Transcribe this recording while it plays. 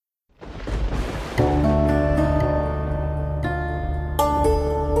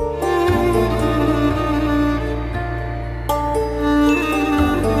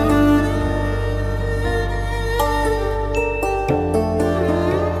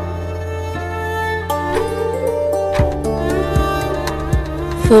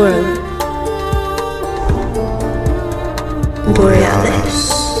Forum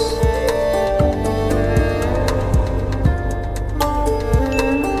Borealis.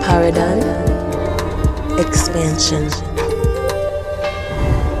 Paradigm Expansion.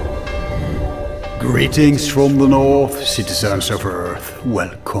 Greetings from the north, citizens of Earth.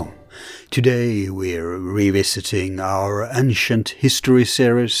 Welcome. Today we're revisiting our ancient history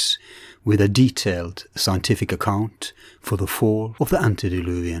series with a detailed scientific account for the fall of the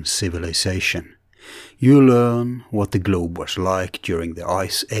antediluvian civilization. You'll learn what the globe was like during the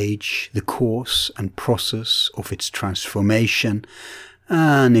Ice Age, the cause and process of its transformation,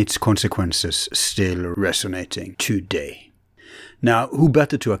 and its consequences still resonating today. Now, who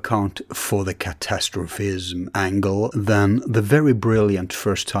better to account for the catastrophism angle than the very brilliant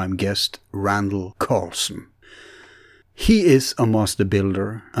first-time guest, Randall Carlson? He is a master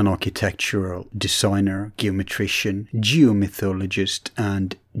builder, an architectural designer, geometrician, geomythologist,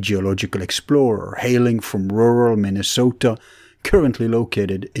 and geological explorer, hailing from rural Minnesota, currently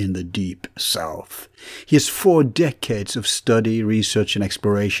located in the deep south. He has 4 decades of study, research, and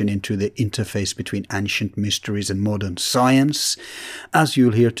exploration into the interface between ancient mysteries and modern science. As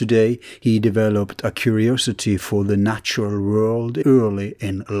you'll hear today, he developed a curiosity for the natural world early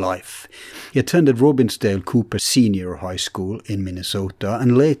in life. He attended Robbinsdale Cooper Senior High School in Minnesota,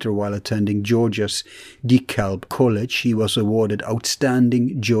 and later, while attending Georgia's DeKalb College, he was awarded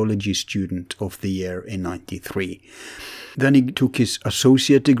Outstanding Geology Student of the Year in '93. Then he took his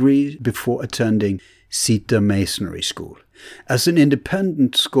associate degree before attending Sita Masonry School. As an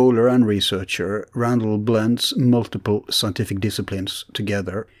independent scholar and researcher, Randall blends multiple scientific disciplines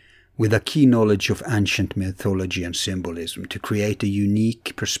together with a key knowledge of ancient mythology and symbolism to create a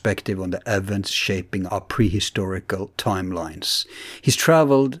unique perspective on the events shaping our prehistorical timelines. He's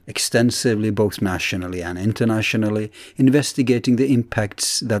traveled extensively both nationally and internationally, investigating the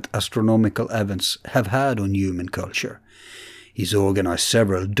impacts that astronomical events have had on human culture. He's organized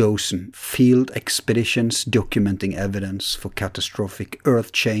several dozen field expeditions documenting evidence for catastrophic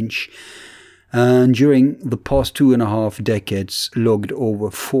Earth change, and during the past 2.5 decades logged over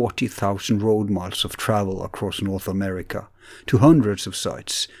 40,000 road miles of travel across North America to hundreds of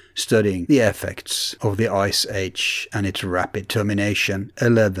sites, studying the effects of the Ice Age and its rapid termination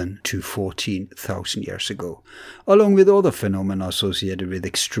 11 to 14,000 years ago, along with other phenomena associated with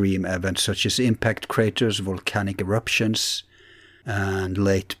extreme events such as impact craters, volcanic eruptions, and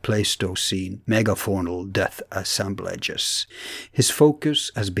late Pleistocene megafaunal death assemblages. His focus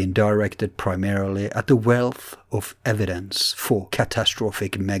has been directed primarily at the wealth of evidence for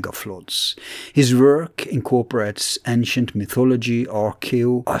catastrophic megafloods. His work incorporates ancient mythology,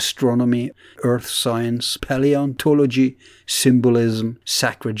 archaeoastronomy, earth science, paleontology, symbolism,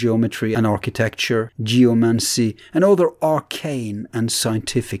 sacred geometry and architecture, geomancy, and other arcane and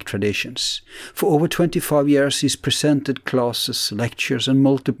scientific traditions. For over 25 years he's presented classes, lectures and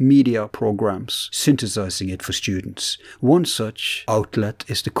multimedia programs, synthesizing it for students. One such outlet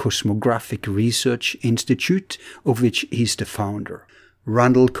is the Cosmographic Research Institute, of which he's the founder.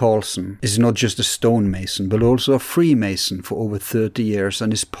 Randall Carlson is not just a stonemason, but also a Freemason for over 30 years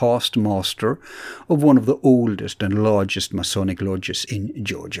and is past master of one of the oldest and largest Masonic lodges in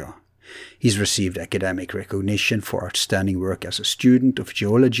Georgia. He's received academic recognition for outstanding work as a student of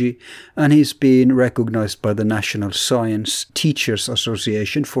geology, and he's been recognized by the National Science Teachers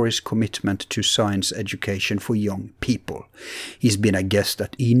Association for his commitment to science education for young people. He's been a guest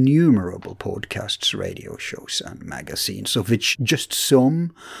at innumerable podcasts, radio shows, and magazines, of which just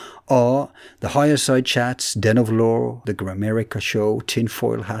some are The Higher Side Chats, Den of Lore, The Gramerica Show,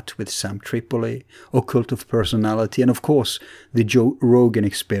 Tinfoil Hat with Sam Tripoli, Occult of Personality, and of course The Joe Rogan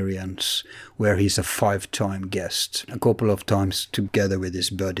Experience, where he's a 5-time guest, a couple of times together with his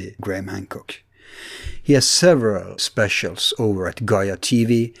buddy Graham Hancock. He has several specials over at Gaia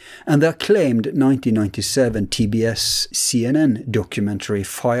TV, and the acclaimed 1997 TBS CNN documentary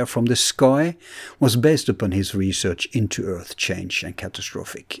Fire from the Sky was based upon his research into Earth change and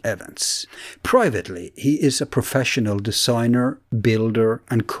catastrophic events. Privately, he is a professional designer, builder,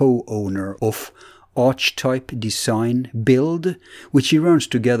 and co-owner of Archetype Design Build, which he runs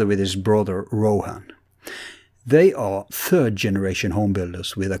together with his brother Rohan. They are third-generation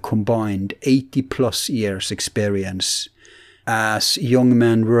homebuilders with a combined 80-plus years experience as young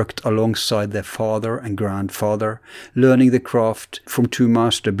men worked alongside their father and grandfather, learning the craft from two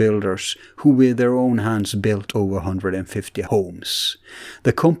master builders who with their own hands built over 150 homes.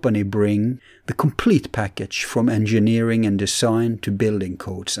 The company bring the complete package from engineering and design to building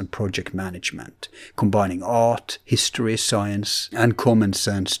codes and project management, combining art, history, science and common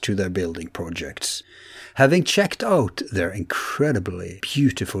sense to their building projects. Having checked out their incredibly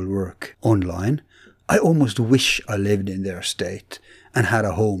beautiful work online, I almost wish I lived in their estate and had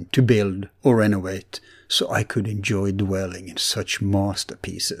a home to build or renovate so I could enjoy dwelling in such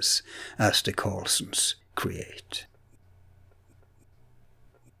masterpieces as the Carlsons create.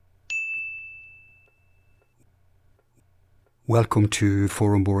 Welcome to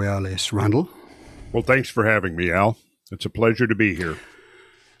Forum Borealis, Randall. Well, thanks for having me, Al. It's a pleasure to be here.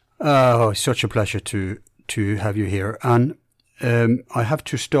 Oh, such a pleasure to have you here. And I have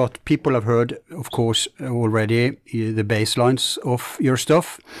to start. People have heard, of course, already the baselines of your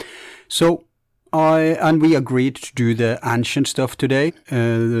stuff. So we agreed to do the ancient stuff today.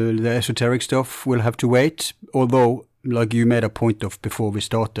 The esoteric stuff will have to wait, although, like you made a point of before we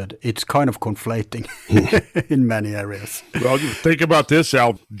started, it's kind of conflating in many areas. Well, think about this,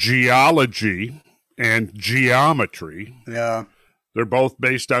 Al. Geology and geometry. Yeah. They're both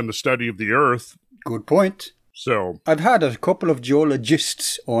based on the study of the Earth. Good point. So I've had a couple of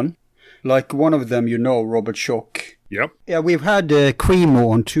geologists on, like one of them, Robert Schoch. Yep. Yeah, we've had Cremo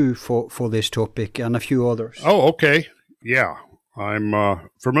on too for this topic and a few others. Oh, okay. Yeah, I'm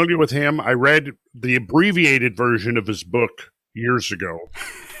familiar with him. I read the abbreviated version of his book years ago.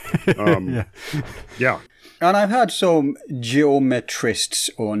 Yeah. And I've had some geometrists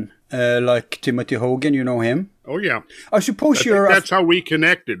on, like Timothy Hogan, you know him? Oh, yeah. I suppose that's how we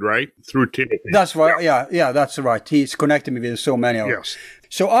connected, right? Through Timothy. That's right. Yeah, that's right. He's connected me with so many of us. Yes.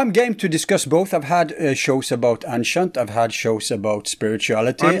 So I'm game to discuss both. I've had shows about ancient. I've had shows about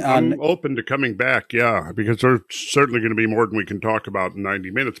spirituality. I'm open to coming back, yeah, because there's certainly going to be more than we can talk about in 90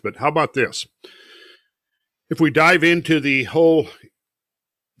 minutes. But how about this? If we dive into the whole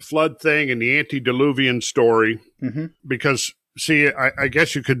flood thing and the antediluvian story, because, see, I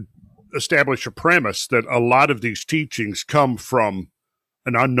guess you could establish a premise that a lot of these teachings come from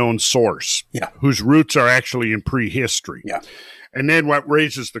an unknown source, whose roots are actually in prehistory. Yeah. And then what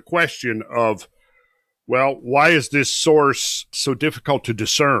raises the question of, well, why is this source so difficult to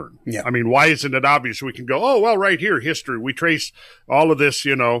discern? Yeah. I mean, why isn't it obvious? We can go, oh, well, right here, history. We trace all of this,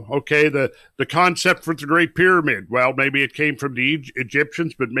 okay, the concept for the Great Pyramid. Well, maybe it came from the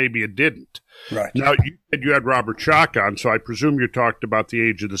Egyptians, but maybe it didn't. Right. Now, you said you had Robert Schoch on, so I presume you talked about the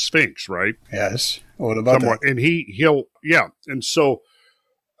age of the Sphinx, right? Yes, all about that. And he'll. And so,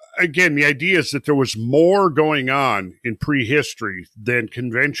 again, the idea is that there was more going on in prehistory than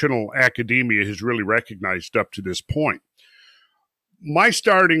conventional academia has really recognized up to this point. My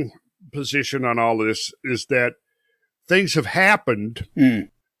starting position on all of this is that things have happened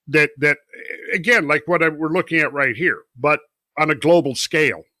that again, like what we're looking at right here, but on a global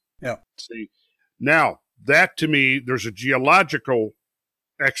scale. Yeah. See, now that to me, there's a geological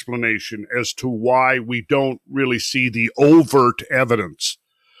explanation as to why we don't really see the overt evidence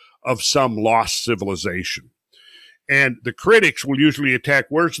of some lost civilization. And the critics will usually attack,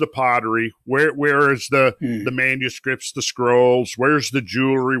 where's the pottery? Where is the manuscripts, the scrolls? Where's the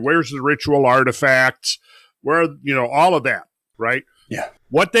jewelry? Where's the ritual artifacts? Where, all of that, right? Yeah.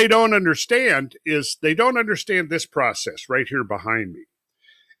 What they don't understand is they don't understand this process right here behind me.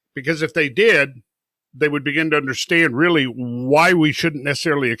 Because if they did, they would begin to understand really why we shouldn't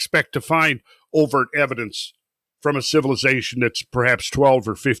necessarily expect to find overt evidence from a civilization that's perhaps 12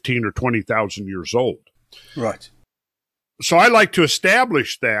 or 15 or 20,000 years old. Right. So I like to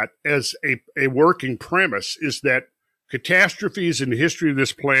establish that as a working premise, is that catastrophes in the history of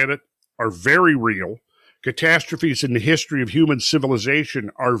this planet are very real. Catastrophes in the history of human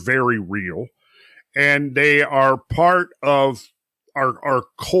civilization are very real. And they are part of our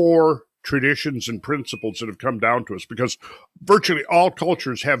core traditions and principles that have come down to us, because virtually all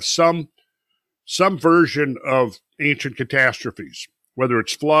cultures have some version of ancient catastrophes, whether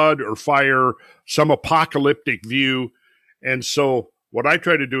it's flood or fire, some apocalyptic view. And so what I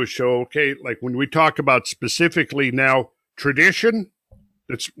try to do is show, okay, like when we talk about specifically now tradition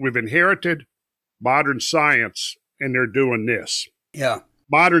that's we've inherited, modern science, and they're doing this. Yeah.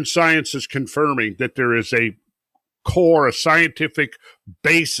 Modern science is confirming that there is a scientific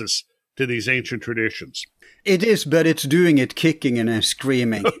basis to these ancient traditions. It is, but it's doing it kicking and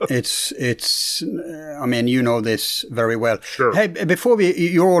screaming. it's. I mean, you know this very well. Sure. Hey,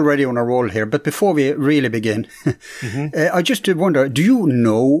 you're already on a roll here, but before we really begin, I just wonder: do you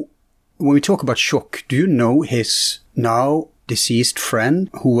know when we talk about shock, do you know his now deceased friend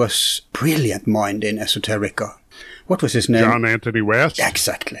who was brilliant mind in esoterica? What was his name? John Anthony West?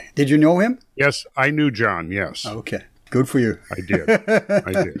 Exactly. Did you know him? Yes, I knew John, yes. Okay. Good for you. I did.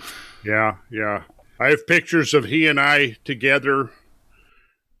 I did. Yeah. I have pictures of he and I together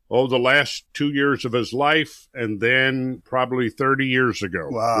the last 2 years of his life, and then probably 30 years ago.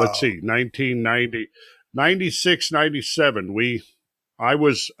 Wow. Let's see, 1990, 96, 97. I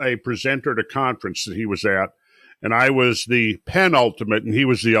was a presenter at a conference that he was at, and I was the penultimate, and he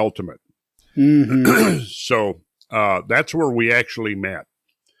was the ultimate. Mm-hmm. So that's where we actually met.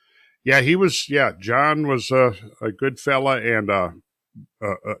 Yeah, John was a good fella and,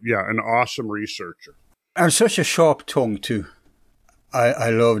 an awesome researcher. And such a sharp tongue, too. I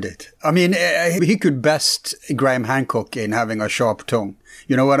loved it. I mean, he could best Graham Hancock in having a sharp tongue.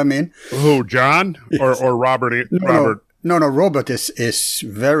 You know what I mean? Who, John? Yes. Or Robert? Robert? No, Robert is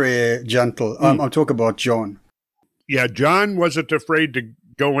very gentle. I'm talking about John. Yeah, John wasn't afraid to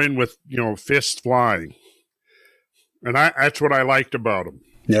go in with, fists flying. And that's what I liked about him.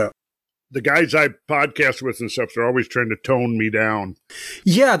 Yeah. The guys I podcast with and stuff are always trying to tone me down.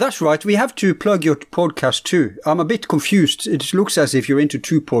 Yeah, that's right. We have to plug your podcast too. I'm a bit confused. It looks as if you're into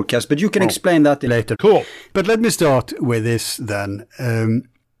 2 podcasts, but you can explain that later. Cool. But let me start with this then.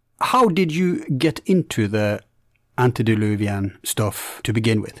 How did you get into the antediluvian stuff to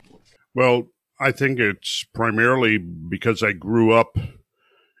begin with? Well, I think it's primarily because I grew up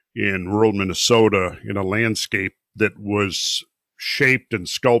in rural Minnesota in a landscape that was shaped and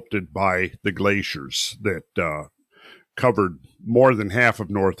sculpted by the glaciers that covered more than half of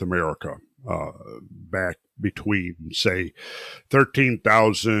North America back between, say,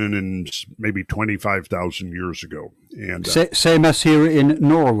 13,000 and maybe 25,000 years ago. And same as here in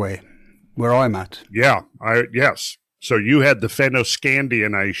Norway, where I'm at. Yeah, yes. So you had the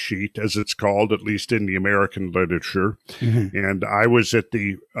Fennoscandian ice sheet, as it's called, at least in the American literature. Mm-hmm. And I was at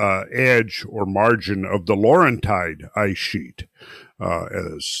the edge or margin of the Laurentide ice sheet.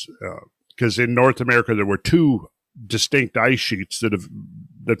 Because in North America, there were 2 distinct ice sheets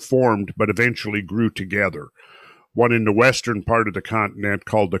that formed, but eventually grew together. One in the western part of the continent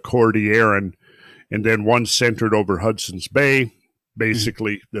called the Cordilleran, and then one centered over Hudson's Bay,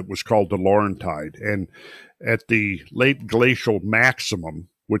 basically, that was called the Laurentide. And at the late glacial maximum,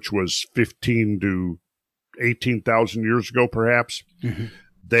 which was 15 to 18,000 years ago, perhaps,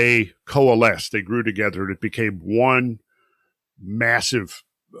 they coalesced. They grew together, and it became one massive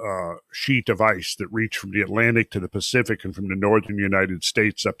sheet of ice that reached from the Atlantic to the Pacific and from the northern United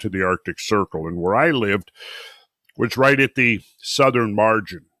States up to the Arctic Circle. And where I lived was right at the southern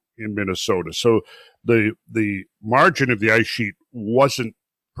margin in Minnesota. So the margin of the ice sheet wasn't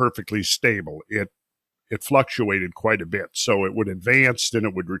perfectly stable. It fluctuated quite a bit. So it would advance, then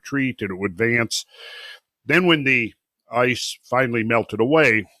it would retreat, and it would advance. Then when the ice finally melted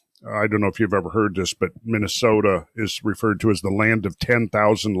away, I don't know if you've ever heard this, but Minnesota is referred to as the land of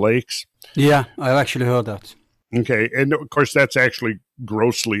 10,000 lakes. Yeah, I've actually heard that. Okay. And of course, that's actually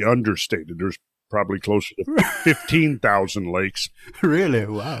grossly understated. There's probably closer to 15,000 lakes. Really?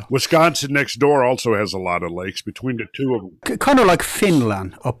 Wow. Wisconsin next door also has a lot of lakes between the 2 of them. Kind of like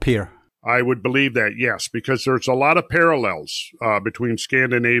Finland up here. I would believe that, yes, because there's a lot of parallels between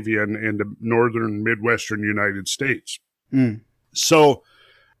Scandinavia and the northern Midwestern United States. So,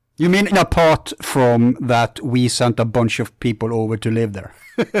 you mean apart from that we sent a bunch of people over to live there?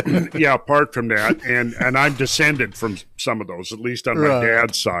 Yeah, apart from that, and I'm descended from some of those, at least on my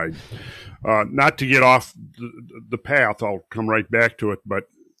dad's side. Not to get off the path, I'll come right back to it, but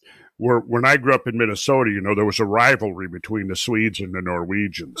when I grew up in Minnesota, there was a rivalry between the Swedes and the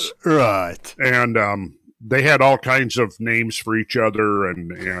Norwegians. Right. And they had all kinds of names for each other,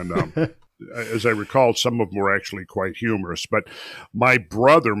 and as I recall, some of them were actually quite humorous. But my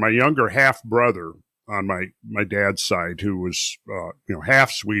brother, my younger half-brother on my dad's side, who was half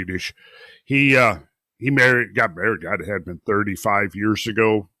Swedish, he got married. God, it had been 35 years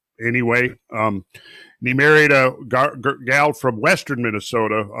ago anyway. And he married a gal from western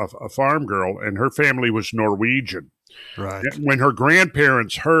Minnesota, a farm girl, and her family was Norwegian. Right. When her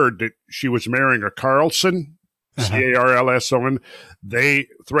grandparents heard that she was marrying a Carlson, Carlson, they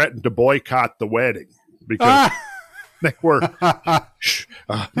threatened to boycott the wedding because they were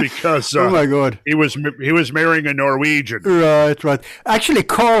because oh my God, he was marrying a Norwegian. Right. Actually,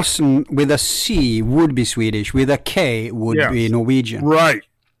 Carlson with a C would be Swedish. With a K would be Norwegian. Right.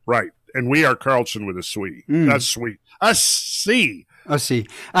 And we are Carlson with a C. That's sweet. A C. I see.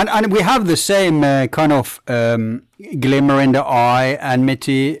 And we have the same kind of glimmer in the eye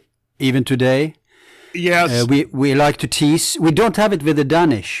enmity even today. Yes. We like to tease. We don't have it with the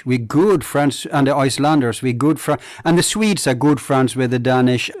Danish. We're good friends, and the Icelanders. We're good friends, and the Swedes are good friends with the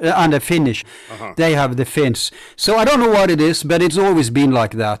Danish and the Finnish. They have the Finns. So I don't know what it is, but it's always been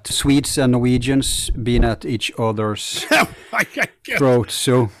like that. Swedes and Norwegians being at each other's throats.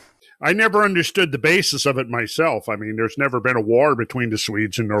 So I never understood the basis of it myself. I mean, there's never been a war between the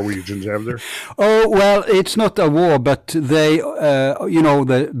Swedes and Norwegians, have there? Oh, well, it's not a war, but they,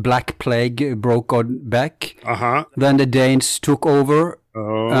 the Black Plague broke on back. Then the Danes took over.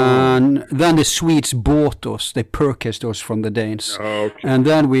 And then the Swedes bought us. They purchased us from the Danes. And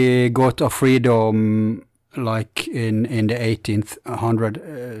then we got our freedom like in the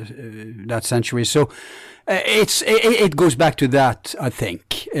 1800 that century. So it goes back to that, I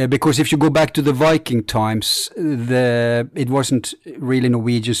think, because if you go back to the Viking times, it wasn't really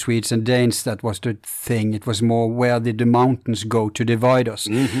Norwegians, Swedes, and Danes that was the thing. It was more where did the mountains go to divide us.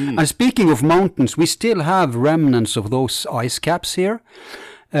 And speaking of mountains, we still have remnants of those ice caps here,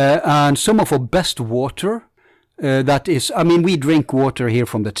 and some of our best water. That is, I mean, we drink water here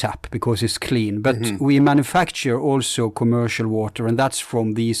from the tap because it's clean, but we manufacture also commercial water, and that's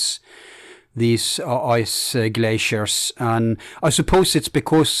from these ice glaciers. And I suppose it's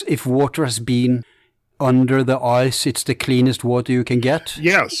because if water has been under the ice, it's the cleanest water you can get.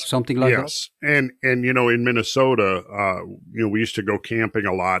 Yes, something like that. And in Minnesota, we used to go camping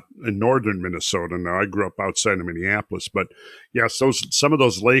a lot in northern Minnesota. Now I grew up outside of Minneapolis, but yes, some of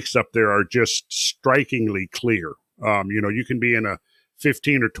those lakes up there are just strikingly clear. You can be in a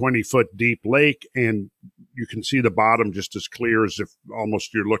 15 or 20 foot deep lake, and you can see the bottom just as clear as if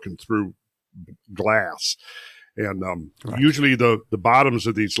almost you're looking through glass. And usually the bottoms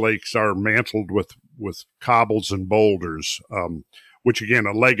of these lakes are mantled with cobbles and boulders, which again,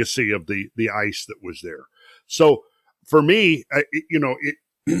 a legacy of the ice that was there. So for me,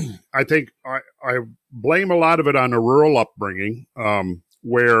 I think I blame a lot of it on a rural upbringing,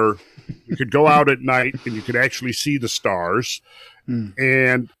 where you could go out at night and you could actually see the stars,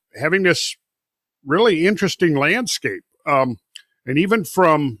 and having this really interesting landscape. And even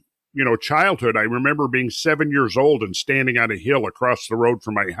from childhood, I remember being 7 years old and standing on a hill across the road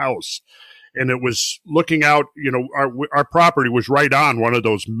from my house. And it was looking out, our property was right on one of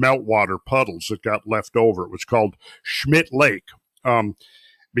those meltwater puddles that got left over. It was called Schmidt Lake,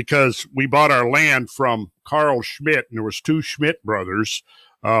 because we bought our land from Carl Schmidt, and there was two Schmidt brothers,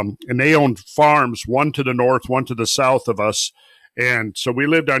 and they owned farms, one to the north, one to the south of us. And so we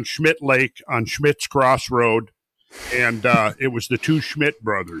lived on Schmidt Lake on Schmidt's Crossroad. And it was the two Schmidt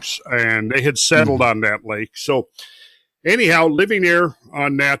brothers, and they had settled on that lake. So anyhow, living there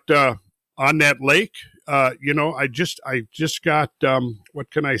on that lake, I just got,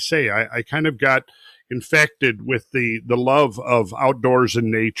 what can I say? I kind of got infected with the love of outdoors and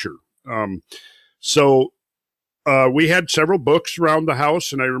nature. So we had several books around the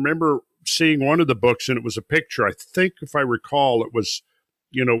house, and I remember seeing one of the books, and it was a picture. I think, if I recall, it was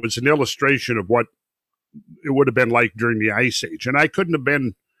an illustration of what it would have been like during the Ice Age. And I couldn't have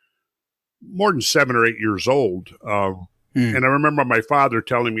been more than 7 or 8 years old. And I remember my father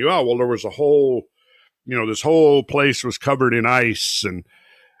telling me, oh, well, there was a whole, this whole place was covered in ice. And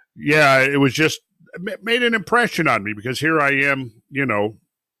yeah, it was just made an impression on me, because here I am,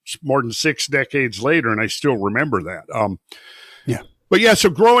 more than 6 decades later, and I still remember that. But yeah, so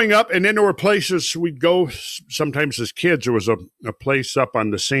growing up, and then there were places we'd go sometimes as kids. There was a place up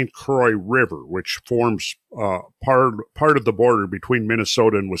on the St. Croix River, which forms part of the border between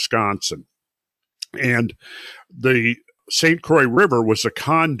Minnesota and Wisconsin. And the St. Croix River was a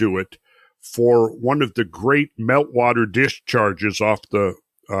conduit for one of the great meltwater discharges off the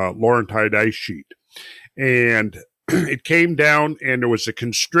Laurentide ice sheet. And it came down, and there was a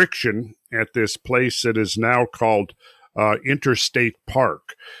constriction at this place that is now called Interstate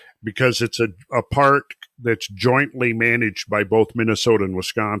Park, because it's a park that's jointly managed by both Minnesota and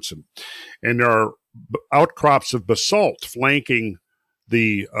Wisconsin. And there are outcrops of basalt flanking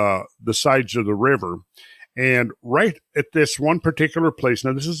the sides of the river. And right at this one particular place,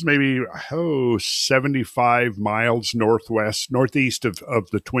 now this is maybe 75 miles northeast of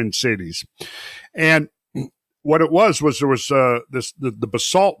the Twin Cities. And what it was there was the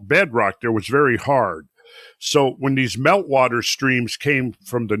basalt bedrock there was very hard. So when these meltwater streams came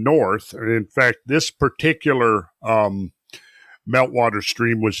from the north, and in fact, this particular meltwater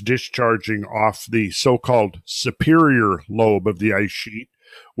stream was discharging off the so-called superior lobe of the ice sheet,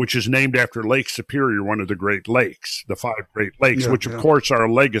 which is named after Lake Superior, one of the Great Lakes, the 5 Great Lakes, which of course are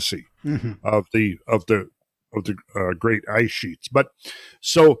a legacy of the great ice sheets. But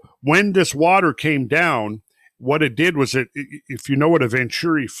so when this water came down, what it did was if you know what a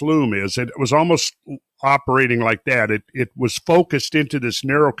Venturi flume is, it was almost operating like that. It was focused into this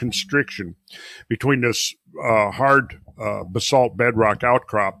narrow constriction between this hard basalt bedrock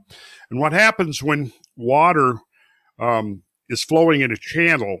outcrop. And what happens when water is flowing in a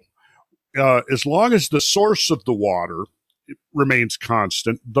channel, as long as the source of the water remains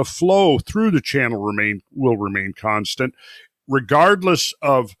constant, the flow through the channel will remain constant, regardless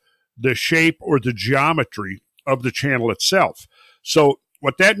of the shape or the geometry of the channel itself. So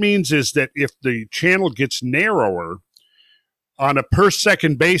what that means is that if the channel gets narrower, on a per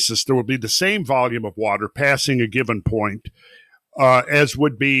second basis, there will be the same volume of water passing a given point as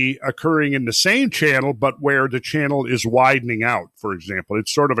would be occurring in the same channel, but where the channel is widening out, for example.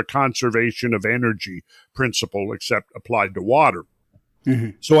 It's sort of a conservation of energy principle, except applied to water.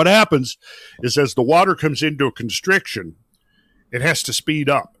 Mm-hmm. So what happens is as the water comes into a constriction, it has to speed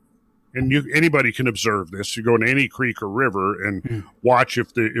up. And anybody can observe this. You go into any creek or river and watch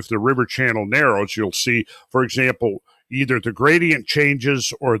if the river channel narrows, you'll see, for example, either the gradient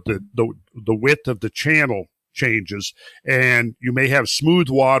changes or the width of the channel changes, and you may have smooth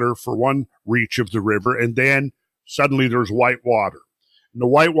water for one reach of the river, and then suddenly there's white water. And the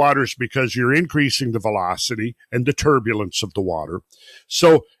white water is because you're increasing the velocity and the turbulence of the water.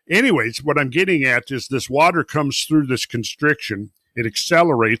 So anyways, what I'm getting at is this water comes through this constriction. It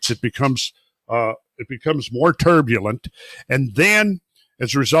accelerates. It becomes more turbulent. And then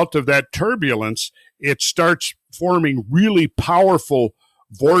as a result of that turbulence, it starts forming really powerful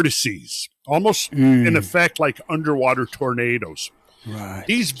vortices, almost in effect like underwater tornadoes. Right.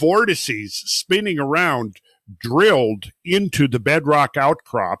 These vortices spinning around drilled into the bedrock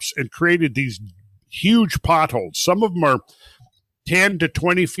outcrops and created these huge potholes. Some of them are 10 to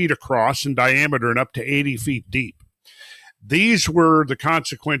 20 feet across in diameter and up to 80 feet deep. These were the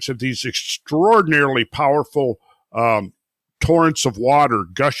consequence of these extraordinarily powerful torrents of water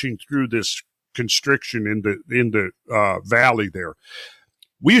gushing through this constriction in the valley there.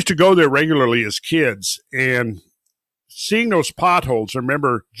 We used to go there regularly as kids, and seeing those potholes, I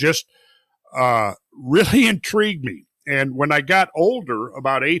remember, just really intrigued me. And when I got older,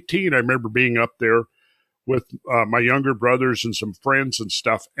 about 18, I remember being up there with my younger brothers and some friends and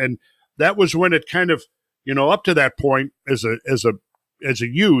stuff. And that was when it kind of, up to that point as a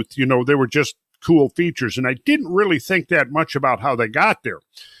youth, they were just cool features. And I didn't really think that much about how they got there.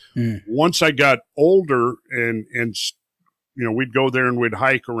 Once I got older and we'd go there and we'd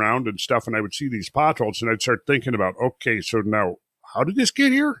hike around and stuff, and I would see these potholes, and I'd start thinking about, okay, so now how did this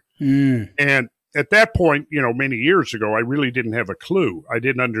get here? And at that point, many years ago, I really didn't have a clue. I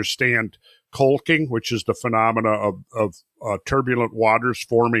didn't understand colking, which is the phenomena of turbulent waters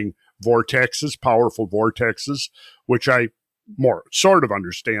forming vortexes, powerful vortexes, which I more sort of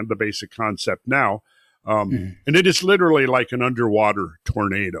understand the basic concept now. And it is literally like an underwater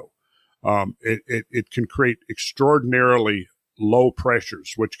tornado. It can create extraordinarily low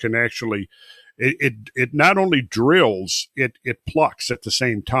pressures, which can actually, it not only drills, it plucks at the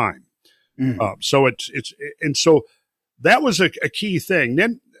same time. So so that was a key thing.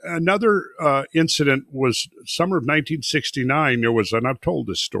 Then another incident was summer of 1969. There was, and I've told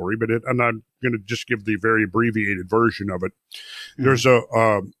this story, but and I'm going to just give the very abbreviated version of it. There's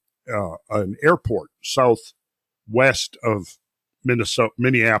an airport southwest of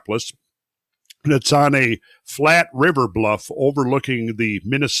Minneapolis. And it's on a flat river bluff overlooking the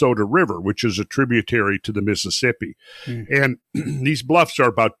Minnesota River, which is a tributary to the Mississippi. And these bluffs are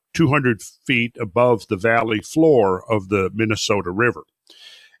about 200 feet above the valley floor of the Minnesota River.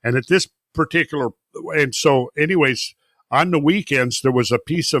 And at this particular, and so anyways, on the weekends, there was a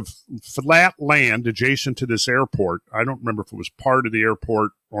piece of flat land adjacent to this airport. I don't remember if it was part of the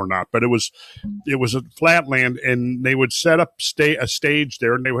airport or not, but it was a flat land, and they would set up a stage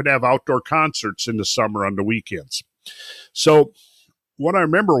there, and they would have outdoor concerts in the summer on the weekends. So what I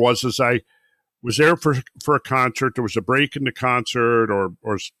remember was I was there for a concert. There was a break in the concert, or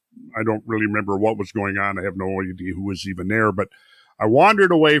I don't really remember what was going on. I have no idea who was even there, but I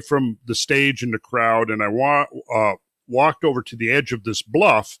wandered away from the stage and the crowd, and I walked over to the edge of this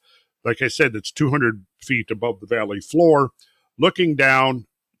bluff. Like I said, it's 200 feet above the valley floor, looking down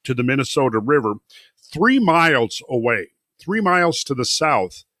to the Minnesota River. 3 miles away, 3 miles to the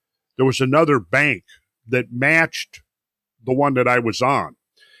south, there was another bank that matched the one that I was on.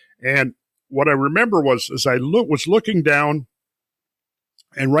 And what I remember was, as I was looking down,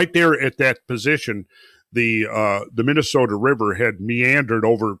 and right there at that position, the Minnesota River had meandered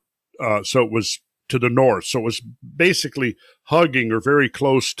over, so it was to the north. So it was basically hugging or very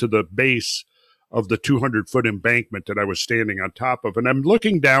close to the base of the 200-foot embankment that I was standing on top of. And I'm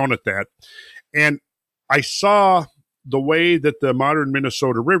looking down at that, and I saw the way that the modern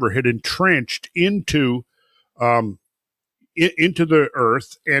Minnesota River had entrenched into the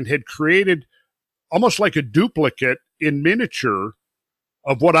earth and had created almost like a duplicate in miniature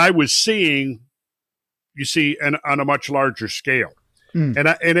of what I was seeing, you see, on a much larger scale. And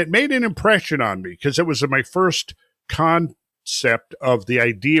it made an impression on me because it was my first concept of the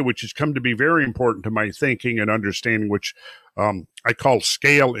idea, which has come to be very important to my thinking and understanding, which I call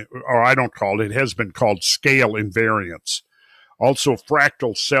scale, or I don't call it, it has been called scale invariance. Also,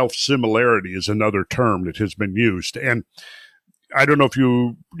 fractal self-similarity is another term that has been used. And I don't know if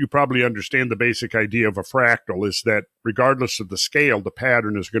you probably understand the basic idea of a fractal is that regardless of the scale, the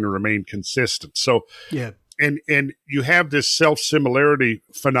pattern is going to remain consistent. So, Yeah. and you have this self-similarity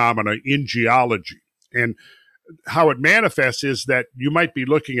phenomena in geology. And how it manifests is that you might be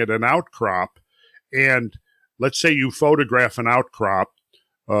looking at an outcrop, and let's say you photograph an outcrop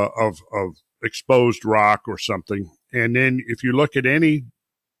of exposed rock or something, and then if you look at any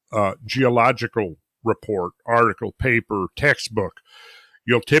geological report, article, paper, textbook,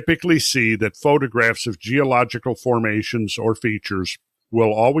 you'll typically see that photographs of geological formations or features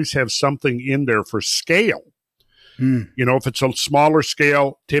will always have something in there for scale. You know, if it's a smaller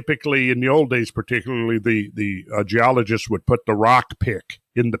scale, typically in the old days, particularly the geologists would put the rock pick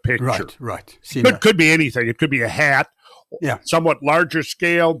in the picture. Right. Could be anything. It could be a hat. Yeah. Somewhat larger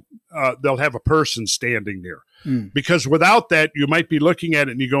scale, they'll have a person standing there. Because without that, you might be looking at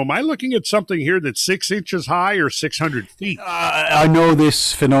it and you go, am I looking at something here that's 6 inches high or 600 feet? I know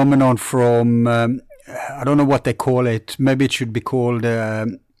this phenomenon from, I don't know what they call it. Maybe it should be called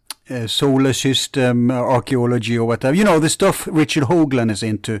solar system archaeology or whatever. You know, the stuff Richard Hoagland is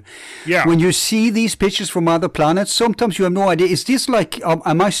into. Yeah. When you see these pictures from other planets, sometimes you have no idea. Is this like,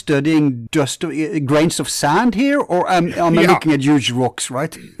 am I studying just grains of sand here? Or am I looking at huge rocks,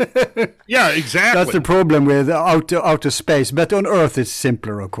 right? Yeah, exactly. That's the problem with outer space. But on Earth, it's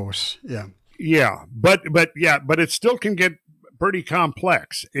simpler, of course. Yeah. Yeah, but it still can get pretty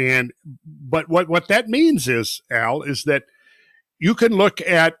complex. But what that means is, Al, is that you can look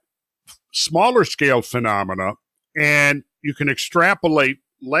at smaller scale phenomena and you can extrapolate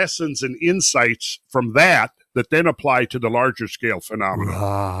lessons and insights from that then apply to the larger scale phenomena.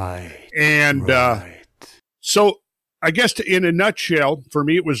 Right. And so I guess in a nutshell, for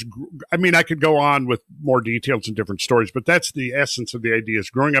me, it was, I mean, I could go on with more details and different stories, but that's the essence of the idea, is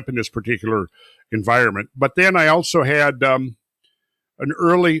growing up in this particular environment. But then I also had an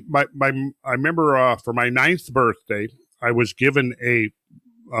early, I remember for my 9th birthday, I was given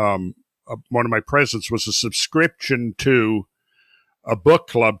one of my presents was a subscription to a book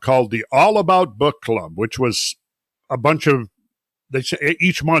club called the All About Book Club, which was a bunch of,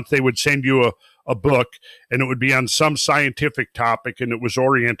 each month they would send you a book, and it would be on some scientific topic, and it was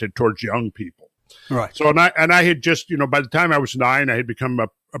oriented towards young people. Right. So, and I had just, by the time I was 9, I had become a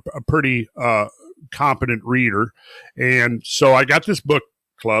pretty competent reader. And so I got this book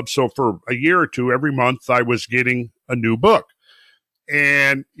club. So for a year or two, every month I was getting a new book.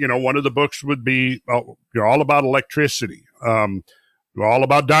 And, one of the books would be all about electricity, all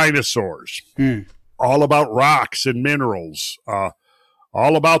about dinosaurs, all about rocks and minerals,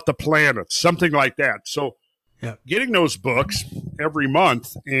 all about the planets, something like that. So getting those books every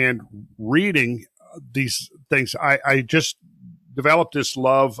month and reading these things, I just developed this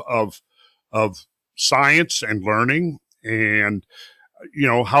love of science and learning and,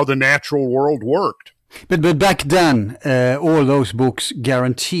 how the natural world worked. But back then, all those books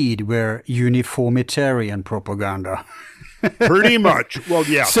guaranteed were uniformitarian propaganda. Pretty much. Well,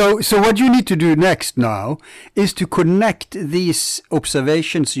 yeah. So what you need to do next now is to connect these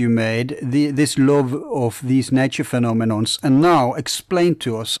observations you made, this love of these nature phenomena, and now explain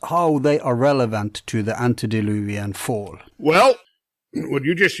to us how they are relevant to the antediluvian fall. Well,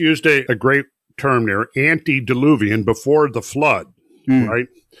 you just used a great term there, antediluvian, before the flood, right?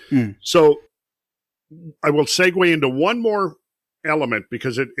 So I will segue into one more element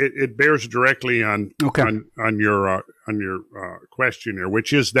because it bears directly on your question here,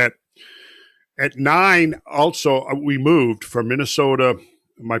 which is that at 9 also we moved from Minnesota.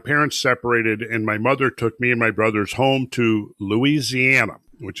 My parents separated, and my mother took me and my brothers home to Louisiana,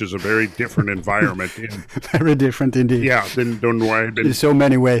 which is a very different environment. Very different indeed. Yeah, than where I had been. In so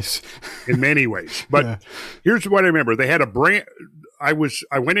many ways. In many ways. But here's what I remember. They had I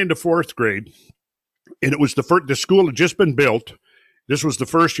went into 4th grade, and it was the school had just been built. This was the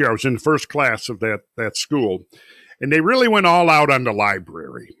first year. I was in the first class of that school. And they really went all out on the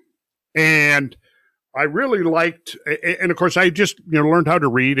library. And I really liked, and of course, I just learned how to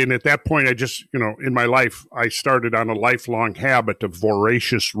read, and at that point, I just in my life, I started on a lifelong habit of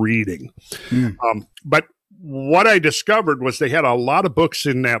voracious reading. But what I discovered was they had a lot of books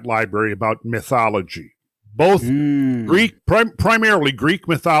in that library about mythology, both Greek, primarily Greek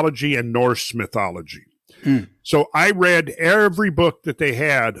mythology and Norse mythology. So I read every book that they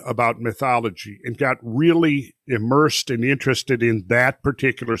had about mythology and got really immersed and interested in that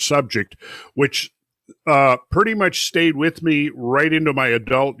particular subject, which pretty much stayed with me right into my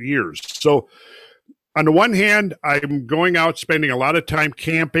adult years. So on the one hand, I'm going out, spending a lot of time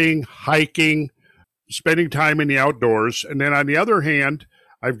camping, hiking, spending time in the outdoors. And then on the other hand,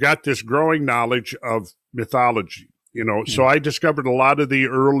 I've got this growing knowledge of mythology, so I discovered a lot of the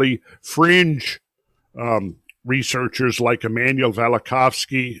early fringe researchers like Immanuel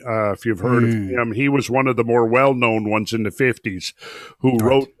Velikovsky. If you've heard of him, he was one of the more well-known ones in the 50s who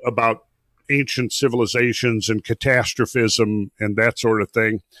wrote about ancient civilizations and catastrophism and that sort of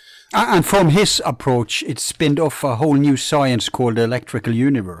thing. And from his approach, it spinned off a whole new science called the electrical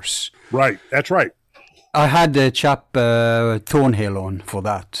universe. Right, that's right. I had the chap Thornhill on for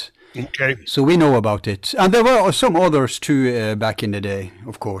that. Okay. So we know about it. And there were some others too back in the day,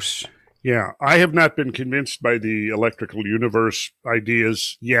 of course. Yeah, I have not been convinced by the electrical universe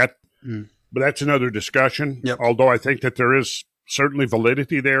ideas yet, but that's another discussion. Yep. Although I think that there is certainly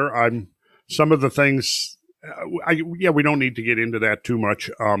validity there. Some of the things, we don't need to get into that too much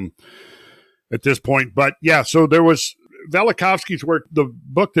at this point. But yeah, so there was Velikovsky's work. The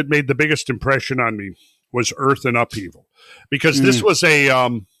book that made the biggest impression on me was Earth in Upheaval, because this was a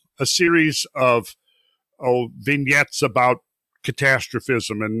series of vignettes about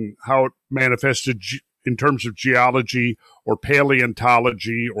catastrophism and how it manifested in terms of geology or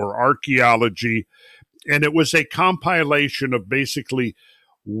paleontology or archaeology. And it was a compilation of basically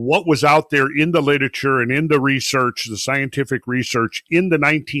what was out there in the literature and in the research, the scientific research in the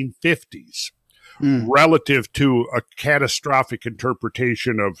 1950s relative to a catastrophic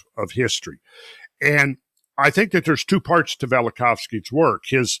interpretation of history. And I think that there's two parts to Velikovsky's work.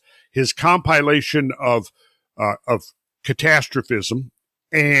 His compilation of catastrophism,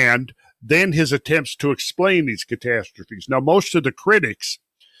 and then his attempts to explain these catastrophes. Now, most of the critics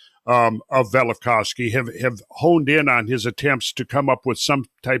of Velikovsky have honed in on his attempts to come up with some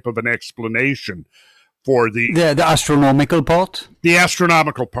type of an explanation for the astronomical part. The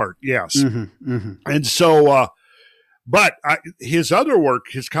astronomical part, yes. And so, but his other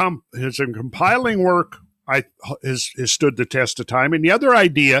work, his compiling work, has stood the test of time. And the other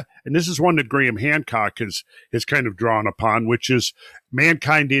idea, and this is one that Graham Hancock has kind of drawn upon, which is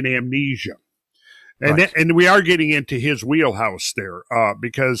mankind in amnesia. And and we are getting into his wheelhouse there,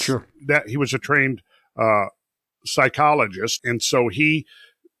 because that he was a trained psychologist, and so he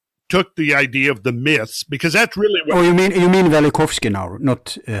took the idea of the myths, because that's really what. Oh, you mean Velikovsky now,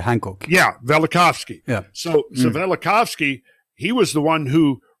 not Hancock? Yeah, Velikovsky. Yeah. So Velikovsky, he was the one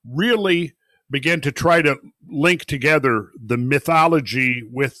who really began to try to link together the mythology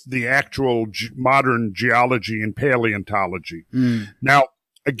with the actual modern geology and paleontology. Now,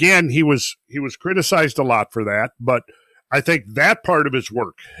 again, he was criticized a lot for that, but I think that part of his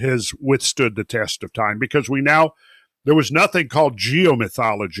work has withstood the test of time, because there was nothing called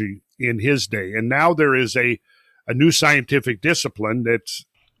geomythology in his day, and now there is a new scientific discipline that's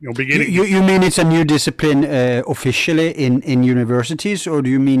beginning. You mean it's a new discipline officially in universities, or do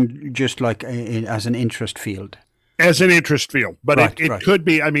you mean just like as an interest field? As an interest field, but it could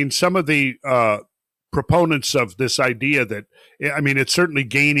be. I mean, some of the proponents of this idea that, it's certainly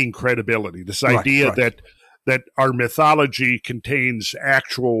gaining credibility. This idea that our mythology contains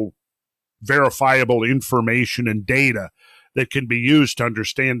actual verifiable information and data that can be used to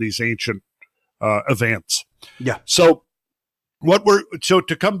understand these ancient events. Yeah. So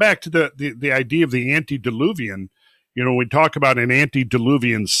to come back to the idea of the antediluvian, we talk about an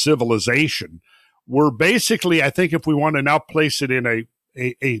antediluvian civilization, we're basically, I think if we want to now place it in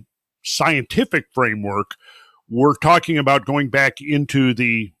a scientific framework, we're talking about going back into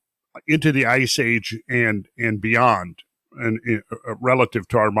the Ice Age and beyond, and relative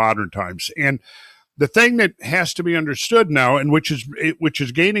to our modern times. And the thing that has to be understood now, and which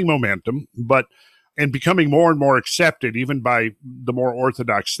is gaining momentum, and becoming more and more accepted even by the more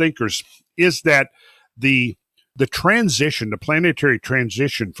orthodox thinkers, is that the planetary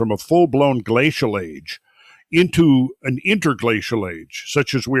transition from a full-blown glacial age into an interglacial age,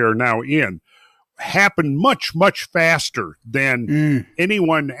 such as we are now in, happened much, much faster than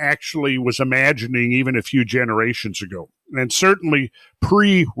anyone actually was imagining even a few generations ago. And certainly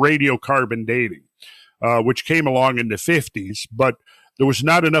pre-radiocarbon dating, which came along in the 50s. But there was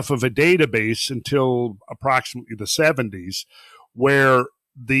not enough of a database until approximately the 70s, where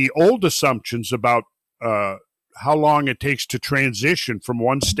the old assumptions about how long it takes to transition from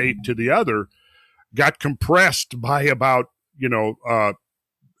one state to the other got compressed by about,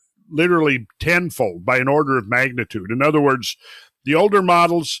 literally tenfold, by an order of magnitude. In other words, the older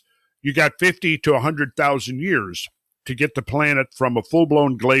models, you got 50 to 100,000 years to get the planet from a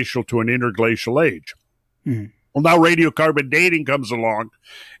full-blown glacial to an interglacial age. Mm. Well, now radiocarbon dating comes along,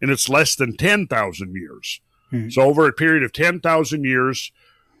 and it's less than 10,000 years. Mm. So over a period of 10,000 years,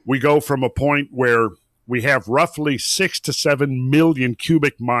 we go from a point where we have roughly 6 to 7 million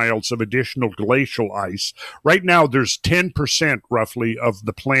cubic miles of additional glacial ice. Right now, there's 10% roughly of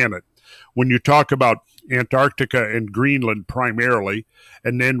the planet. When you talk about Antarctica and Greenland primarily,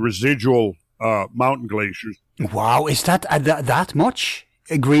 and then residual mountain glaciers. Wow, is that that much?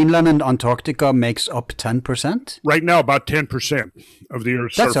 Greenland and Antarctica makes up 10%? Right now, about 10% of the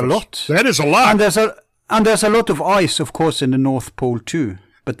Earth's surface. That's a lot. That is a lot. And there's a lot of ice, of course, in the North Pole too.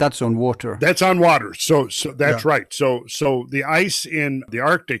 But that's on water. That's on water. So that's right. So the ice in the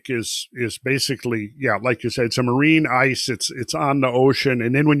Arctic is basically, like you said, it's a marine ice. It's on the ocean.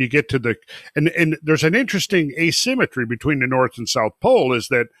 And then when you get to and there's an interesting asymmetry between the North and South Pole is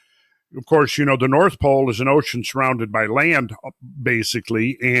that, of course, the North Pole is an ocean surrounded by land,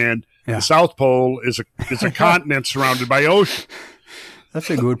 basically, and the South Pole is a continent surrounded by ocean. That's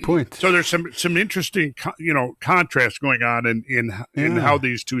a good point. So there's some interesting, contrast going on in how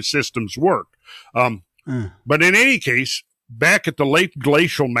these two systems work. But in any case, back at the late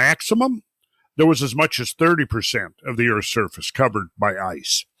glacial maximum, there was as much as 30% of the Earth's surface covered by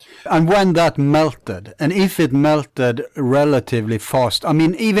ice. And when that melted, and if it melted relatively fast, I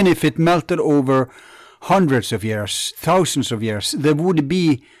mean, even if it melted over hundreds of years, thousands of years, there would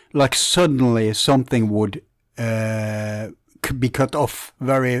be like suddenly something would be cut off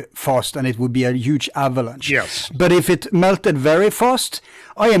very fast, and it would be a huge avalanche. Yes. But if it melted very fast,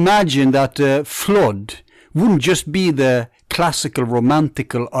 I imagine that the flood wouldn't just be the classical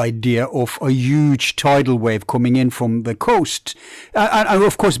romantical idea of a huge tidal wave coming in from the coast. And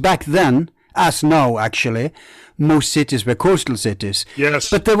of course, back then, as now actually, most cities were coastal cities. Yes.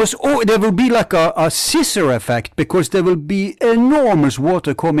 But there will be like a scissor effect, because there will be enormous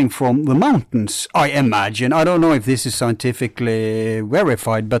water coming from the mountains, I imagine. I don't know if this is scientifically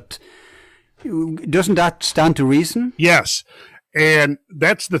verified, but doesn't that stand to reason? Yes. And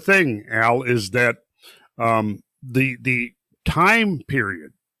that's the thing, Al, is that the time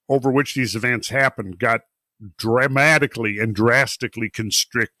period over which these events happened got dramatically and drastically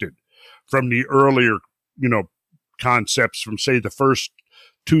constricted from the earlier, concepts from, say, the first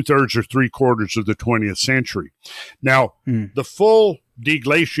 2/3 or 3/4 of the 20th century. Now, the full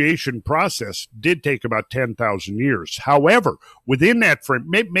deglaciation process did take about 10,000 years. However, within that frame,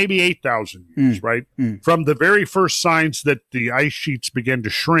 maybe 8,000 years, right? From the very first signs that the ice sheets began to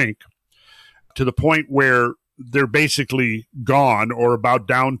shrink to the point where they're basically gone or about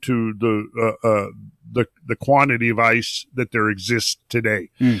down to the quantity of ice that there exists today.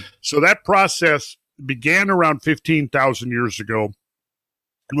 So that process began around 15,000 years ago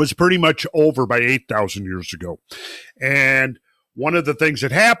and was pretty much over by 8,000 years ago. And one of the things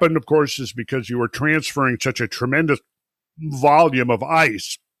that happened, of course, is because you were transferring such a tremendous volume of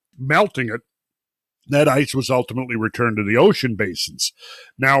ice, melting it, that ice was ultimately returned to the ocean basins.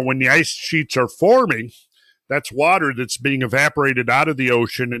 Now, when the ice sheets are forming, that's water that's being evaporated out of the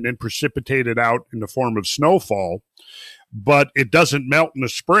ocean and then precipitated out in the form of snowfall. But it doesn't melt in the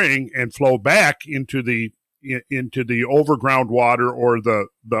spring and flow back into the overground water or the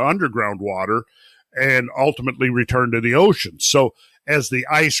underground water and ultimately return to the ocean. So as the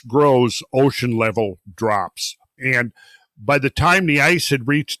ice grows, ocean level drops. And by the time the ice had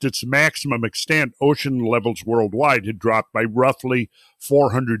reached its maximum extent, ocean levels worldwide had dropped by roughly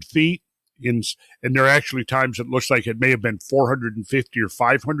 400 feet. And there are actually times it looks like it may have been 450 or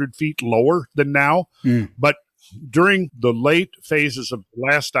 500 feet lower than now. But during the late phases of the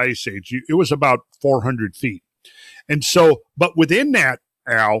last ice age, it was about 400 feet. And so, but within that,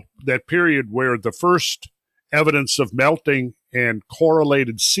 Al, that period where the first evidence of melting and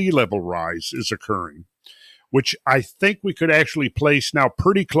correlated sea level rise is occurring, which I think we could actually place now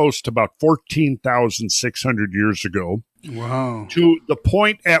pretty close to about 14,600 years ago. Wow. To the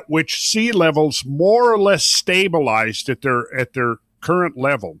point at which sea levels more or less stabilized at their current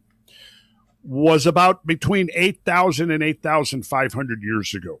level was about between 8,000 and 8,500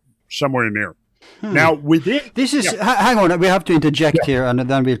 years ago, somewhere in there. Now, within... This is... Hang on, we have to interject here, and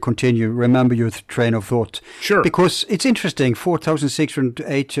then we'll continue. Remember your train of thought. Sure. Because it's interesting, 4,600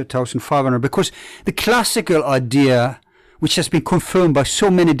 to 8,500, because the classical idea which has been confirmed by so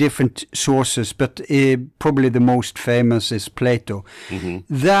many different sources, but probably the most famous is Plato.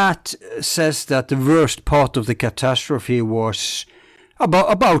 That says that the worst part of the catastrophe was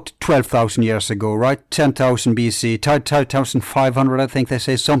about 12,000 years ago, right? 10,000 BC, 10,500, I think they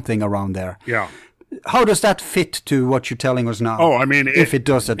say, something around there. Yeah. How does that fit to what you're telling us now? Oh, I mean, if it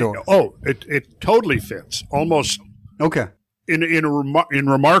does at all. Oh, it totally fits, almost. Okay. In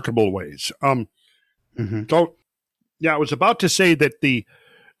remarkable ways. So, yeah, I was about to say that the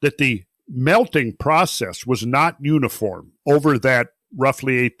melting process was not uniform over that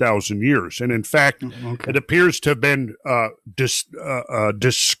roughly 8,000 years, and in fact, it appears to have been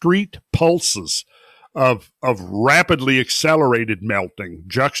discrete pulses of rapidly accelerated melting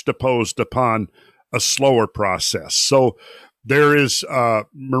juxtaposed upon a slower process. So there is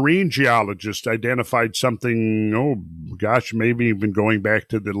marine geologists identified something, maybe even going back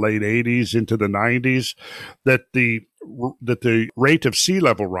to the late 80s into the 90s, that the rate of sea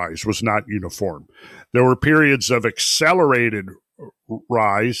level rise was not uniform. There were periods of accelerated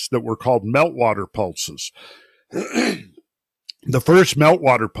rise that were called meltwater pulses. The first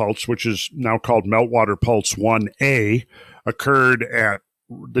meltwater pulse, which is now called meltwater pulse 1A, occurred at,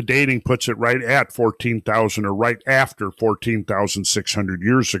 the dating puts it right at 14,000 or right after 14,600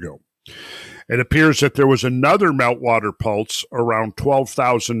 years ago. It appears that there was another meltwater pulse around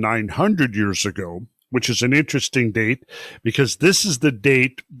 12,900 years ago, which is an interesting date because this is the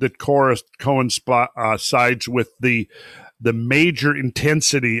date that coincides with the major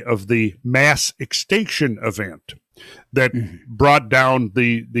intensity of the mass extinction event that brought down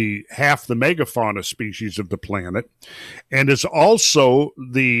the half the megafauna species of the planet, and is also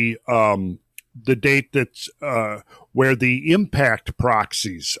the date that's where the impact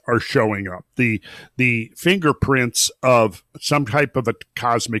proxies are showing up, the fingerprints of some type of a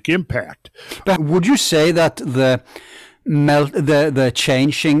cosmic impact. But would you say that the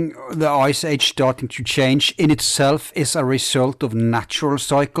changing, the ice age starting to change in itself is a result of natural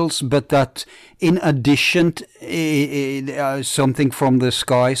cycles, but that in addition something from the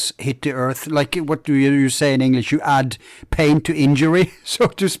skies hit the earth? Like, what do you say in English? You add pain to injury, so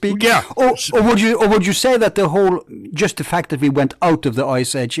to speak? Yeah. Or would you say that just the fact that we went out of the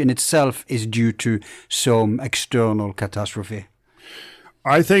ice age in itself is due to some external catastrophe?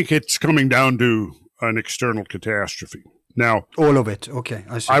 I think it's coming down to an external catastrophe. Now, all of it. Okay,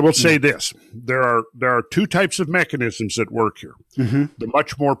 I see. I will say this: there are two types of mechanisms at work here. The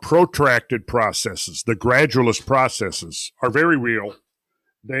much more protracted processes, the gradualist processes, are very real.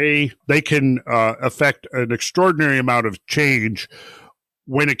 They can affect an extraordinary amount of change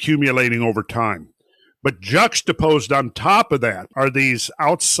when accumulating over time. But juxtaposed on top of that are these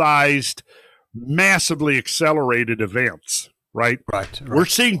outsized, massively accelerated events. Right. We're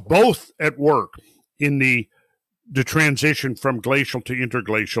seeing both at work in the transition from glacial to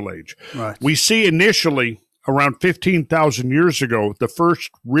interglacial age. Right. We see initially around 15,000 years ago the first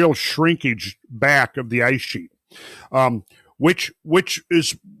real shrinkage back of the ice sheet, which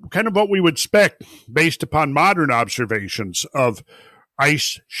is kind of what we would expect based upon modern observations of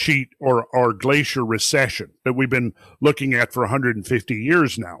ice sheet or glacier recession that we've been looking at for 150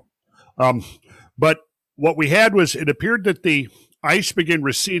 years now. But what we had was, it appeared that the ice began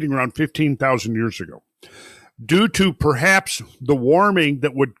receding around 15,000 years ago due to perhaps the warming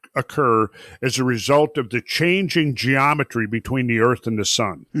that would occur as a result of the changing geometry between the Earth and the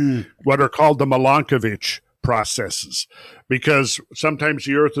Sun, what are called the Milankovitch processes, because sometimes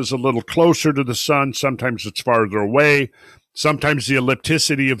the Earth is a little closer to the Sun, sometimes it's farther away, sometimes the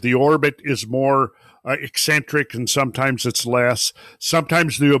ellipticity of the orbit is more eccentric, and sometimes it's less.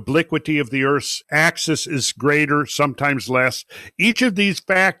 Sometimes the obliquity of the Earth's axis is greater, sometimes less. Each of these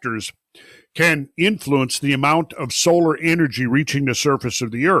factors can influence the amount of solar energy reaching the surface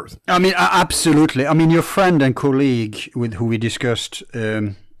of the Earth. I mean, absolutely. I mean, your friend and colleague with who we discussed,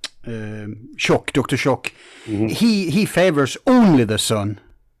 Schock, Dr. Schock, he favors only the Sun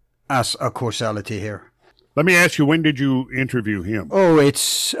as a causality here. Let me ask you, when did you interview him? Oh,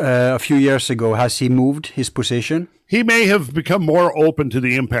 it's a few years ago. Has he moved his position? He may have become more open to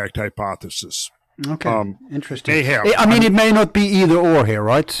the impact hypothesis. Okay, interesting. May have. I mean, it may not be either or here,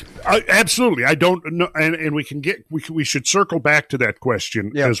 right? Absolutely. I don't know, and we should circle back to that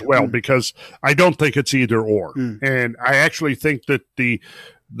question as well, because I don't think it's either or, and I actually think that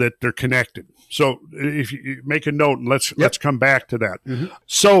they're connected. So if you make a note, and let's come back to that.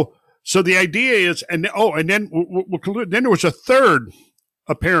 So the idea is, and then then there was a third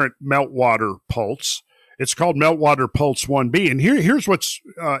apparent meltwater pulse. It's called meltwater pulse 1B, and here's what's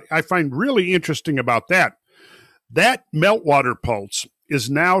I find really interesting about that. That meltwater pulse is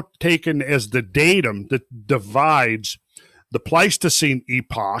now taken as the datum that divides the Pleistocene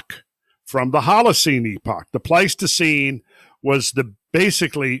epoch from the Holocene epoch. The Pleistocene was the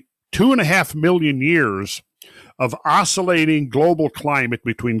basically 2.5 million years of oscillating global climate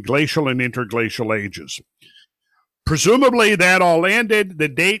between glacial and interglacial ages. Presumably that all ended. The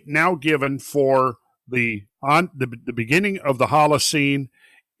date now given for the beginning of the Holocene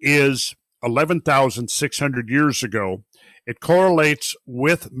is 11,600 years ago. It correlates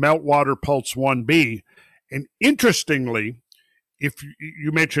with meltwater pulse 1b. And interestingly, if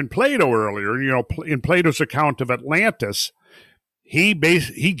you mentioned Plato earlier, in Plato's account of Atlantis, he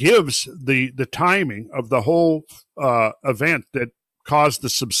gives the timing of the whole event that caused the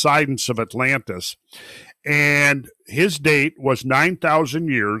subsidence of Atlantis. And his date was 9,000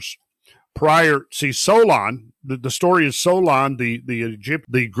 years prior. See, Solon, the story is Solon,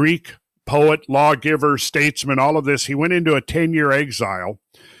 the Greek poet, lawgiver, statesman, all of this. He went into a 10-year exile,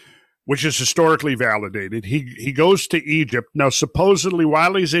 which is historically validated. He goes to Egypt. Now, supposedly,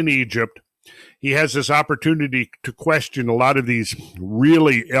 while he's in Egypt, he has this opportunity to question a lot of these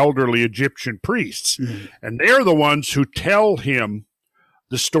really elderly Egyptian priests. Mm-hmm. And they're the ones who tell him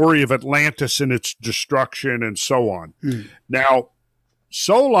the story of Atlantis and its destruction and so on. Mm. Now,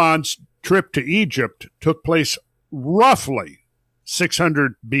 Solon's trip to Egypt took place roughly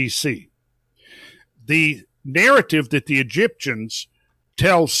 600 BC. The narrative that the Egyptians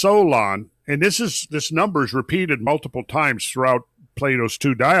tell Solon, and this number is repeated multiple times throughout Plato's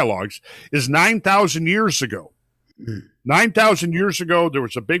two dialogues, is 9,000 years ago. 9,000 years ago, there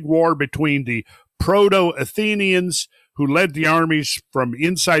was a big war between the Proto-Athenians, who led the armies from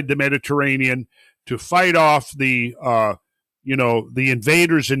inside the Mediterranean to fight off the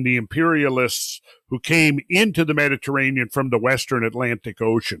invaders and the imperialists who came into the Mediterranean from the Western Atlantic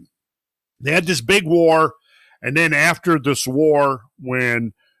Ocean. They had this big war, and then after this war,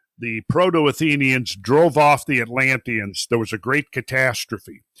 when the Proto-Athenians drove off the Atlanteans, there was a great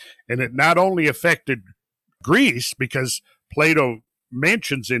catastrophe. And it not only affected Greece, because Plato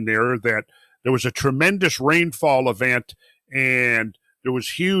mentions in there that there was a tremendous rainfall event and there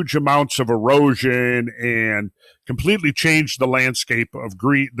was huge amounts of erosion and completely changed the landscape of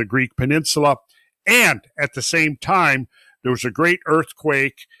the Greek peninsula. And at the same time, there was a great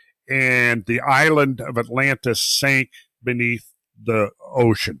earthquake and the island of Atlantis sank beneath the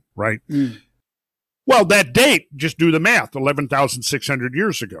ocean, right? Mm. Well, that date, just do the math, 11,600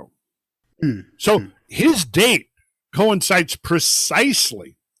 years ago. Mm. So his date coincides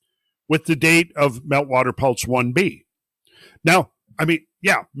precisely with the date of Meltwater Pulse 1b. Now,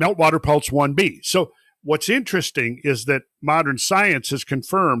 Meltwater Pulse 1b. So what's interesting is that modern science has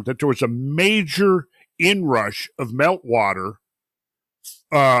confirmed that there was a major inrush of meltwater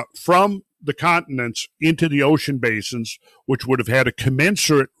from the continents into the ocean basins, which would have had a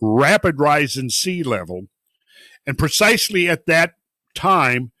commensurate rapid rise in sea level. And precisely at that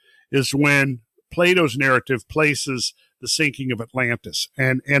time is when Plato's narrative places the sinking of Atlantis.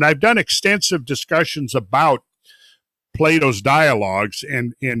 And I've done extensive discussions about Plato's dialogues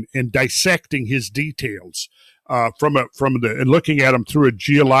and dissecting his details and looking at them through a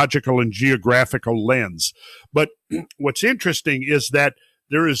geological and geographical lens. But what's interesting is that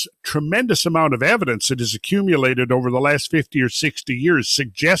there is tremendous amount of evidence that has accumulated over the last 50 or 60 years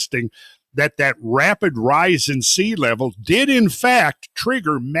suggesting that rapid rise in sea level did in fact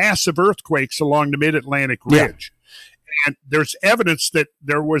trigger massive earthquakes along the mid-Atlantic ridge. Yeah. And there's evidence that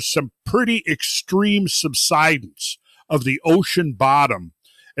there was some pretty extreme subsidence of the ocean bottom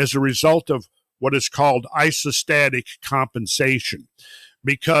as a result of what is called isostatic compensation.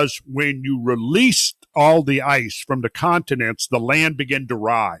 Because when you released all the ice from the continents, the land began to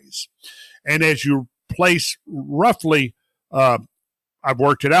rise. And as you place roughly, I've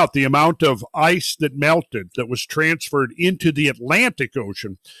worked it out, the amount of ice that melted that was transferred into the Atlantic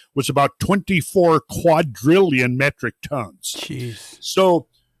Ocean was about 24 quadrillion metric tons. Jeez. So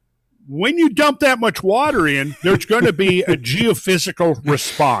when you dump that much water in, there's going to be a geophysical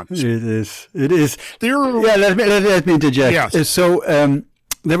response. It is. Let me interject. Yes. So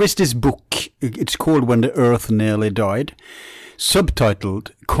there is this book. It's called When the Earth Nearly Died, subtitled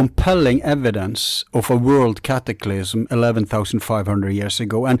Compelling Evidence of a World Cataclysm 11,500 years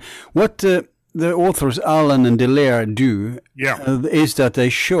ago. And what the authors Allen and Dallaire do is that they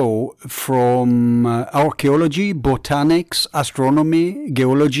show from archaeology, botanics, astronomy,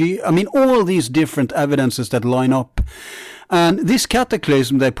 geology, all these different evidences that line up. And this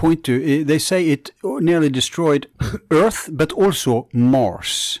cataclysm they point to, they say it nearly destroyed Earth, but also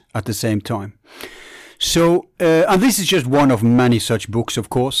Mars at the same time. So, and this is just one of many such books, of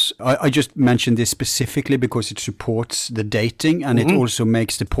course. I just mentioned this specifically because it supports the dating, and it also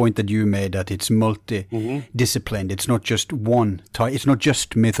makes the point that you made that it's multi-disciplined. It's not just one type. It's not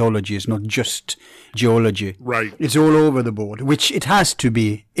just mythology. It's not just geology. Right. It's all over the board, which it has to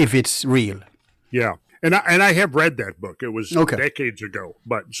be if it's real. Yeah. And I have read that book. It was decades ago,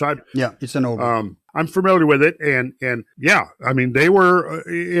 but so it's an old book. I'm familiar with it, and yeah, I mean they were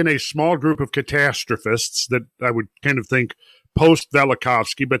in a small group of catastrophists that I would kind of think post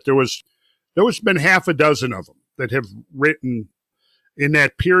Velikovsky, but there was been half a dozen of them that have written in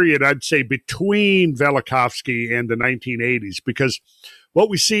that period. I'd say between Velikovsky and the 1980s, because what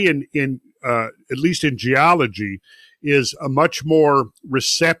we see in at least in geology is a much more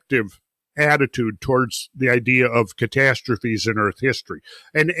receptive attitude towards the idea of catastrophes in Earth history.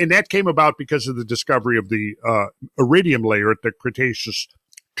 And that came about because of the discovery of the iridium layer at the Cretaceous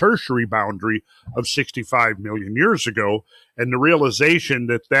tertiary boundary of 65 million years ago, and the realization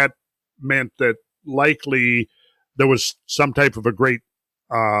that meant that likely there was some type of a great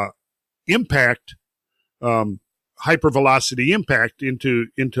impact, hypervelocity impact onto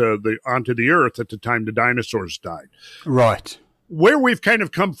the Earth at the time the dinosaurs died. Right. Where we've kind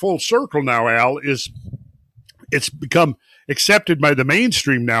of come full circle now, Al, is it's become accepted by the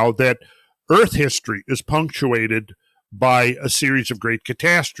mainstream now that Earth history is punctuated by a series of great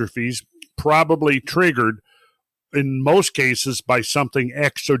catastrophes, probably triggered in most cases by something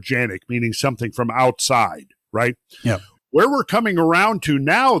exogenic, meaning something from outside, right? Yeah. Where we're coming around to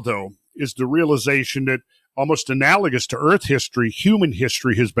now, though, is the realization that almost analogous to Earth history, human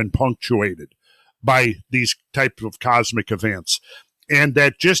history has been punctuated by these types of cosmic events. And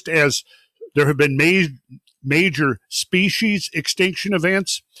that just as there have been major species extinction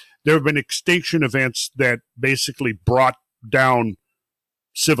events, there have been extinction events that basically brought down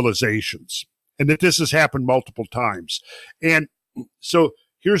civilizations. And that this has happened multiple times. And so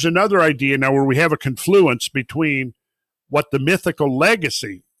here's another idea now where we have a confluence between what the mythical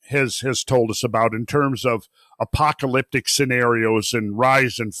legacy has told us about in terms of apocalyptic scenarios and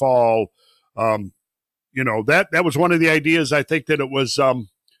rise and fall. That was one of the ideas. I think that it was,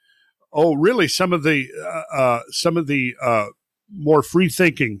 really some of the more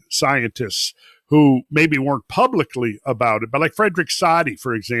free-thinking scientists who maybe weren't publicly about it, but like Frederick Soddy,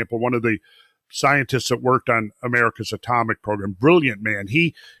 for example, one of the scientists that worked on America's atomic program, brilliant man.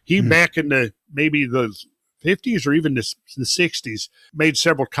 He back in the 50s or even the 60s made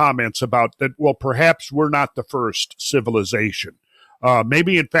several comments about that. Well, perhaps we're not the first civilization.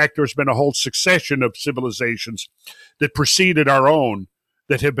 Maybe, in fact, there's been a whole succession of civilizations that preceded our own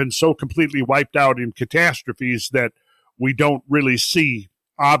that have been so completely wiped out in catastrophes that we don't really see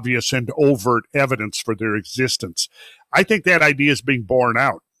obvious and overt evidence for their existence. I think that idea is being borne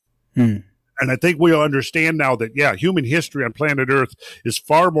out. And I think we'll understand now that, human history on planet Earth is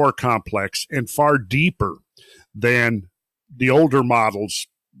far more complex and far deeper than the older models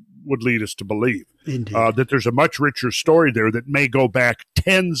would lead us to believe. That there's a much richer story there that may go back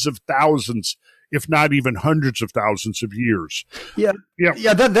tens of thousands, if not even hundreds of thousands of years.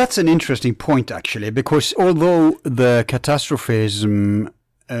 That's an interesting point, actually, because although the catastrophism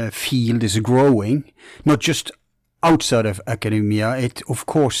field is growing, not just outside of academia, it, of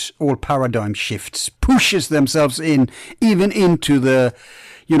course, all paradigm shifts pushes themselves even into the,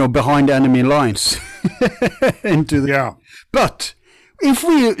 behind enemy lines. But if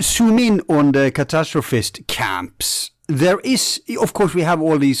we zoom in on the catastrophist camps, there is, of course, we have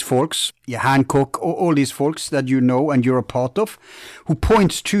all these folks, Hancock, all these folks that you know and you're a part of, who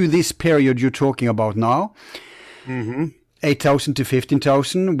points to this period you're talking about now, 8,000 to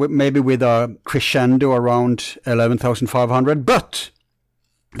 15,000, maybe with a crescendo around 11,500. But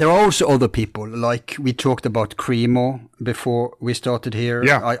there are also other people, like we talked about Cremo before we started here.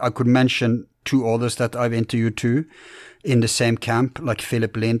 I could mention two others that I've interviewed too in the same camp, like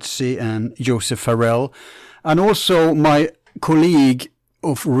Philip Lindsay and Joseph Farrell. And also my colleague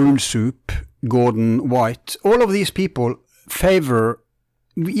of Rule Soup, Gordon White. All of these people favor,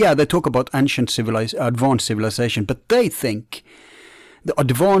 they talk about advanced civilization, but they think the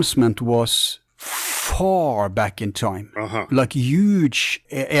advancement was far back in time, like huge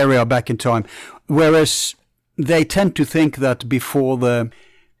area back in time. Whereas they tend to think that before the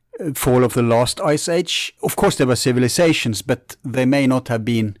fall of the last ice age, of course there were civilizations, but they may not have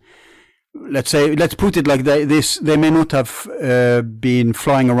been, let's put it like this, they may not have been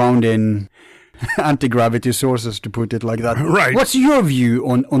flying around in anti-gravity sources, to put it like that. Right. What's your view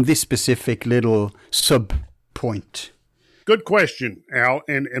on this specific little sub-point? Good question, Al.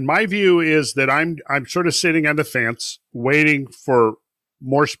 And my view is that I'm sort of sitting on the fence waiting for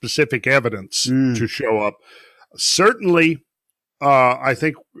more specific evidence to show up. Certainly, I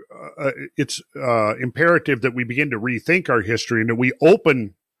think it's imperative that we begin to rethink our history and that we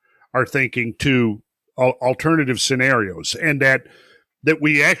open our thinking to alternative scenarios, and that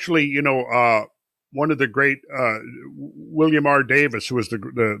we actually, one of the great William R. Davis, who was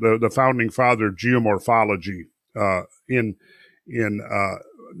the founding father of geomorphology in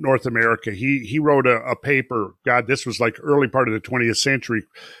North America, he wrote a paper. God, this was like early part of the 20th century,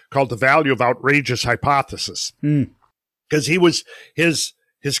 called "The Value of Outrageous Hypothesis," because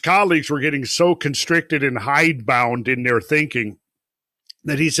his colleagues were getting so constricted and hidebound in their thinking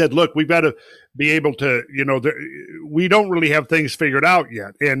that he said, "Look, we've got to be able to, we don't really have things figured out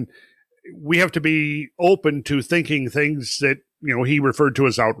yet, and we have to be open to thinking things that." He referred to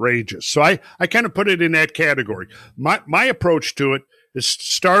as outrageous. So I kind of put it in that category. My approach to it is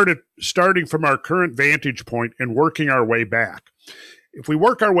starting from our current vantage point and working our way back. If we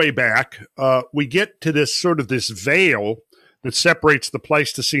work our way back, we get to this veil that separates the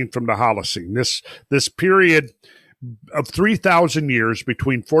Pleistocene from the Holocene. This period of 3,000 years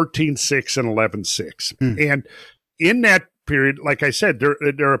between 14.6 and 11.6. And in that period, like I said,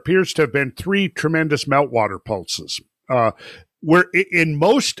 there appears to have been three tremendous meltwater pulses. Where in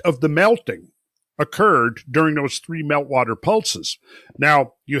most of the melting occurred during those three meltwater pulses.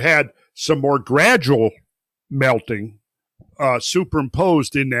 Now, you had some more gradual melting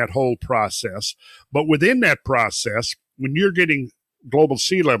superimposed in that whole process. But within that process, when you're getting global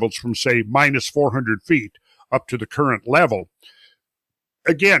sea levels from, say, minus 400 feet up to the current level,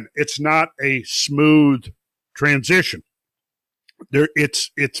 again, it's not a smooth transition.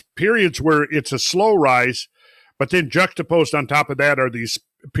 It's periods where it's a slow rise, but then juxtaposed on top of that are these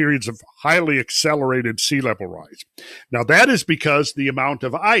periods of highly accelerated sea level rise. Now, that is because the amount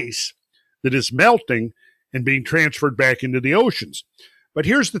of ice that is melting and being transferred back into the oceans. But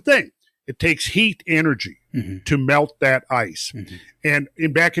here's the thing. It takes heat energy to melt that ice. And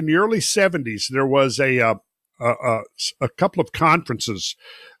back in the early 70s, there was a couple of conferences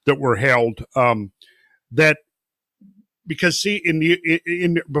that were held that, because see,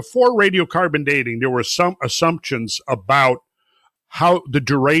 in before radiocarbon dating, there were some assumptions about how the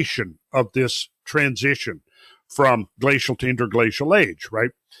duration of this transition from glacial to interglacial age,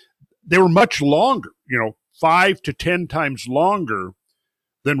 right? They were much longer, 5 to 10 times longer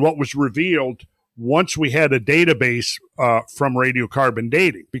than what was revealed once we had a database from radiocarbon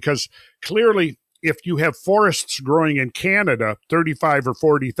dating. Because clearly, if you have forests growing in Canada 35 or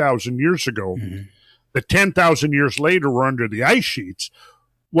 40,000 years ago, that 10,000 years later were under the ice sheets,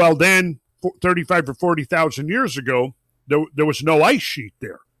 well, then 35 or 40,000 years ago, there was no ice sheet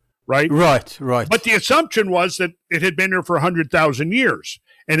there, right? Right. But the assumption was that it had been there for 100,000 years,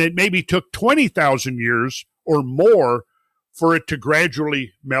 and it maybe took 20,000 years or more for it to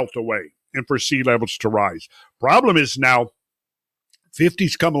gradually melt away and for sea levels to rise. Problem is now,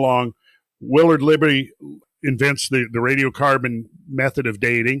 50s come along, Willard Libby invents the radiocarbon method of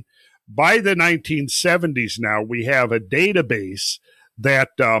dating. By the 1970s now, we have a database that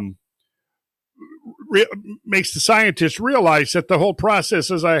makes the scientists realize that the whole process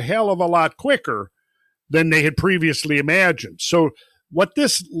is a hell of a lot quicker than they had previously imagined. So what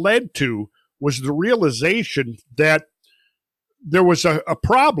this led to was the realization that there was a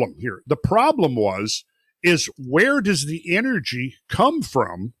problem here. The problem is where does the energy come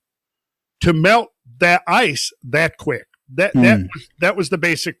from to melt that ice that quick? That was the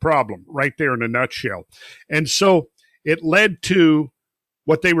basic problem right there in a nutshell. And so it led to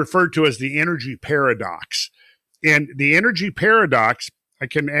what they referred to as the energy paradox. And the energy paradox, I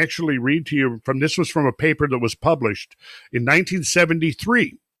can actually read to you this was from a paper that was published in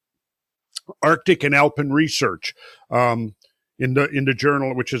 1973, Arctic and Alpine Research, in the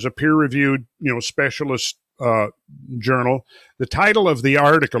journal, which is a peer-reviewed, specialist journal. The title of the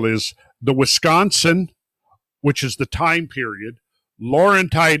article is "The Wisconsin," which is the time period,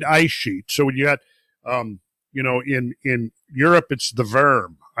 Laurentide ice sheet. So when you got, in Europe, it's the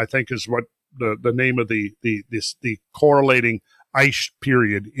Verm, I think is what the name of the correlating ice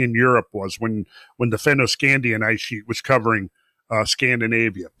period in Europe was when the Fennoscandian ice sheet was covering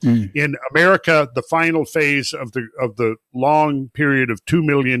Scandinavia. In America, the final phase of the long period of 2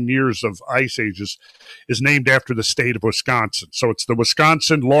 million years of ice ages is named after the state of Wisconsin. So it's the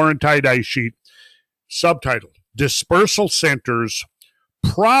Wisconsin Laurentide ice sheet. Subtitled, "Dispersal Centers,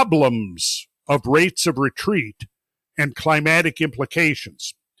 Problems of Rates of Retreat and Climatic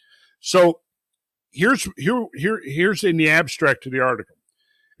Implications." So here's in the abstract of the article.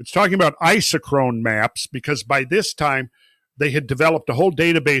 It's talking about isochrone maps, because by this time they had developed a whole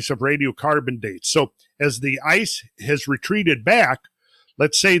database of radiocarbon dates. So as the ice has retreated back,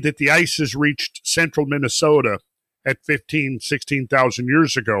 let's say that the ice has reached central Minnesota at 16,000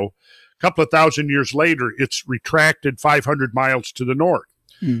 years ago. A couple of thousand years later, it's retracted 500 miles to the north.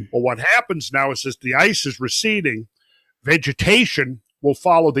 Well, what happens now is as the ice is receding, vegetation will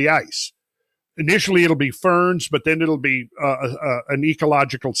follow the ice. Initially, it'll be ferns, but then it'll be an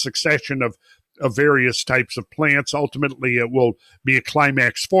ecological succession of various types of plants. Ultimately, it will be a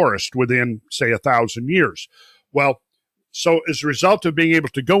climax forest within, say, 1,000 years. Well, so as a result of being able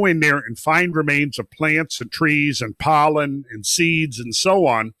to go in there and find remains of plants and trees and pollen and seeds and so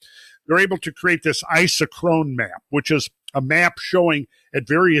on, they're able to create this isochrone map, which is a map showing at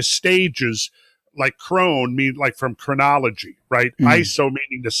various stages, like chrone, mean like from chronology, right? Iso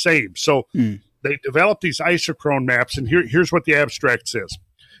meaning the same. So they developed these isochrone maps, and here's what the abstract says.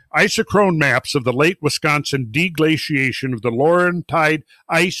 Isochrone maps of the late Wisconsin deglaciation of the Laurentide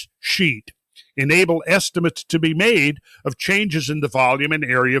ice sheet enable estimates to be made of changes in the volume and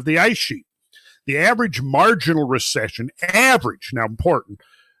area of the ice sheet. The average marginal recession, now important,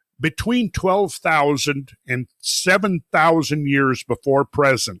 between 12,000 and 7,000 years before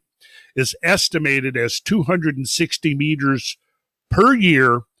present is estimated as 260 meters per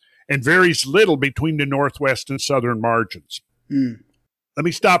year and varies little between the northwest and southern margins. Let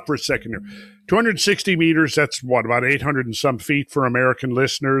me stop for a second here. 260 meters, that's what, about 800 and some feet for American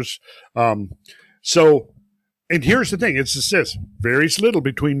listeners. And here's the thing, it says, varies little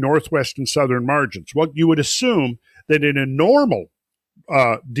between northwest and southern margins. Well, you would assume that in a normal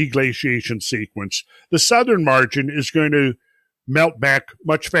deglaciation sequence, the southern margin is going to melt back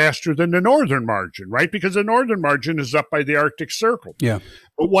much faster than the northern margin, right? Because the northern margin is up by the Arctic Circle. Yeah.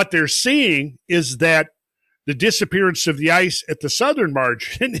 But what they're seeing is that the disappearance of the ice at the southern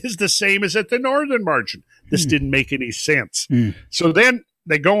margin is the same as at the northern margin. This didn't make any sense. So then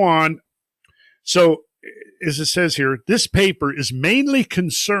they go on. So as it says here, this paper is mainly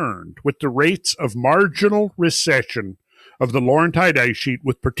concerned with the rates of marginal recession of the Laurentide ice sheet,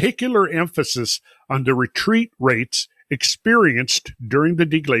 with particular emphasis on the retreat rates experienced during the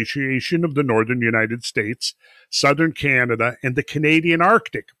deglaciation of the northern United States, southern Canada, and the Canadian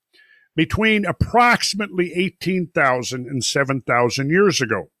Arctic between approximately 18,000 and 7,000 years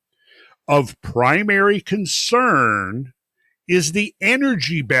ago. Of primary concern is the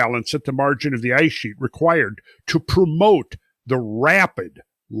energy balance at the margin of the ice sheet required to promote the rapid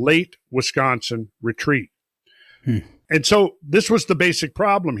late Wisconsin retreat. And so this was the basic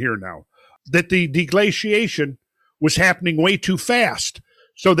problem here now, that the deglaciation was happening way too fast.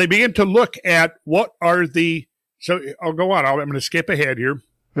 So they began to look at what are the, so I'll go on, I'm going to skip ahead here.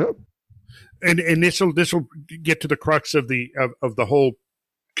 Yep. And this will get to the crux of the whole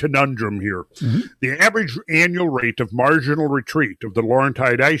conundrum here. The average annual rate of marginal retreat of the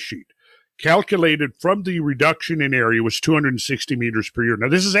Laurentide ice sheet, calculated from the reduction in area, was 260 meters per year. Now,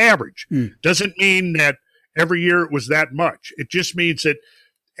 this is average. Doesn't mean that every year it was that much. It just means that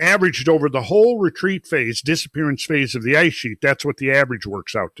averaged over the whole retreat phase, disappearance phase of the ice sheet, that's what the average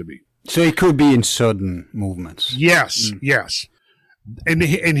works out to be. So it could be in sudden movements. Yes, yes. And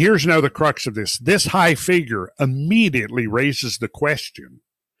here's now the crux of this. This high figure immediately raises the question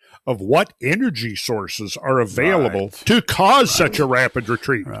of what energy sources are available to cause such a rapid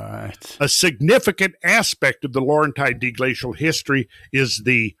retreat. A significant aspect of the Laurentide deglacial history is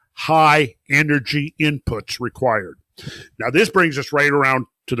the high energy inputs required. Now, this brings us right around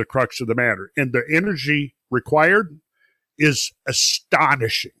to the crux of the matter. And the energy required is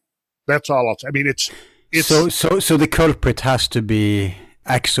astonishing. That's all I'll say. I mean, it's so the culprit has to be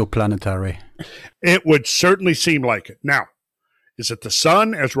exoplanetary. It would certainly seem like it. Now, is it the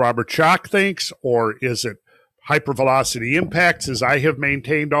sun, as Robert Schoch thinks, or is it hypervelocity impacts, as I have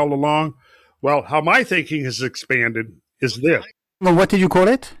maintained all along? Well, how my thinking has expanded is this. Well, what did you call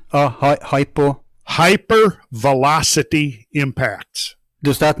it? Hypervelocity impacts.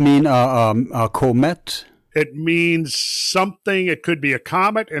 Does that mean a comet? It means something. It could be a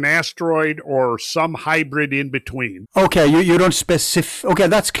comet, an asteroid, or some hybrid in between. Okay, you don't specify. Okay,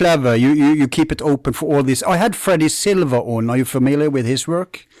 that's clever. You keep it open for all this. I had Freddie Silva on. Are you familiar with his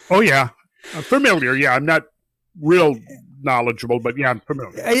work? Oh, yeah. I'm familiar. Yeah, I'm not real knowledgeable, but yeah, I'm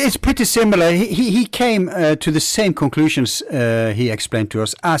familiar. It's pretty similar. He came to the same conclusions he explained to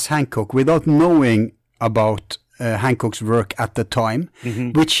us as Hancock without knowing about Hancock's work at the time,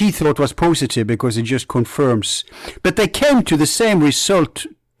 which he thought was positive because it just confirms. But they came to the same result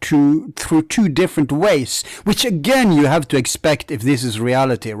through two different ways, which again you have to expect if this is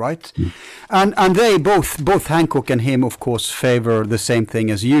reality, right? And they both Hancock and him, of course, favor the same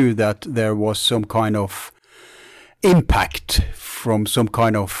thing as you, that there was some kind of impact from some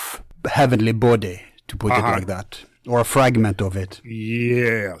kind of heavenly body, to put it like that. or a fragment of it.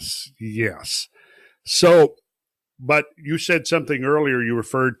 Yes. So, but you said something earlier. You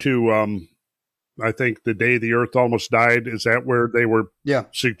referred to, I think, the day the Earth almost died. Is that where they were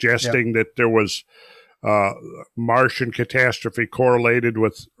suggesting that there was Martian catastrophe correlated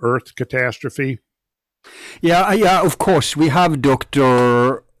with Earth catastrophe? Yeah, of course. We have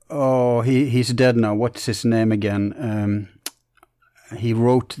Dr. Oh, he's dead now. What's his name again? He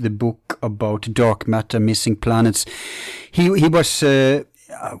wrote the book about dark matter, missing planets. He was,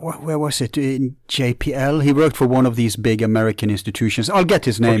 where was it? In JPL. He worked for one of these big American institutions. I'll get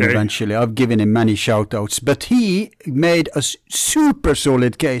his name eventually. I've given him many shout outs. But he made a super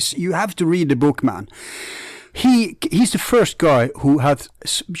solid case. You have to read the book, man. He's the first guy who has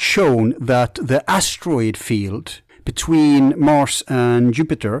shown that the asteroid field between Mars and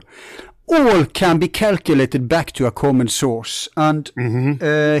Jupiter all can be calculated back to a common source. And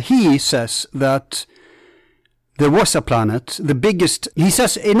he says that there was a planet, the biggest, he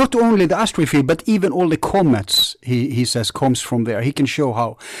says, not only the asteroid field, but even all the comets, he says, comes from there. He can show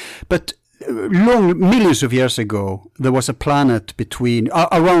how. But millions of years ago, there was a planet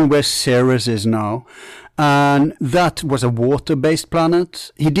around where Ceres is now, and that was a water-based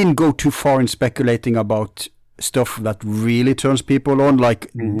planet. He didn't go too far in speculating about stuff that really turns people on,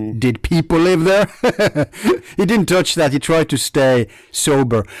 like did people live there? He didn't touch that. He tried to stay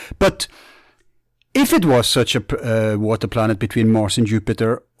sober. But if it was such a water planet between Mars and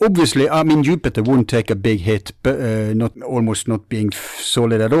Jupiter, obviously, I mean, Jupiter wouldn't take a big hit, but almost not being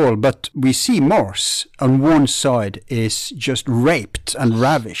solid at all. But we see Mars on one side is just raped and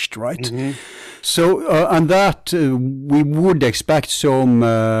ravished, right? So, and that we would expect some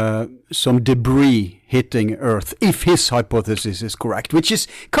debris hitting Earth, if his hypothesis is correct, which is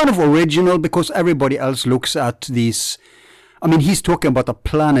kind of original because everybody else looks at these. I mean, he's talking about a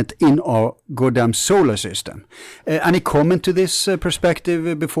planet in our goddamn solar system. Any comment to this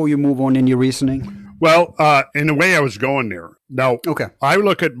perspective before you move on in your reasoning? Well, in a way, I was going there. Now, I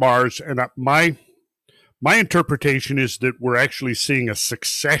look at Mars, and my interpretation is that we're actually seeing a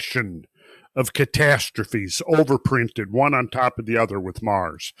succession of catastrophes overprinted, one on top of the other with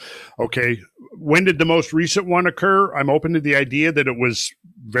Mars. Okay, when did the most recent one occur? I'm open to the idea that it was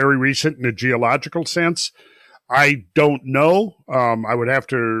very recent in a geological sense. I don't know. I would have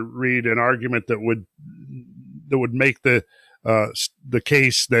to read an argument that would make the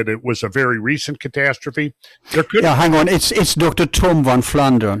case that it was a very recent catastrophe. Hang on. It's Dr. Tom van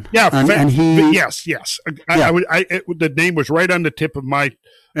Flandern. Yeah, and he. Yes. The name was right on the tip of my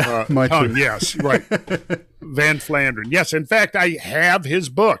tongue. Yes, right. Van Flandern. Yes, in fact, I have his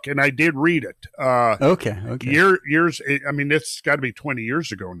book, and I did read it. Okay. Years. I mean, it's got to be 20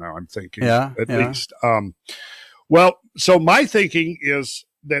 years ago now. I'm thinking, at least. Well, so my thinking is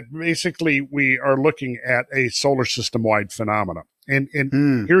that basically we are looking at a solar system-wide phenomena. And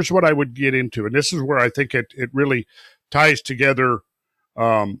here's what I would get into, and this is where I think it really ties together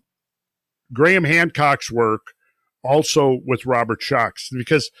Graham Hancock's work also with Robert Schoch's,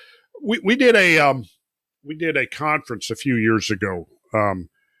 because we did a conference a few years ago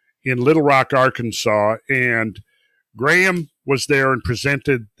in Little Rock, Arkansas, and Graham was there and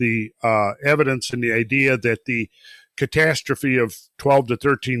presented the evidence and the idea that the catastrophe of 12 to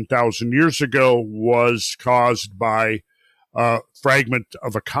 13,000 years ago was caused by a fragment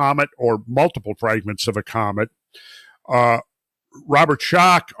of a comet or multiple fragments of a comet. Robert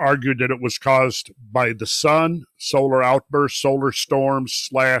Schoch argued that it was caused by the sun, solar outbursts, solar storms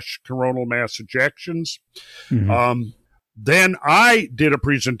 / coronal mass ejections. Then I did a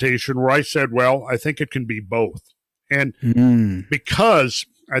presentation where I said, well, I think it can be both. And because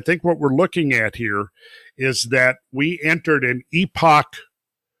I think what we're looking at here is that we entered an impact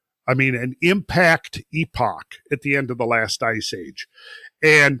epoch at the end of the last ice age.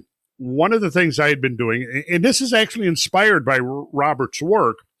 And one of the things I had been doing, and this is actually inspired by Robert's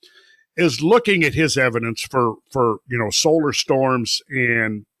work, is looking at his evidence for solar storms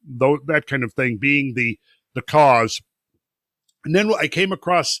and that kind of thing being the cause. And then I came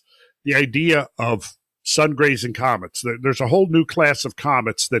across the idea of sun-grazing comets. There's a whole new class of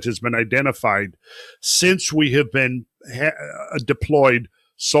comets that has been identified since we have been deployed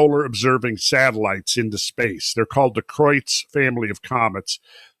solar observing satellites into space. They're called the Kreutz family of comets,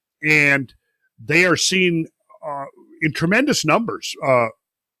 and they are seen in tremendous numbers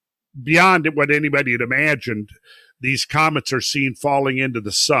beyond what anybody had imagined. These comets are seen falling into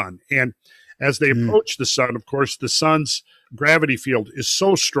the sun, and as they approach the sun, of course, the sun's gravity field is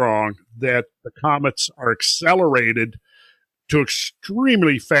so strong that the comets are accelerated to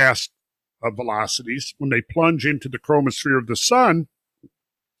extremely fast velocities. When they plunge into the chromosphere of the sun,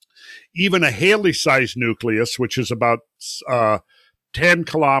 Even a Halley-sized nucleus, which is about 10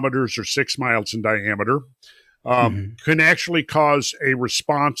 kilometers or 6 miles in diameter, can actually cause a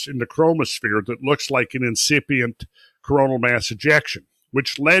response in the chromosphere that looks like an incipient coronal mass ejection,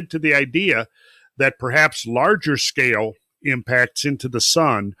 which led to the idea that perhaps larger scale impacts into the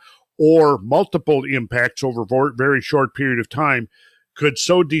sun or multiple impacts over a very short period of time could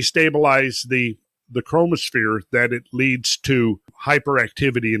so destabilize the chromosphere that it leads to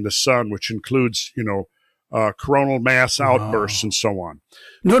hyperactivity in the sun, which includes, coronal mass outbursts and so on.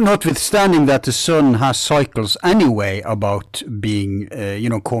 No, notwithstanding that the sun has cycles anyway about being,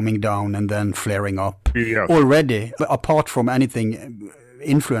 calming down and then flaring up already, apart from anything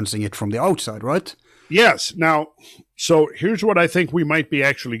influencing it from the outside, right? Yes. Now, so here's what I think we might be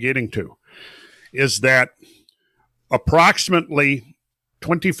actually getting to, is that approximately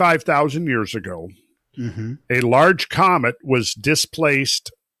 25,000 years ago, a large comet was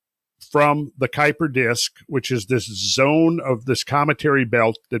displaced from the Kuiper disk, which is this zone of this cometary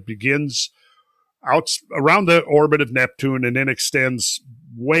belt that begins out around the orbit of Neptune and then extends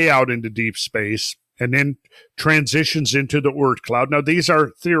way out into deep space and then transitions into the Oort cloud. Now, these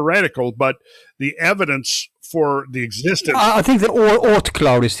are theoretical, but the evidence for the existence... I think the Oort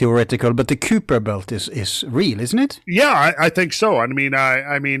cloud is theoretical, but the Kuiper belt is real, isn't it? Yeah, I think so. I mean,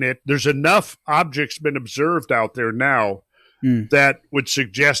 there's enough objects been observed out there now that would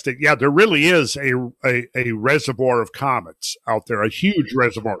suggest that, there really is a reservoir of comets out there, a huge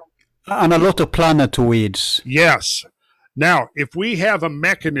reservoir. And a lot of planetoids. Yes. Now, if we have a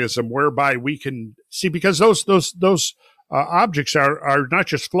mechanism whereby we can see, because those objects are not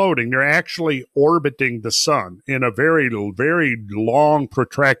just floating, they're actually orbiting the sun in a very, very long,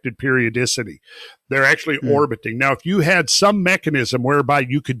 protracted periodicity. They're actually orbiting. Now, if you had some mechanism whereby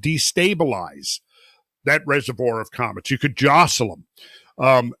you could destabilize that reservoir of comets, you could jostle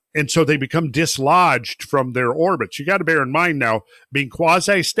them. And so they become dislodged from their orbits. You got to bear in mind now, being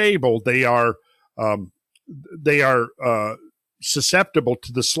quasi-stable, they are susceptible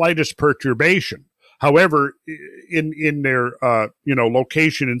to the slightest perturbation. However, in their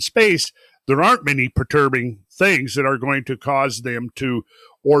location in space, there aren't many perturbing things that are going to cause them to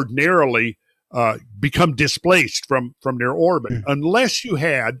ordinarily become displaced from their orbit, unless you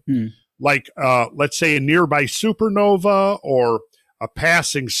had let's say a nearby supernova or a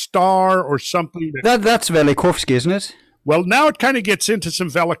passing star or something. That's Velikovsky, isn't it? Well, now it kind of gets into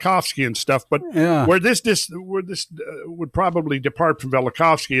some Velikovsky and stuff, but where this would probably depart from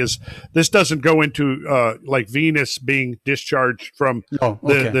Velikovsky is this doesn't go into like Venus being discharged from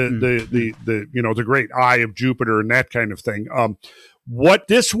the great eye of Jupiter and that kind of thing. What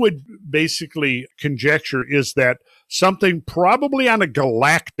this would basically conjecture is that something probably on a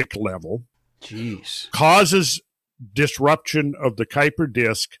galactic level causes disruption of the Kuiper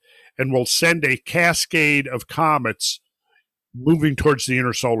disk and will send a cascade of comets moving towards the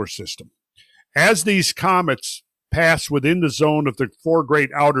inner solar system. As these comets pass within the zone of the four great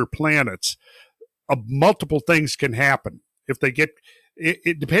outer planets, multiple things can happen. If they get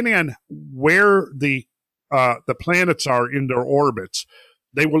it, depending on where the planets are in their orbits,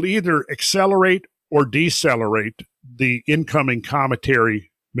 they will either accelerate or decelerate the incoming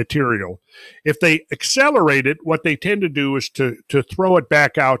cometary material. If they accelerate it, what they tend to do is to throw it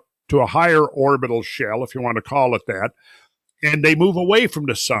back out to a higher orbital shell, if you want to call it that, and they move away from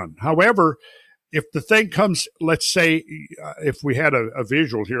the sun. However, if the thing comes, let's say, if we had a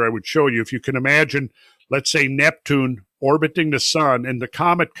visual here, I would show you. If you can imagine, let's say Neptune orbiting the sun and the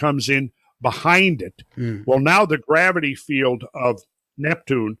comet comes in behind it. Well, now the gravity field of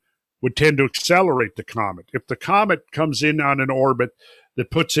Neptune would tend to accelerate the comet. If the comet comes in on an orbit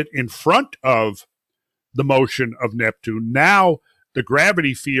that puts it in front of the motion of Neptune, now the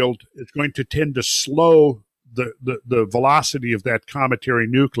gravity field is going to tend to slow the velocity of that cometary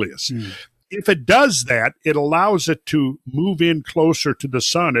nucleus. If it does that, it allows it to move in closer to the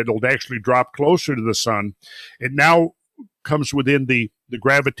sun. It'll actually drop closer to the sun. It now comes within the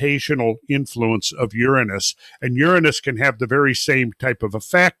gravitational influence of Uranus, and Uranus can have the very same type of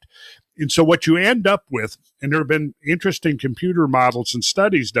effect. And so what you end up with, and there have been interesting computer models and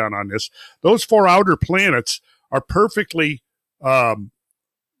studies done on this, those four outer planets are perfectly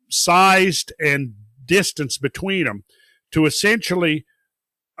sized and distance between them to essentially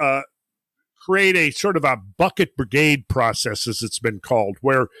create a sort of a bucket brigade process, as it's been called,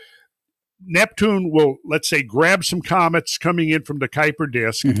 where Neptune will, let's say, grab some comets coming in from the Kuiper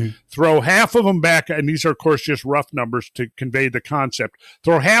disk, throw half of them back, and these are, of course, just rough numbers to convey the concept,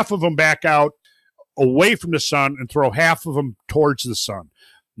 throw half of them back out away from the sun and throw half of them towards the sun.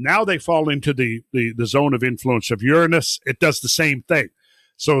 Now they fall into the zone of influence of Uranus. It does the same thing.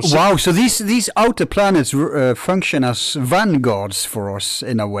 So wow, so these outer planets function as vanguards for us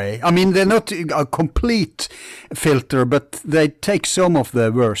in a way. I mean, they're not a complete filter, but they take some of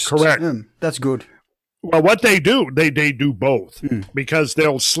the worst. Correct. That's good. Well, what they do, they do both, because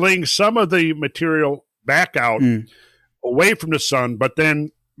they'll sling some of the material back out away from the sun, but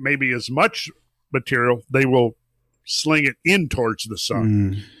then maybe as much material, they will sling it in towards the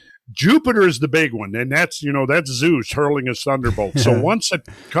sun. Jupiter is the big one, and that's Zeus hurling his thunderbolt. So once it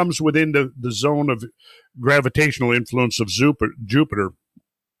comes within the zone of gravitational influence of Jupiter,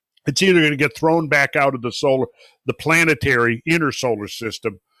 it's either going to get thrown back out of the planetary inner solar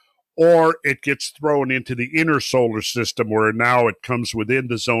system, or it gets thrown into the inner solar system, where now it comes within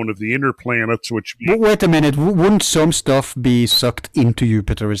the zone of the inner planets. Wait a minute, wouldn't some stuff be sucked into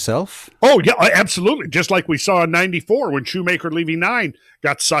Jupiter itself? Oh, yeah, absolutely. Just like we saw in 94 when Shoemaker Levy 9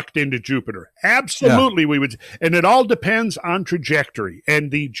 got sucked into Jupiter. Absolutely, we would. And it all depends on trajectory and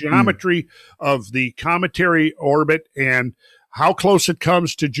the geometry of the cometary orbit and how close it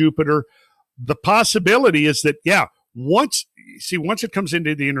comes to Jupiter. The possibility is that, once it comes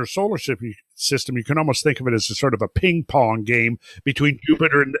into the inner solar system, you can almost think of it as a sort of a ping pong game between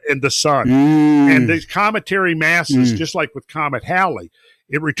Jupiter and the sun. And the cometary masses, just like with Comet Halley,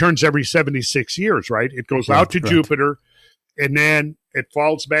 it returns every 76 years, right? It goes out to Jupiter, and then it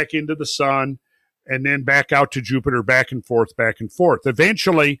falls back into the sun, and then back out to Jupiter, back and forth, back and forth.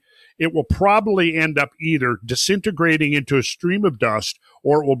 Eventually, it will probably end up either disintegrating into a stream of dust,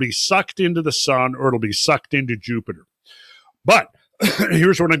 or it will be sucked into the sun, or it'll be sucked into Jupiter. But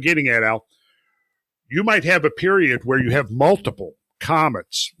here's what I'm getting at, Al. You might have a period where you have multiple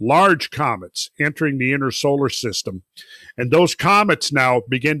comets, large comets, entering the inner solar system. And those comets now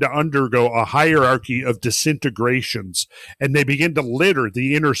begin to undergo a hierarchy of disintegrations, and they begin to litter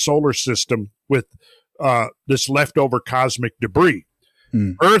the inner solar system with this leftover cosmic debris.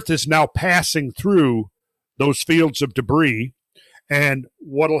 Earth is now passing through those fields of debris. And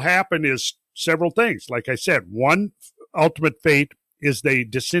what'll happen is several things. Like I said, one ultimate fate is they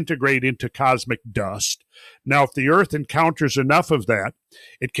disintegrate into cosmic dust. Now, if the Earth encounters enough of that,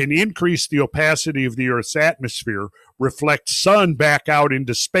 it can increase the opacity of the Earth's atmosphere, reflect sun back out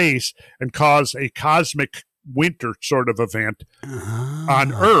into space, and cause a cosmic winter sort of event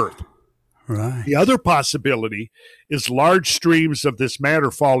on Earth. Right. The other possibility is large streams of this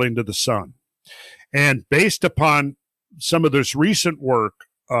matter fall into the sun. And based upon some of this recent work,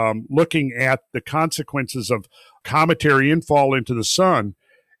 looking at the consequences of cometary infall into the sun,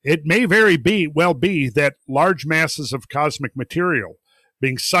 it may well be that large masses of cosmic material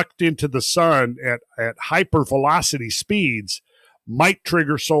being sucked into the sun at hypervelocity speeds might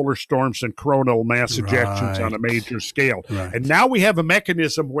trigger solar storms and coronal mass ejections on a major scale. Right. And now we have a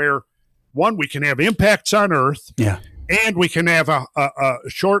mechanism where, one, we can have impacts on Earth, and we can have a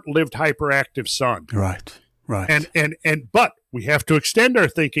short-lived hyperactive sun. Right. But we have to extend our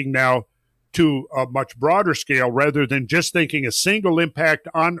thinking now to a much broader scale, rather than just thinking a single impact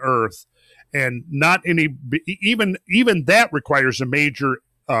on Earth, and not any, even that requires a major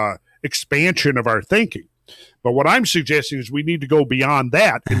expansion of our thinking. But what I'm suggesting is we need to go beyond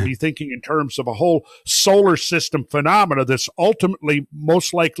that and be thinking in terms of a whole solar system phenomena that's ultimately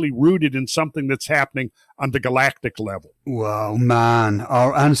most likely rooted in something that's happening on the galactic level. Wow, man,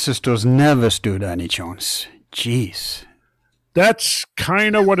 our ancestors never stood any chance. Jeez. That's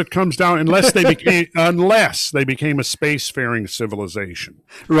kind of what it comes down, unless they became a spacefaring civilization.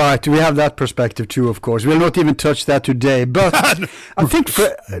 Right, we have that perspective too, of course. We'll not even touch that today, but I think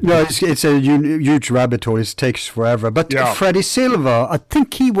it's a huge rabbit hole. It takes forever. But Freddie Silva, I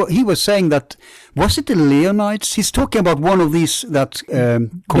think he was saying that, was it the Leonids? He's talking about one of these that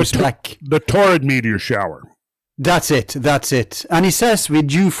comes back. The Taurid meteor shower. That's it. And he says we're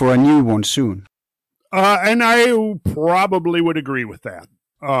due for a new one soon. And I probably would agree with that.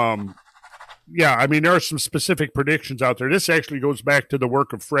 I mean, there are some specific predictions out there. This actually goes back to the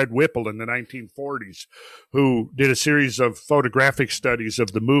work of Fred Whipple in the 1940s, who did a series of photographic studies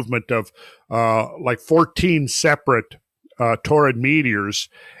of the movement of 14 separate Taurid meteors.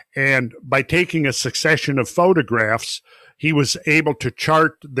 And by taking a succession of photographs, he was able to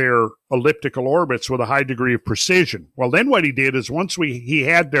chart their elliptical orbits with a high degree of precision. Well, then what he did is, once he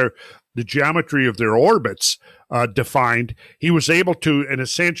had the geometry of their orbits defined, he was able to, in a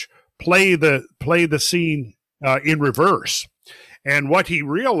sense, play the scene in reverse. And what he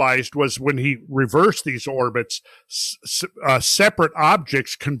realized was, when he reversed these orbits, separate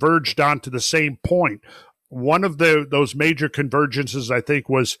objects converged onto the same point. one of those major convergences, I think,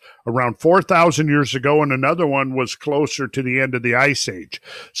 was around 4,000 years ago, and another one was closer to the end of the Ice Age.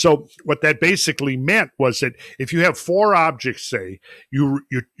 So what that basically meant was that if you have four objects, say, you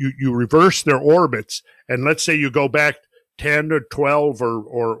reverse their orbits, and let's say you go back 10 or 12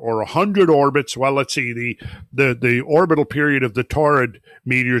 or 100 orbits. Well, let's see, the orbital period of the Taurid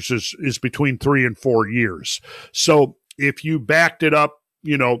meteors is between 3 and 4 years. So if you backed it up,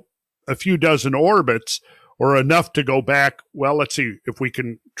 a few dozen orbits, or enough to go back, well, let's see if we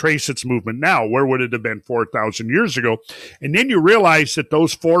can trace its movement now. Where would it have been 4,000 years ago? And then you realize that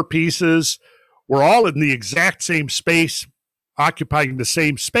those four pieces were all in the exact same space, occupying the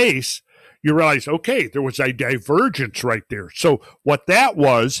same space. You realize, okay, there was a divergence right there. So what that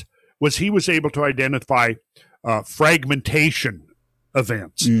was he was able to identify fragmentation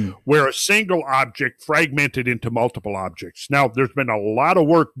events, where a single object fragmented into multiple objects. Now, there's been a lot of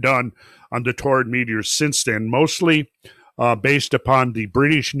work done on the Taurid meteors since then, mostly based upon the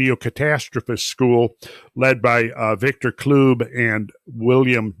British neocatastrophist school led by Victor Klube and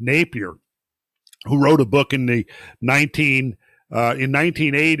William Napier, who wrote a book in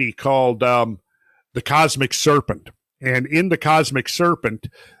 1980 called The Cosmic Serpent. And in The Cosmic Serpent,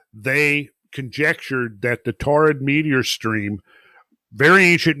 they conjectured that the Taurid meteor stream, very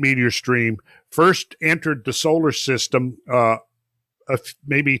ancient meteor stream, first entered the solar system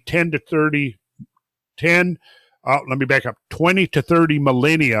maybe 20 to 30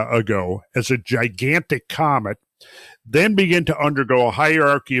 millennia ago as a gigantic comet, then began to undergo a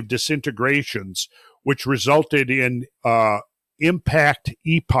hierarchy of disintegrations, which resulted in impact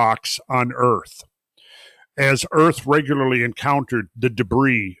epochs on Earth, as Earth regularly encountered the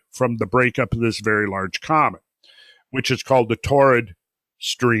debris from the breakup of this very large comet, which is called the Taurid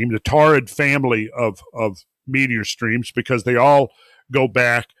stream, the Taurid family of meteor streams, because they all go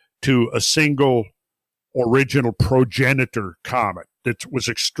back to a single original progenitor comet that was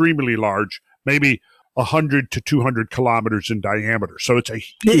extremely large, maybe 100 to 200 kilometers in diameter. So it's a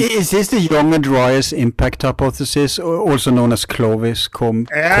huge... Is this the Young and Dryas impact hypothesis, also known as Clovis comet?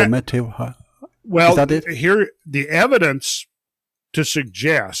 Well, is that it? Here, the evidence to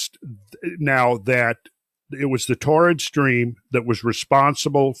suggest now that it was the Taurid stream that was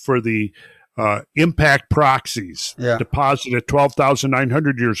responsible for the impact proxies deposited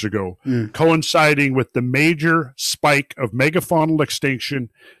 12,900 years ago, coinciding with the major spike of megafaunal extinction,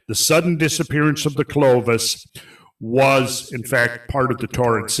 the sudden disappearance of the Clovis, was in fact part of the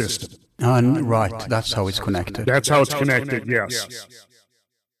Taurid system. Right, that's how it's connected. That's how it's connected, yes.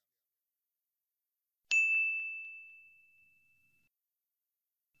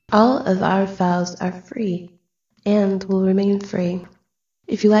 All of our files are free and will remain free.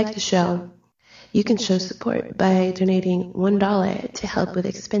 If you like the show, you can show support by donating $1 to help with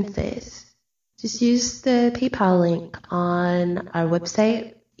expenses. Just use the PayPal link on our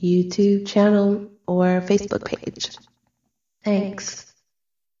website, YouTube channel, or Facebook page. Thanks.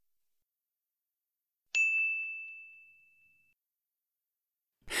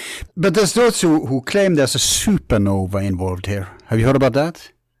 But there's those who claim there's a supernova involved here. Have you heard about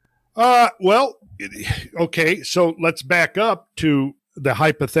that? Well, okay, so let's back up to the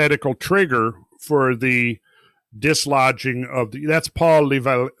hypothetical trigger for the dislodging of that's Paul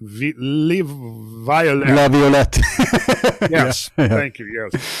Laviolette. Laviolette. Yes, yeah. Thank you,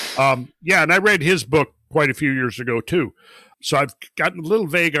 yes. And I read his book quite a few years ago, too. So I've gotten a little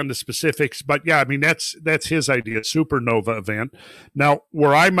vague on the specifics, but yeah, I mean, that's his idea, supernova event. Now,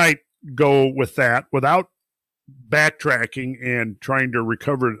 where I might go with that without backtracking and trying to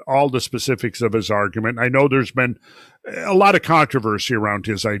recover all the specifics of his argument. I know there's been a lot of controversy around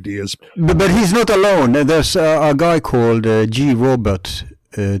his ideas. But he's not alone. There's a guy called G. Robert,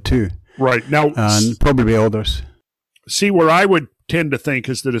 too. Right. Now, and probably others. See, where I would tend to think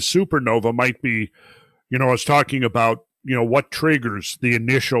is that a supernova might be, I was talking about, what triggers the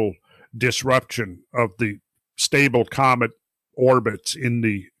initial disruption of the stable comet orbits in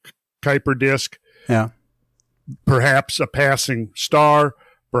the Kuiper disk. Yeah. Perhaps a passing star,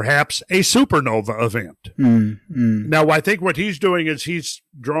 perhaps a supernova event. Now, I think what he's doing is he's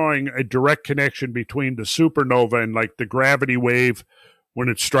drawing a direct connection between the supernova and like the gravity wave when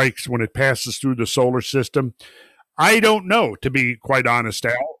it strikes, when it passes through the solar system. I don't know, to be quite honest,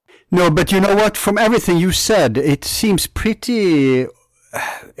 Al. No, but you know what? From everything you said, it seems pretty,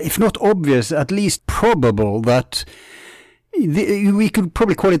 if not obvious, at least probable that we could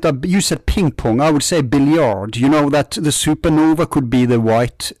probably call it you said ping pong, I would say billiard. That the supernova could be the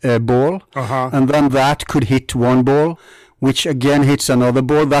white ball, and then that could hit one ball, which again hits another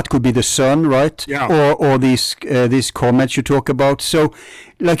ball. That could be the sun, right? Yeah. Or these comets you talk about. So,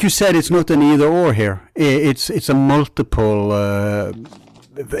 like you said, it's not an either or here. It's a multiple.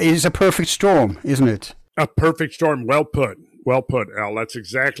 It's a perfect storm, isn't it? A perfect storm. Well put. Well put, Al. That's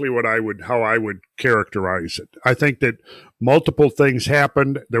exactly how I would characterize it. I think that multiple things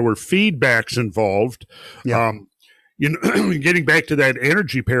happened. There were feedbacks involved. Yeah. Getting back to that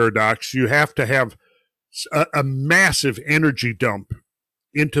energy paradox, you have to have a massive energy dump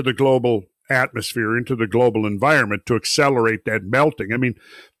into the global atmosphere, into the global environment to accelerate that melting. I mean,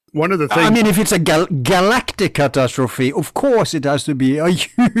 one of the things... I mean, if it's a galactic catastrophe, of course it has to be a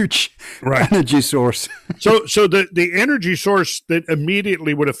huge energy source. So the energy source that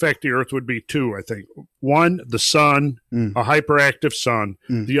immediately would affect the Earth would be two, I think. One, the sun, a hyperactive sun.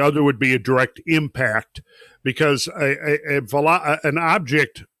 The other would be a direct impact, because an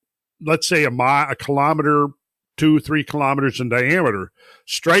object, let's say a kilometer, 2-3 kilometers in diameter,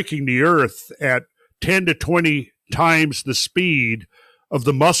 striking the Earth at 10 to 20 times the speed of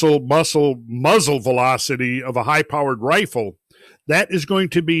the muzzle velocity of a high-powered rifle, that is going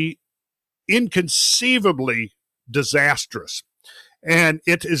to be inconceivably disastrous. And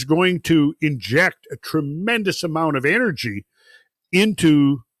it is going to inject a tremendous amount of energy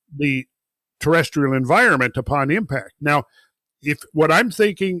into the terrestrial environment upon impact. Now, if what I'm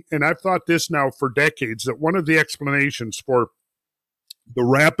thinking, and I've thought this now for decades, that one of the explanations for the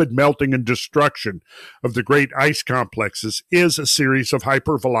rapid melting and destruction of the great ice complexes is a series of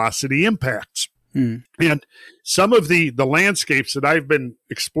hypervelocity impacts. And some of the landscapes that I've been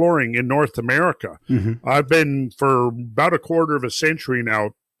exploring in North America, I've been for about a quarter of a century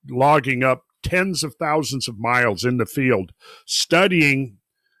now logging up tens of thousands of miles in the field, studying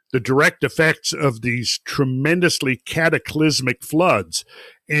the direct effects of these tremendously cataclysmic floods.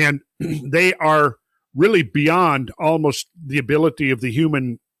 And they are really beyond almost the ability of the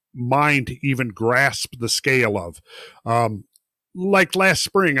human mind to even grasp the scale of. Like last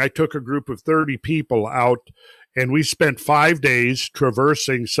spring, I took a group of 30 people out, and we spent 5 days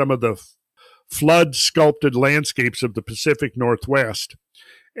traversing some of the flood-sculpted landscapes of the Pacific Northwest.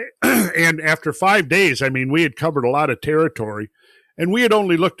 And after 5 days, I mean, we had covered a lot of territory, and we had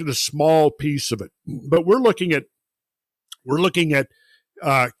only looked at a small piece of it. But we're looking at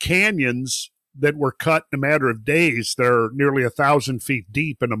canyons that were cut in a matter of days that are nearly 1,000 feet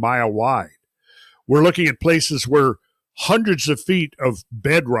deep and a mile wide. We're looking at places where hundreds of feet of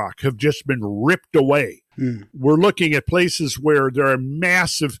bedrock have just been ripped away. We're looking at places where there are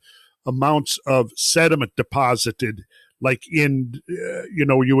massive amounts of sediment deposited, like in,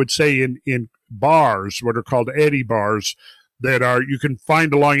 you would say in bars, what are called eddy bars, that are, you can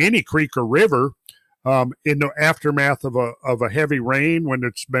find along any creek or river. In the aftermath of a heavy rain, when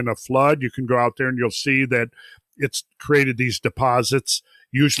it's been a flood, you can go out there and you'll see that it's created these deposits,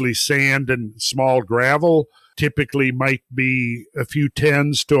 usually sand and small gravel, typically might be a few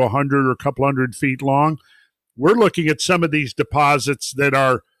tens to 100 or a couple hundred feet long. We're looking at some of these deposits that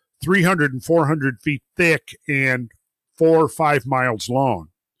are 300 and 400 feet thick and 4 or 5 miles long.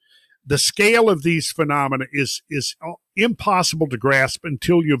 The scale of these phenomena is impossible to grasp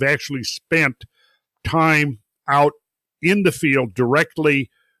until you've actually spent time out in the field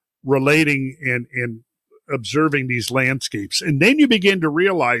directly relating and observing these landscapes. And then you begin to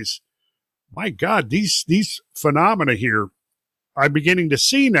realize, my God, these phenomena here, I'm beginning to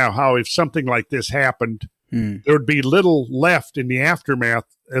see now how if something like this happened, there would be little left in the aftermath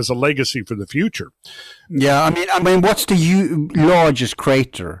as a legacy for the future. Yeah, I mean, what's the largest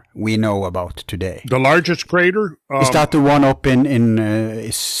crater we know about today? The largest crater? Is that the one up in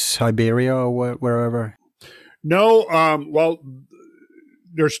Siberia or wherever? No, well,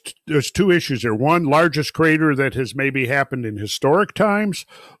 there's two issues here. One, largest crater that has maybe happened in historic times,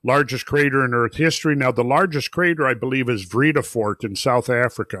 largest crater in Earth history. Now, the largest crater, I believe, is Vredefort in South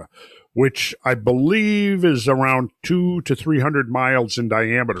Africa, which I believe is around 200 to 300 miles in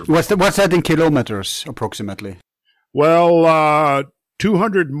diameter. What's that in kilometers, approximately? Well,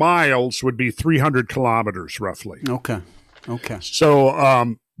 200 miles would be 300 kilometers, roughly. Okay.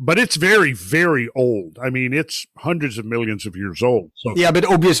 So, but it's very, very old. I mean, it's hundreds of millions of years old. So. Yeah, but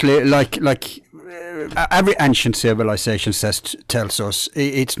obviously, like every ancient civilization tells us,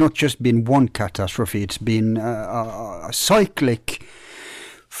 it's not just been one catastrophe. It's been a cyclic,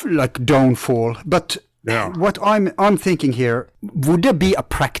 like, downfall. But Yeah. What I'm thinking here, would there be a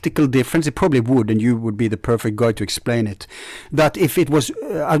practical difference? It probably would, and you would be the perfect guy to explain it. That if it was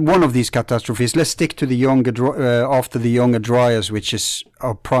one of these catastrophes, let's stick to the younger after the younger Dryas, which is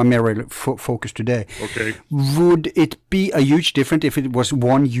our primary focus today. Okay. Would it be a huge difference if it was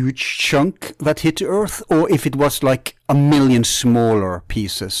one huge chunk that hit the Earth, or if it was like a million smaller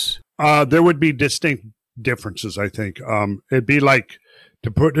pieces? There would be distinct differences, I think. It'd be like, to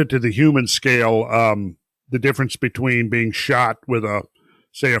put it to the human scale, the difference between being shot with a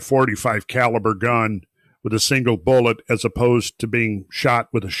 45 caliber gun with a single bullet as opposed to being shot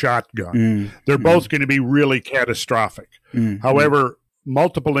with a shotgun. They're both going to be really catastrophic. However,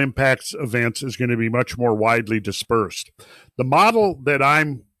 multiple impacts events is going to be much more widely dispersed. The model that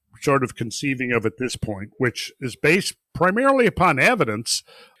I'm sort of conceiving of at this point, which is based primarily upon evidence,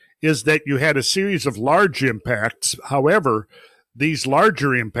 is that you had a series of large impacts. However, these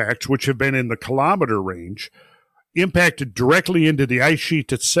larger impacts, which have been in the kilometer range, impacted directly into the ice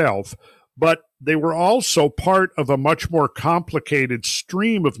sheet itself, but they were also part of a much more complicated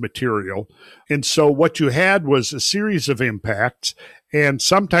stream of material. And so what you had was a series of impacts, and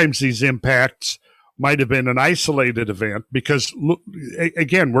sometimes these impacts might have been an isolated event because,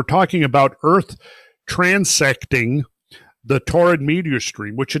 again, we're talking about Earth transecting the torrid meteor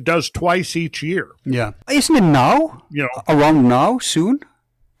stream, which it does twice each year. Yeah. Isn't it now? Around now, soon?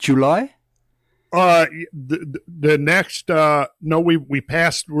 July? The next, no,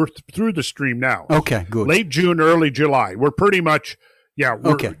 we're through the stream now. Okay, good. Late June, early July. We're pretty much,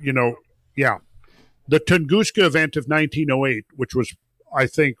 okay. The Tunguska event of 1908, which was, I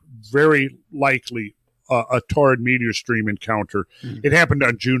think, very likely a torrid meteor stream encounter. It happened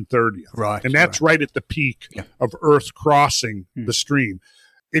on June 30th. Right. And that's right at the peak of Earth crossing the stream.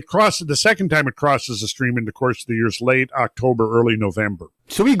 It crosses the second time it crosses the stream in the course of the year's late October, early November.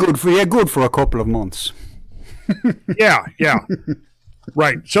 So we're good for a couple of months. Yeah.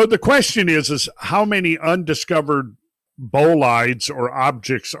 Right. So the question is how many undiscovered bolides or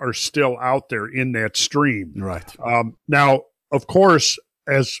objects are still out there in that stream? Right. Now, of course,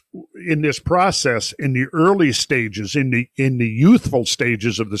 as in this process, in the early stages, in the youthful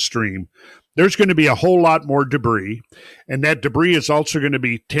stages of the stream, there's going to be a whole lot more debris, and that debris is also going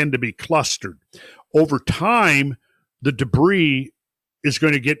to tend to be clustered. Over time, the debris is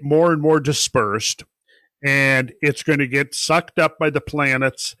going to get more and more dispersed, and it's going to get sucked up by the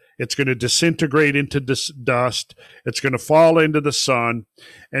planets. It's going to disintegrate into dust. It's going to fall into the sun.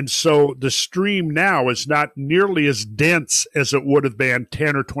 And so the stream now is not nearly as dense as it would have been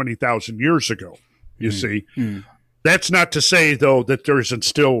 10 or 20,000 years ago, you see. That's not to say, though, that there isn't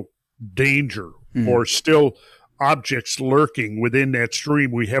still danger or still objects lurking within that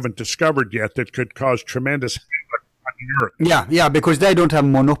stream we haven't discovered yet that could cause tremendous havoc on the Earth. Yeah, because they don't have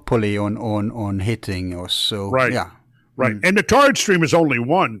monopoly on hitting us. So, right. Yeah. Right. And the torrid stream is only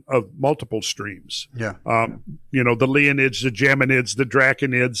one of multiple streams. Yeah. The Leonids, the Geminids, the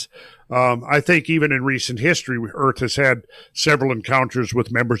Draconids. I think even in recent history, Earth has had several encounters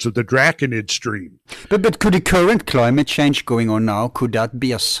with members of the Draconid stream. But could the current climate change going on now, could that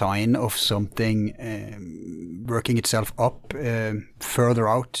be a sign of something working itself up further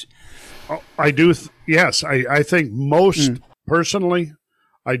out? I do. Yes. I think most personally,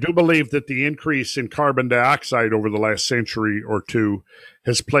 I do believe that the increase in carbon dioxide over the last century or two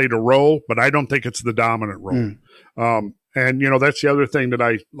has played a role, but I don't think it's the dominant role. And, that's the other thing that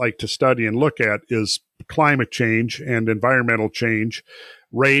I like to study and look at is climate change and environmental change,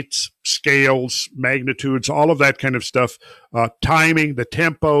 rates, scales, magnitudes, all of that kind of stuff, timing, the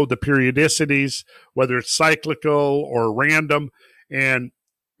tempo, the periodicities, whether it's cyclical or random. And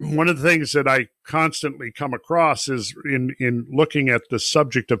one of the things that I constantly come across is in looking at the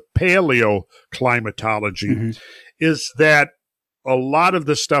subject of paleoclimatology is that a lot of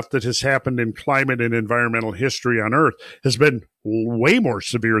the stuff that has happened in climate and environmental history on Earth has been way more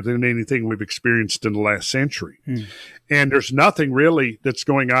severe than anything we've experienced in the last century. And there's nothing really that's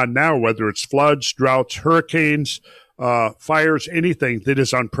going on now, whether it's floods, droughts, hurricanes, fires, anything that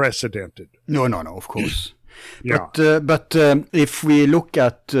is unprecedented. No, of course. Yeah. But if we look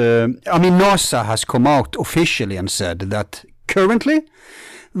at, NASA has come out officially and said that currently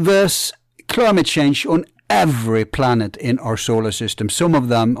there's climate change on every planet in our solar system. Some of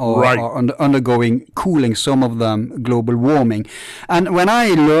them are undergoing cooling, some of them global warming. And when I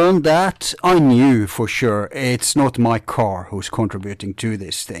learned that, I knew for sure it's not my car who's contributing to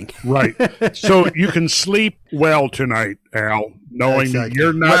this thing. Right. So you can sleep well tonight, Al, knowing that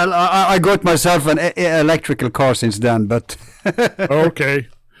you're not... Well, I got myself an electrical car since then, but... Okay.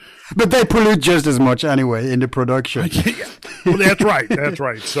 But they pollute just as much anyway in the production. Well, that's right. That's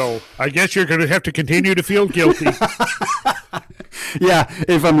right. So I guess you're going to have to continue to feel guilty. Yeah,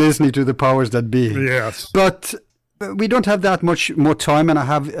 if I'm listening to the powers that be. Yes. But we don't have that much more time, and I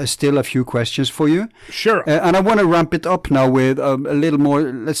have still a few questions for you. Sure. And I want to ramp it up now with a little more.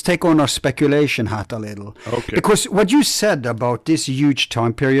 Let's take on our speculation hat a little. Okay. Because what you said about this huge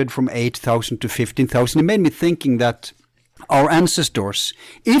time period from 8,000 to 15,000, it made me thinking that our ancestors,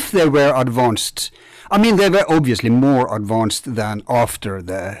 if they were advanced, I mean, they were obviously more advanced than after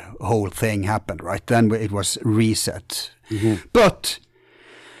the whole thing happened, right? Then it was reset. Mm-hmm. But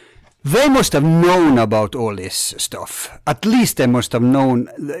they must have known about all this stuff. At least they must have known.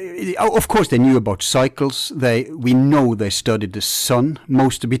 Of course, they knew about cycles. We know they studied the sun.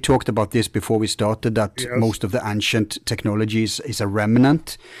 We talked about this before we started, that yes. Most of the ancient technologies is a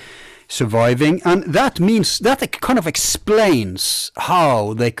remnant surviving. And that means, that kind of explains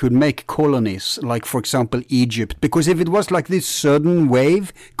how they could make colonies, like, for example, Egypt. Because if it was like this sudden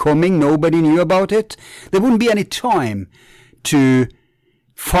wave coming, nobody knew about it, there wouldn't be any time to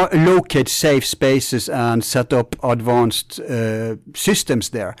locate safe spaces and set up advanced systems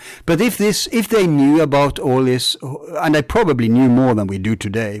there. But if they knew about all this, and they probably knew more than we do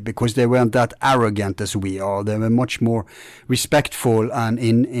today, because they weren't that arrogant as we are. They were much more respectful and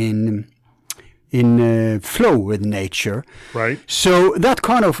in flow with nature. Right. So that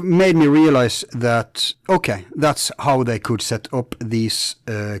kind of made me realize that, okay, that's how they could set up these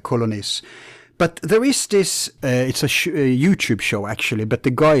colonies. But there is this, it's a YouTube show actually, but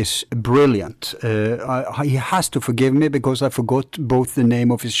the guy is brilliant. He has to forgive me because I forgot both the name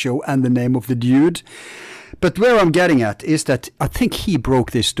of his show and the name of the dude. But where I'm getting at is that I think he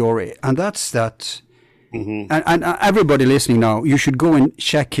broke this story, and that's that. Mm-hmm. And everybody listening now, you should go and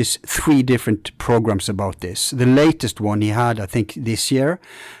check his 3 different programs about this. The latest one he had, I think, this year,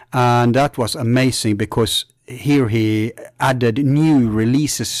 and that was amazing because here he added new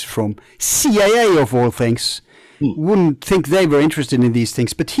releases from CIA of all things. Wouldn't think they were interested in these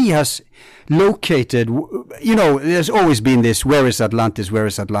things, but he has located, there's always been this, where is Atlantis,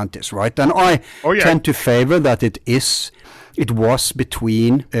 right? And I tend to favor that it was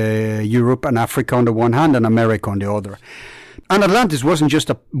between Europe and Africa on the one hand and America on the other. And Atlantis wasn't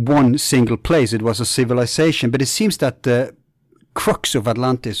just one single place, it was a civilization, but it seems that the crux of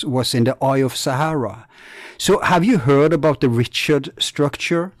Atlantis was in the Eye of Sahara. So have you heard about the Richard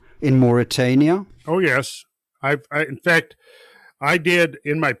structure in Mauritania? Oh, yes. In fact, I did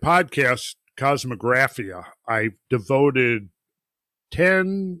in my podcast, Cosmographia, I devoted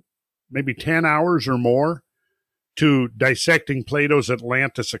 10 hours or more to dissecting Plato's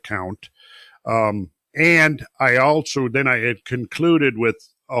Atlantis account. And I had concluded with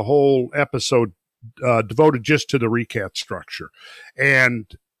a whole episode devoted just to the recap structure and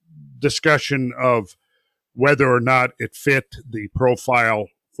discussion of whether or not it fit the profile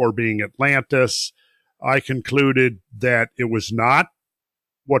for being Atlantis. I concluded that it was not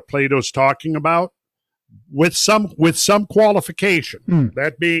what Plato's talking about, with some qualification.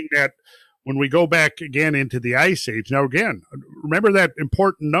 That being that when we go back again into the Ice Age, now again, remember that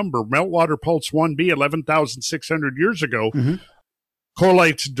important number, meltwater pulse 1b, 11,600 years ago,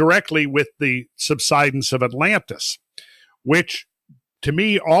 correlates directly with the subsidence of Atlantis, which, to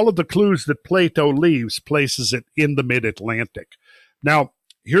me, all of the clues that Plato leaves places it in the mid-Atlantic. Now,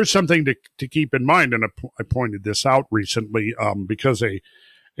 here's something to keep in mind, and I pointed this out recently because a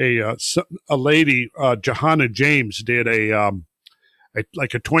lady, Johanna James, did a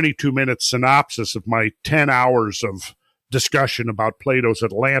 22-minute synopsis of my 10 hours of discussion about Plato's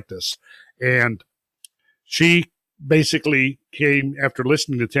Atlantis, and she basically came after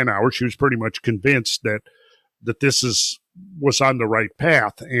listening to 10 hours. She was pretty much convinced that this was on the right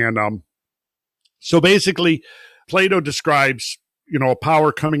path. And so basically Plato describes, a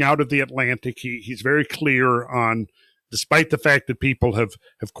power coming out of the Atlantic. He's very clear on, despite the fact that people have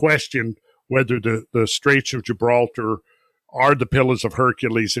questioned whether the Straits of Gibraltar are the Pillars of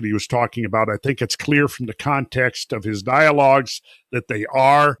Hercules that he was talking about. I think it's clear from the context of his dialogues that they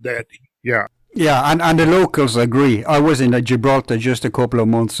are, yeah. Yeah, and the locals agree. I was in Gibraltar just a couple of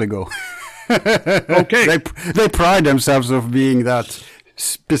months ago. Okay. They pride themselves of being that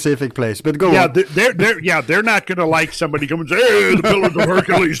specific place, but go on. They're not going to like somebody coming and say, hey, the Pillars of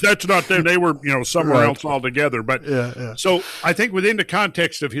Hercules, that's not them. They were, somewhere else altogether. But so I think within the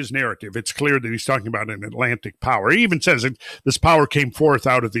context of his narrative, it's clear that he's talking about an Atlantic power. He even says that this power came forth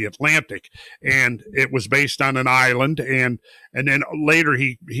out of the Atlantic, and it was based on an island, and then later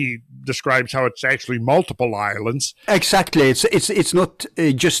he describes how it's actually multiple islands. Exactly. It's not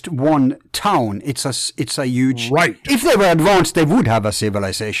just one town. It's a huge. Right. If they were advanced, they would have a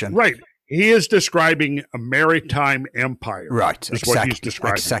civilization. Right. He is describing a maritime empire. Right, is what he's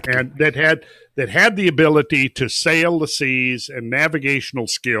describing. Exactly. And that had the ability to sail the seas and navigational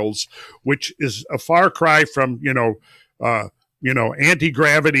skills, which is a far cry from,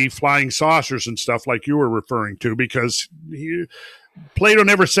 anti-gravity flying saucers and stuff like you were referring to, because Plato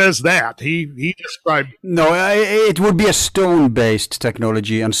never says that. He described... No, it would be a stone-based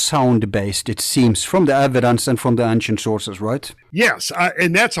technology and sound-based, it seems, from the evidence and from the ancient sources, right? Yes,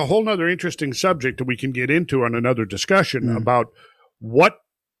 and that's a whole other interesting subject that we can get into on another discussion about what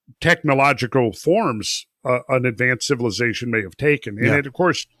technological forms an advanced civilization may have taken. And it, of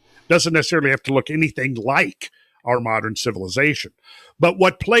course, doesn't necessarily have to look anything like our modern civilization. But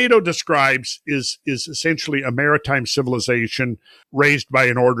what Plato describes is essentially a maritime civilization raised by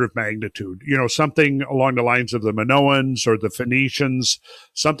an order of magnitude. Something along the lines of the Minoans or the Phoenicians,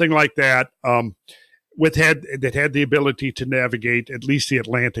 something like that, that had the ability to navigate at least the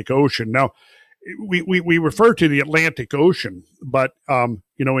Atlantic Ocean. Now, we refer to the Atlantic Ocean, but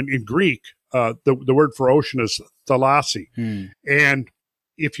in Greek, the word for ocean is thalassa. And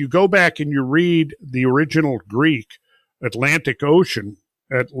if you go back and you read the original Greek Atlantic Ocean,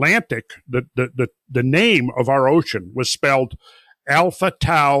 Atlantic, the name of our ocean was spelled Alpha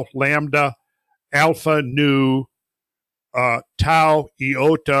Tau Lambda Alpha Nu Tau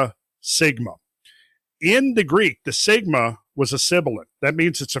Iota Sigma. In the Greek, the sigma was a sibilant. That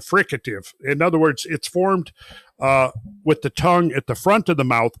means it's a fricative. In other words, it's formed with the tongue at the front of the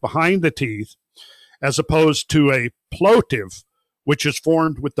mouth, behind the teeth, as opposed to a plotive, which is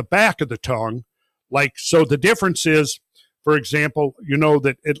formed with the back of the tongue. So the difference is, for example,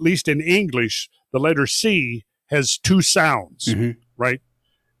 that at least in English, the letter C has two sounds, right?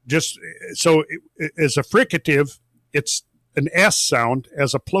 Just so as a fricative, it's an S sound.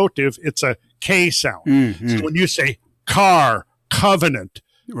 As a plotive, it's a K sound. So when you say car, covenant,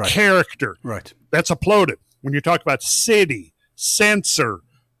 character, that's a plotive. When you talk about city, censor,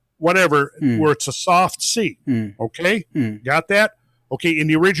 whatever, where it's a soft C, okay? Got that? Okay, in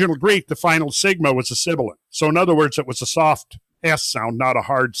the original Greek, the final sigma was a sibilant. So in other words, it was a soft S sound, not a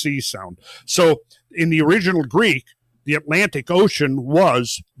hard C sound. So in the original Greek, the Atlantic Ocean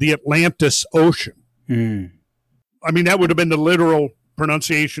was the Atlantis Ocean. I mean, that would have been the literal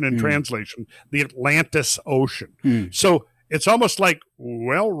pronunciation and translation, the Atlantis Ocean. So it's almost like,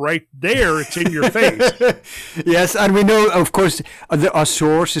 well, right there, it's in your face. Yes, and we know, of course, the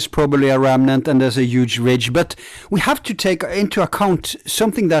Azores is probably a remnant and there's a huge ridge, but we have to take into account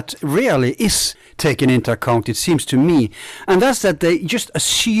something that rarely is taken into account, it seems to me, and that's that they just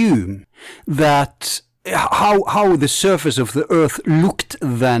assume that how the surface of the Earth looked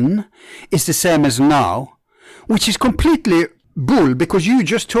then is the same as now, which is completely bull, because you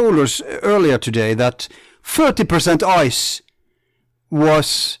just told us earlier today that 30% ice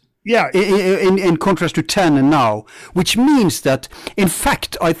was in contrast to 10 now, which means that, in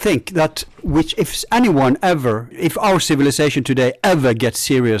fact, I think that if our civilization today ever gets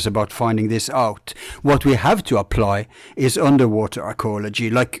serious about finding this out, what we have to apply is underwater archaeology,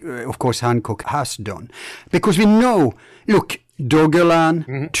 like, of course, Hancock has done. Because we know, look,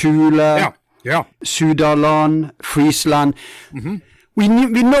 Doggerland, Tula, Sudarlan, Friesland. We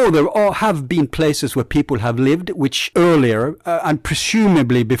know there have been places where people have lived, which earlier, and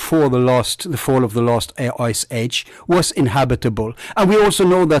presumably before the fall of the last ice age, was inhabitable. And we also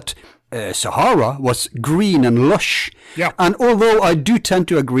know that Sahara was green and lush. And although I do tend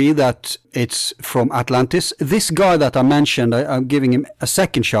to agree that it's from Atlantis, this guy that I mentioned, I'm giving him a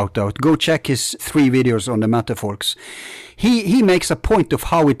second shout out. Go check his 3 videos on the matter, folks. He makes a point of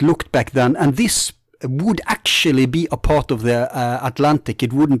how it looked back then, and this would actually be a part of the Atlantic.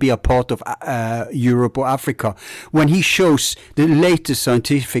 It wouldn't be a part of Europe or Africa, when he shows the latest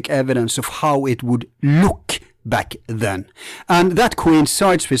scientific evidence of how it would look back then. And that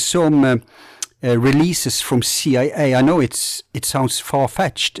coincides with some releases from CIA. I know it sounds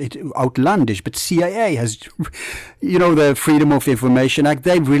far-fetched, outlandish, but CIA has, the Freedom of Information Act,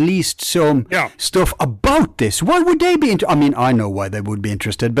 they've released some stuff about this. Why would they be I mean, I know why they would be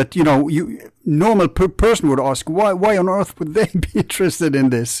interested, but, normal person would ask, why on earth would they be interested in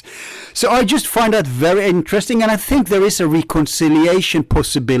this? So I just find that very interesting, and I think there is a reconciliation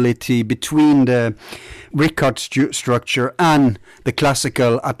possibility between the Rickard structure and the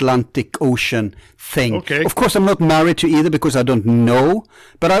classical Atlantic Ocean thing. Okay. Of course, I'm not married to either because I don't know,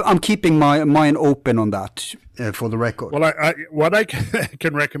 but I'm keeping my mind open on that for the record. Well, what I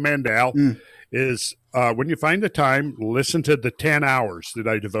can recommend, Al, is when you find the time, listen to the 10 hours that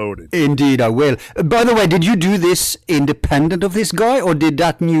I devoted. Indeed, I will. By the way, did you do this independent of this guy, or did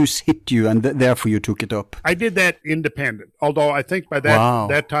that news hit you and therefore you took it up? I did that independent, although I think by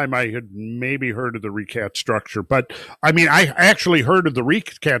that time I had maybe heard of the ReCat structure. But I mean, I actually heard of the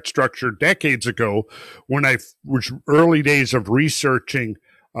ReCat structure decades ago when I was early days of researching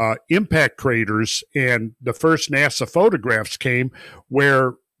impact craters, and the first NASA photographs came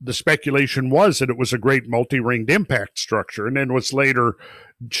where the speculation was that it was a great multi-ringed impact structure, and then was later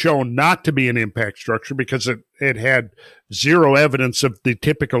shown not to be an impact structure because it had zero evidence of the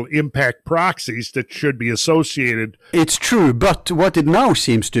typical impact proxies that should be associated. It's true, but what it now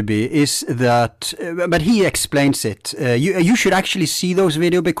seems to be is that, but he explains it. You should actually see those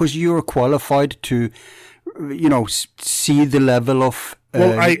videos because you're qualified to, see the level of...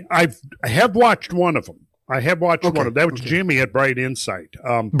 Well, I have watched one of them. I have watched one of them. That was Jimmy at Bright Insight.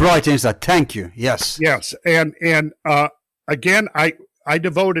 Bright Insight, thank you. Yes. Yes. And again, I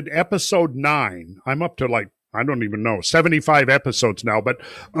devoted episode 9. I'm up to I don't even know, 75 episodes now, but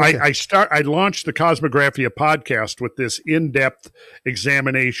I launched the Cosmographia podcast with this in-depth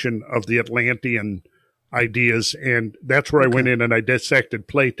examination of the Atlantean ideas, and that's where I went in and I dissected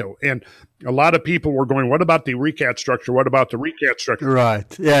Plato. And a lot of people were going, what about the ReCat structure? What about the ReCat structure?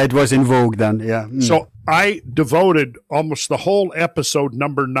 Right. Yeah, it was in vogue then. Yeah. So I devoted almost the whole episode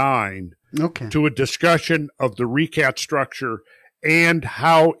number 9 to a discussion of the ReCat structure and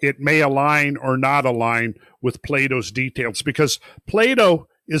how it may align or not align with Plato's details, because Plato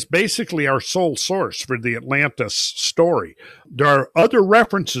is basically our sole source for the Atlantis story. There are other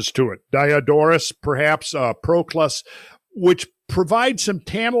references to it, Diodorus, perhaps Proclus, which provide some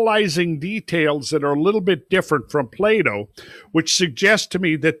tantalizing details that are a little bit different from Plato, which suggests to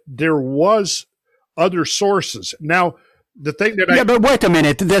me that there was other sources. Now, the thing that but wait a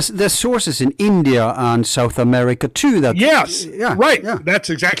minute. There's sources in India and South America too. That right. Yeah. That's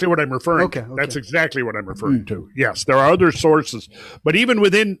exactly what I'm referring to. That's exactly what I'm referring to. Yes, there are other sources, but even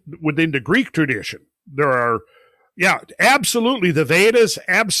within the Greek tradition, there are. Yeah, absolutely. The Vedas,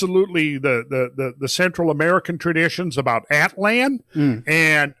 absolutely. The Central American traditions about Atlan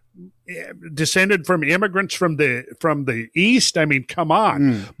and descended from immigrants from the East. I mean, come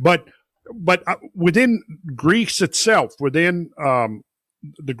on, But within Greece itself, within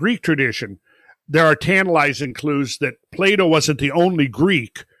the Greek tradition, there are tantalizing clues that Plato wasn't the only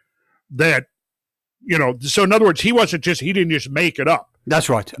Greek that, so in other words, he didn't just make it up. That's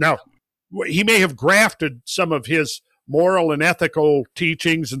right. Now, he may have grafted some of his moral and ethical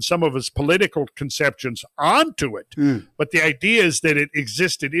teachings and some of his political conceptions onto it. But the idea is that it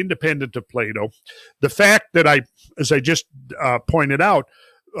existed independent of Plato. The fact that as I just pointed out,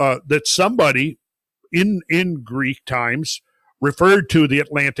 that somebody in Greek times referred to the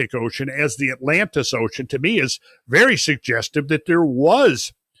Atlantic Ocean as the Atlantis Ocean, to me is very suggestive that there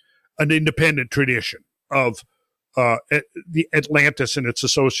was an independent tradition of the Atlantis and its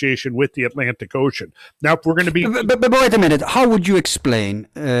association with the Atlantic Ocean. Now, if we're going to be... But wait a minute. How would you explain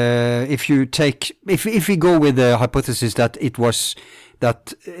if we go with the hypothesis that it was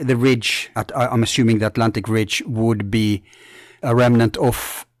that the ridge, I'm assuming the Atlantic Ridge would be a remnant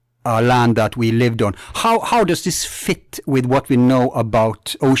of land that we lived on. How does this fit with what we know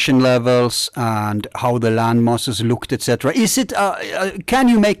about ocean levels and how the land masses looked, etc.? Is it? Can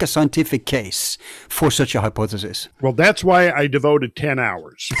you make a scientific case for such a hypothesis? Well, that's why I devoted 10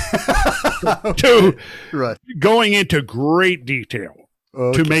 hours to going into great detail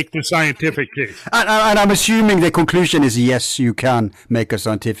to make the scientific case. And I'm assuming the conclusion is yes, you can make a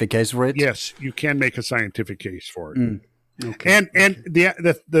scientific case for it? Yes, you can make a scientific case for it. And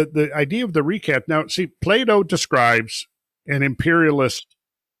the idea of the ReCat, now, see, Plato describes an imperialist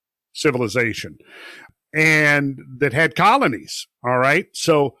civilization and that had colonies, all right?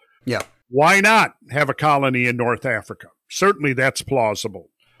 So why not have a colony in North Africa? Certainly that's plausible.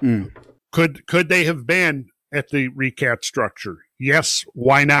 Could they have been at the ReCat structure? Yes,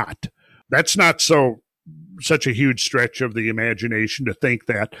 why not? That's not such a huge stretch of the imagination to think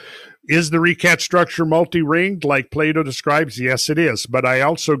that. Is the ReCat structure multi-ringed like Plato describes? Yes, it is. But I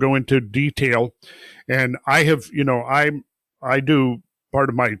also go into detail, and I have, I do, part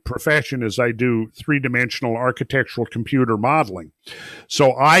of my profession is I do three-dimensional architectural computer modeling.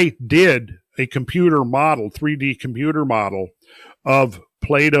 So I did a computer model, 3D computer model of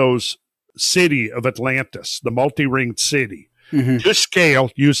Plato's city of Atlantis, the multi-ringed city, to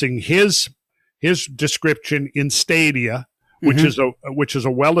scale using his description in stadia, which is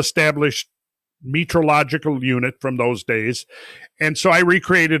a well-established metrological unit from those days. And so I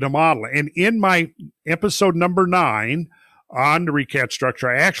recreated a model. And in my episode number 9 on the ReCat structure,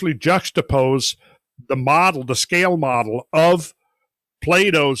 I actually juxtapose the scale model of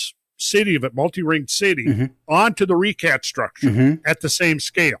Plato's city of it, multi-ringed city, onto the Recat structure at the same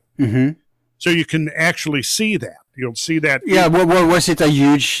scale. So you can actually see that. You'll see that. Yeah, well, was it a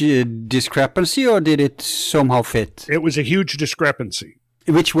huge discrepancy, or did it somehow fit? It was a huge discrepancy.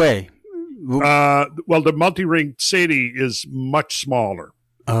 Which way? Well, the multi-ringed city is much smaller.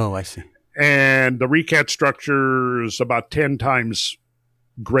 Oh, I see. And the Recat structure is about 10 times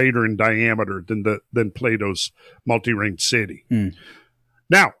greater in diameter than Plato's multi-ringed city.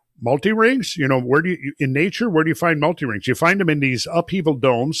 Now, multi-rings, in nature, where do you find multi-rings? You find them in these upheaval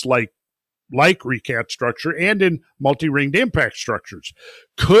domes like Recat structure and in multi-ringed impact structures.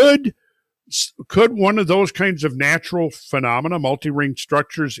 Could one of those kinds of natural phenomena, multi-ringed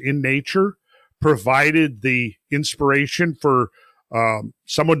structures in nature, provided the inspiration for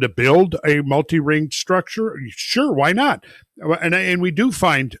someone to build a multi-ringed structure? Sure, why not? And we do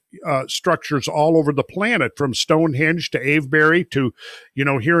find structures all over the planet, from Stonehenge to Avebury to,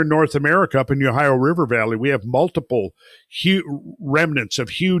 here in North America, up in the Ohio River Valley, we have multiple remnants of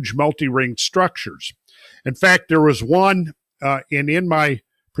huge multi-ringed structures. In fact, there was one, in my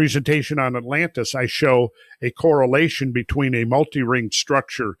presentation on Atlantis, I show a correlation between a multi-ringed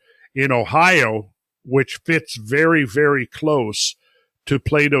structure in Ohio, which fits very, very close to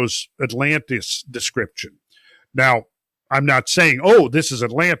Plato's Atlantis description. Now, I'm not saying, this is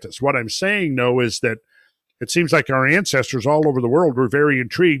Atlantis. What I'm saying, though, is that it seems like our ancestors all over the world were very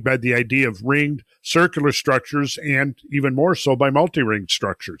intrigued by the idea of ringed circular structures, and even more so by multi-ringed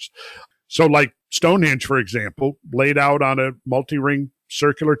structures. So like Stonehenge, for example, laid out on a multi-ring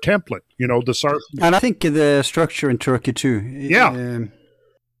circular template, the sarcophagus. And I think the structure in Turkey too. Yeah.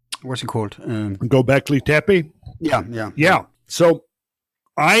 What's it called? Göbekli Tepe? Yeah. So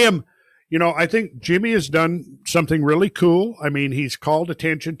I think Jimmy has done something really cool. I mean, he's called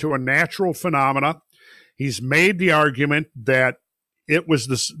attention to a natural phenomena. He's made the argument that it was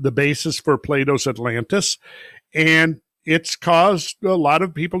the basis for Plato's Atlantis, and it's caused a lot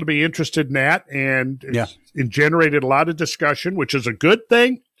of people to be interested in that, and it generated a lot of discussion, which is a good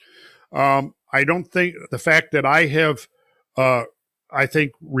thing. I don't think the fact that I have, I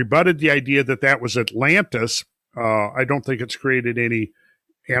think, rebutted the idea that was Atlantis, I don't think it's created any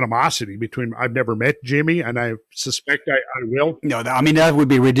animosity between. I've never met Jimmy, and I suspect I will. No, I mean, that would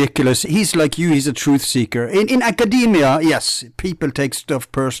be ridiculous. He's like you. He's a truth seeker. In academia, yes, people take stuff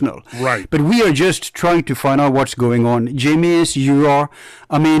personal. Right. But we are just trying to find out what's going on. Jimmy is, you are.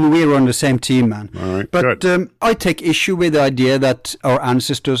 I mean, we're on the same team, man. All right, but I take issue with the idea that our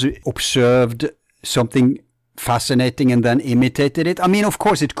ancestors observed something fascinating and then imitated it. I mean, of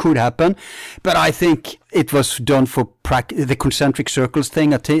course it could happen, but I think it was done for the concentric circles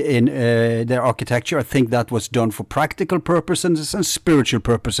thing in their architecture. I think that was done for practical purposes and spiritual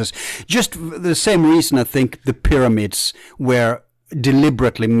purposes. Just the same reason I think the pyramids were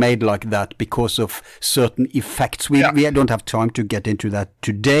deliberately made like that, because of certain effects. We don't have time to get into that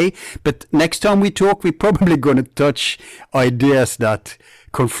today, but next time we talk, we're probably going to touch ideas that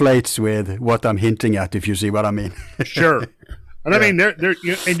conflates with what I'm hinting at, if you see what I mean. Sure. And I mean,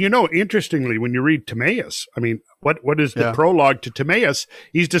 interestingly, when you read Timaeus, I mean, what is the prologue to Timaeus?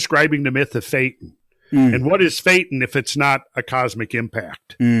 He's describing the myth of Phaeton. And what is Phaeton if it's not a cosmic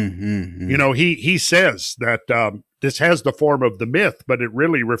impact? He says that this has the form of the myth, but it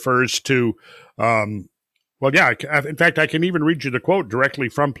really refers to, in fact, I can even read you the quote directly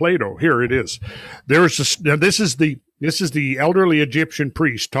from Plato. Here it is. This is the elderly Egyptian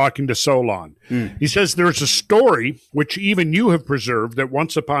priest talking to Solon. He says, there's a story which even you have preserved, that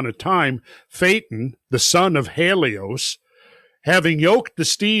once upon a time, Phaeton, the son of Helios, having yoked the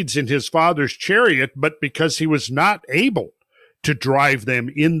steeds in his father's chariot, but because he was not able to drive them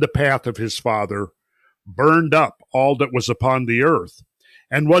in the path of his father, burned up all that was upon the earth,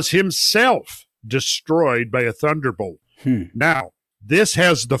 and was himself destroyed by a thunderbolt. Now, this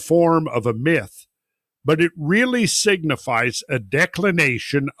has the form of a myth, but it really signifies a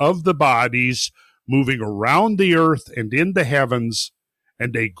declination of the bodies moving around the earth and in the heavens,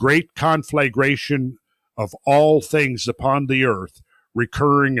 and a great conflagration of all things upon the earth,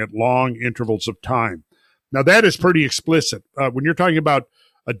 recurring at long intervals of time. Now, that is pretty explicit. When you're talking about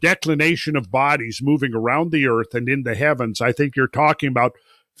a declination of bodies moving around the earth and in the heavens, I think you're talking about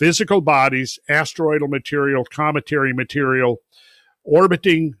physical bodies, asteroidal material, cometary material,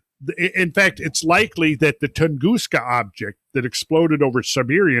 orbiting. In fact, it's likely that the Tunguska object that exploded over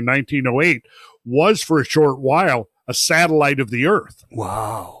Siberia in 1908 was, for a short while, a satellite of the Earth.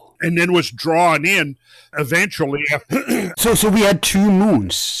 Wow. And then was drawn in eventually. So we had two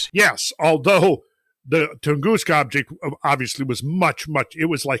moons. Yes, although the Tunguska object obviously was much, it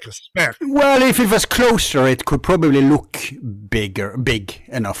was like a speck. Well, if it was closer, it could probably look big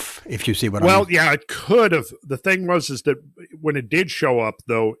enough, if you see what I mean. Well, yeah, it could have. The thing was is that when it did show up,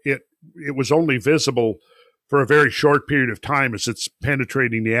 though, it was only visible for a very short period of time as it's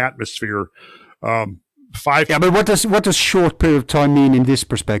penetrating the atmosphere. Yeah, but what does short period of time mean in this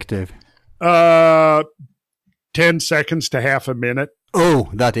perspective? 10 seconds to half a minute. Oh,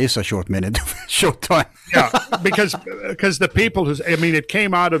 that is a short time. Yeah, because the people it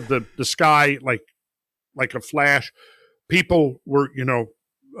came out of the sky like a flash. People were,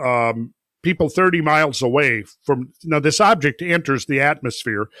 people 30 miles away from, now this object enters the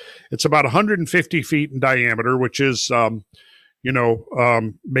atmosphere. It's about 150 feet in diameter, which is,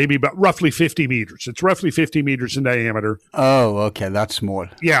 maybe about roughly 50 meters. It's roughly 50 meters in diameter. Oh, okay. That's small.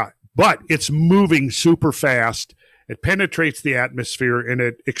 Yeah, but it's moving super fast. It penetrates the atmosphere and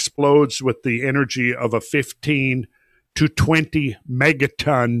it explodes with the energy of a 15 to 20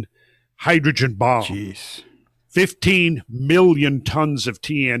 megaton hydrogen bomb. Jeez. 15 million tons of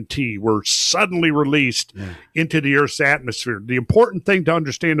TNT were suddenly released into the Earth's atmosphere. The important thing to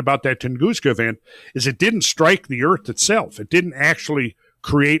understand about that Tunguska event is it didn't strike the Earth itself. It didn't actually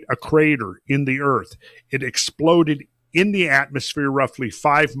create a crater in the Earth. It exploded in the atmosphere, roughly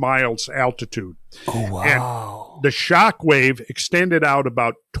 5 miles altitude. Oh, wow. And the shock wave extended out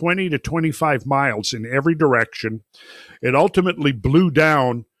about 20 to 25 miles in every direction. It ultimately blew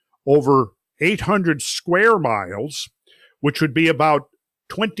down over 800 square miles, which would be about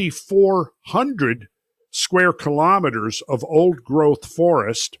 2,400 square kilometers of old growth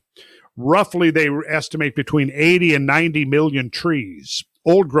forest. Roughly, they estimate between 80 and 90 million trees.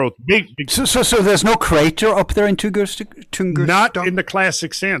 Old growth, big. So there's no crater up there in Tunguska? Not in the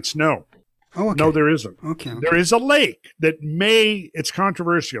classic sense, no. Oh, okay. No, there isn't. Okay. There is a lake that it's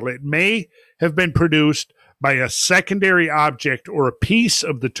controversial. It may have been produced by a secondary object or a piece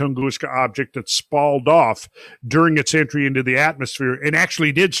of the Tunguska object that spalled off during its entry into the atmosphere and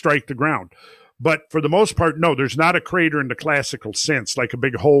actually did strike the ground. But for the most part, no, there's not a crater in the classical sense, like a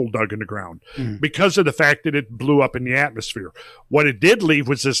big hole dug in the ground, because of the fact that it blew up in the atmosphere. What it did leave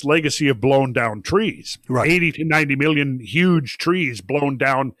was this legacy of blown down trees, right. 80 to 90 million huge trees blown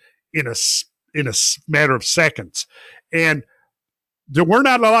down in a matter of seconds. And there were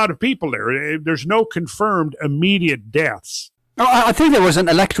not a lot of people there. There's no confirmed immediate deaths. Oh, I think there was an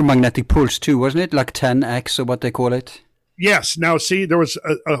electromagnetic pulse too, wasn't it? Like 10x or what they call it. Yes. Now, see, there was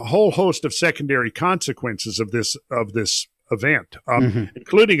a whole host of secondary consequences of this event,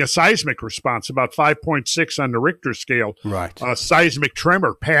 including a seismic response, about 5.6 on the Richter scale. Right. A seismic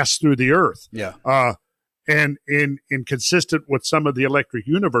tremor passed through the Earth. Yeah. And in consistent with some of the electric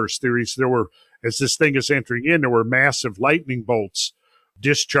universe theories, as this thing is entering in, there were massive lightning bolts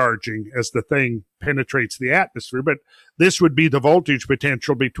discharging as the thing penetrates the atmosphere. But this would be the voltage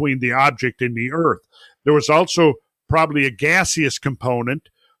potential between the object and the Earth. There was also probably a gaseous component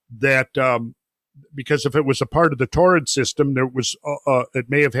that, because if it was a part of the Taurid system, there was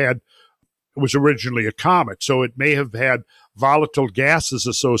it was originally a comet, so it may have had volatile gases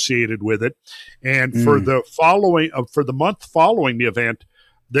associated with it. And for the month following the event,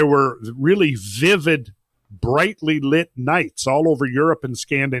 there were really vivid, brightly lit nights all over Europe and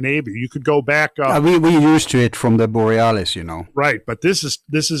Scandinavia. You could go back. We used to it from the Borealis, Right, but this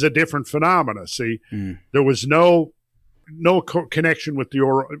is a different phenomena. See, there was no connection with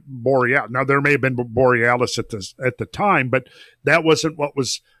the Borealis. Now, there may have been Borealis at the time, but that wasn't what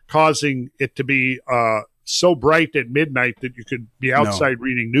was causing it to be so bright at midnight that you could be outside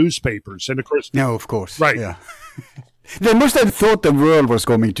reading newspapers. And of course, right. Yeah. They must have thought the world was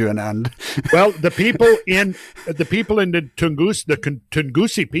coming to an end. Well, the people in the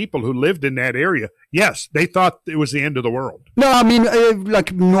Tungusi people who lived in that area, yes, they thought it was the end of the world. No, I mean,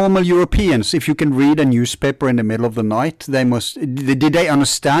 like normal Europeans, if you can read a newspaper in the middle of the night, they must. Did they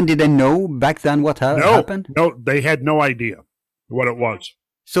understand? Did they know back then what happened? No, they had no idea what it was.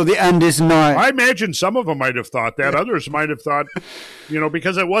 So the end is not. I imagine some of them might have thought that. Others might have thought,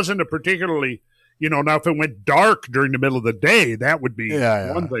 because it wasn't a particularly. Now if it went dark during the middle of the day, that would be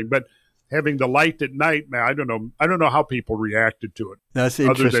one thing. But having the light at night, man, I don't know how people reacted to it. That's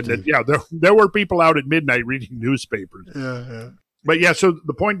interesting. Other than that, there were people out at midnight reading newspapers. Yeah. But yeah, so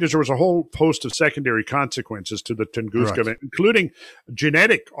the point is there was a whole host of secondary consequences to the Tunguska event, including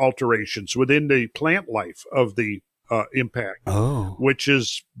genetic alterations within the plant life of the impact, which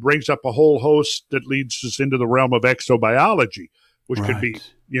brings up a whole host that leads us into the realm of exobiology, which could be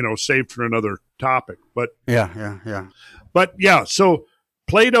saved for another topic. But But yeah, so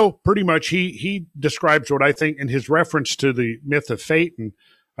Plato pretty much he describes what I think in his reference to the myth of Phaeton,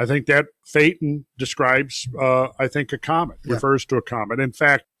 I think that Phaeton describes, I think, a comet, refers to a comet. In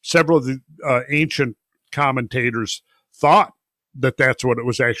fact, several of the ancient commentators thought that that's what it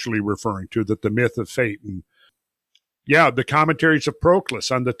was actually referring to, that the myth of Phaeton. Yeah, the commentaries of Proclus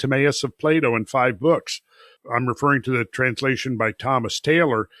on the Timaeus of Plato in 5 books. I'm referring to the translation by Thomas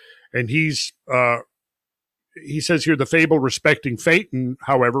Taylor, and he says here, the fable respecting Phaeton,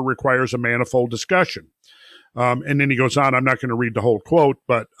 however, requires a manifold discussion. And then he goes on, I'm not going to read the whole quote,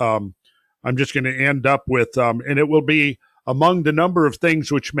 but I'm just going to end up with, and it will be among the number of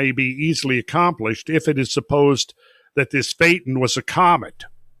things which may be easily accomplished if it is supposed that this Phaeton was a comet,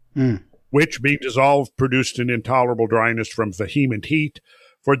 which, being dissolved, produced an intolerable dryness from vehement heat.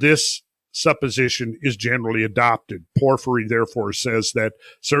 For this supposition is generally adopted. Porphyry, therefore, says that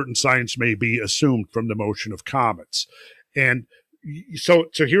certain signs may be assumed from the motion of comets. And so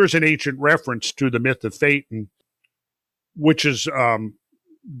here's an ancient reference to the myth of Phaeton, which is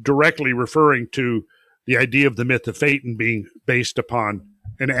directly referring to the idea of the myth of Phaeton being based upon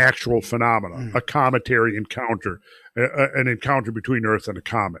an actual phenomenon, a cometary encounter, an encounter between Earth and a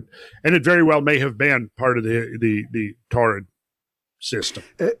comet. And it very well may have been part of the Taurid system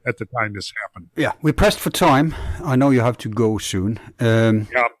at the time this happened. Yeah, we're pressed for time. I know you have to go soon.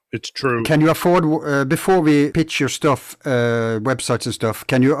 Yeah, it's true. Can you afford, before we pitch your stuff, websites and stuff,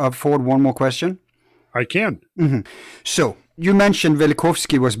 can you afford one more question? I can. Mm-hmm. So, you mentioned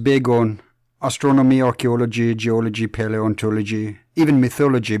Velikovsky was big on astronomy, archaeology, geology, paleontology, even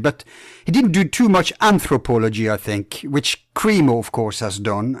mythology, but he didn't do too much anthropology, I think, which Cremo, of course, has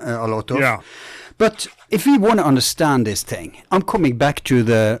done a lot of. Yeah. But if we want to understand this thing, I'm coming back to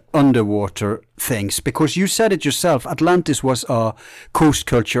the underwater things, because you said it yourself, Atlantis was a coast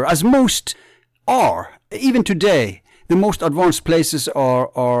culture, as most are, even today. The most advanced places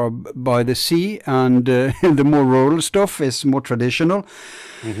are by the sea, and the more rural stuff is more traditional.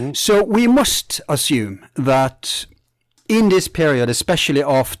 Mm-hmm. So we must assume that in this period, especially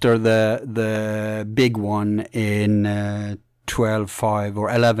after the big one in 12.5 or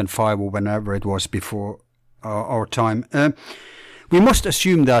 11.5 or whenever it was before our time, we must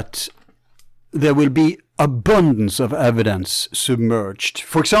assume that there will be abundance of evidence submerged.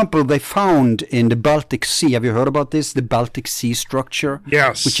 For example, they found in the Baltic Sea, have you heard about this? The Baltic Sea structure?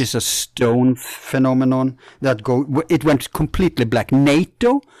 Yes. Which is a stone phenomenon that it went completely black.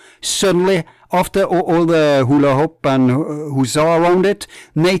 NATO, suddenly, after all the hula hoop and huzzah around it,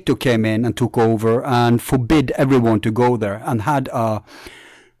 NATO came in and took over and forbid everyone to go there, and had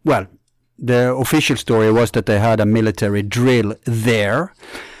the official story was that they had a military drill there.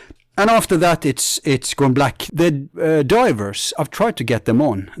 And after that, it's gone black. The divers, I've tried to get them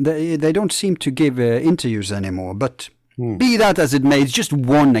on. They don't seem to give interviews anymore. But be that as it may, it's just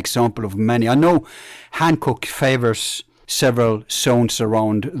one example of many. I know Hancock favors several zones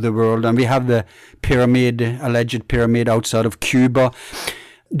around the world, and we have the alleged pyramid outside of Cuba.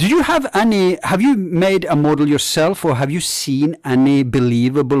 Do you have you made a model yourself, or have you seen any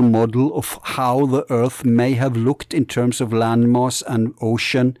believable model of how the Earth may have looked in terms of landmass and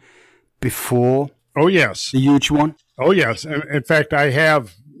ocean before? Oh, yes. The huge one? Oh, yes. In fact, I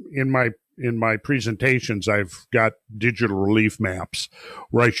have in my presentations, I've got digital relief maps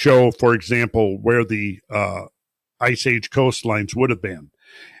where I show, for example, where the Ice Age coastlines would have been.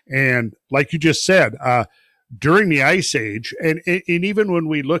 And like you just said, during the Ice Age, and even when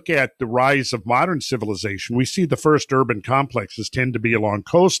we look at the rise of modern civilization, we see the first urban complexes tend to be along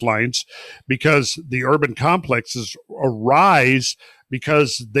coastlines, because the urban complexes arise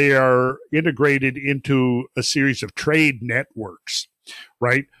because they are integrated into a series of trade networks,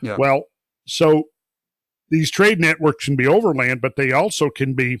 right? Yeah. Well, so these trade networks can be overland, but they also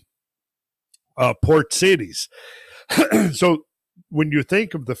can be port cities. So when you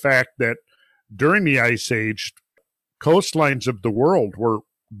think of the fact that during the Ice Age, coastlines of the world were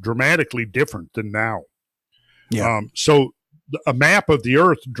dramatically different than now. Yeah. So a map of the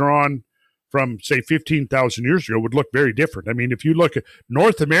Earth drawn from, say, 15,000 years ago would look very different. I mean, if you look at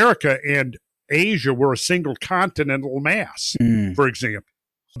North America and Asia were a single continental mass, for example.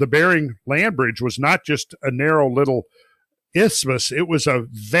 The Bering Land Bridge was not just a narrow little isthmus. It was a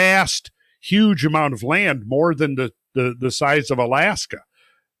vast, huge amount of land, more than the size of Alaska,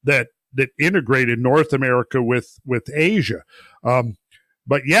 that integrated North America with Asia.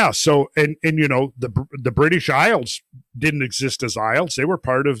 But yeah, so, and you know, the British Isles didn't exist as isles. They were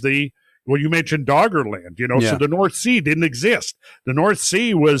part of you mentioned Doggerland, you know, so the North Sea didn't exist. The North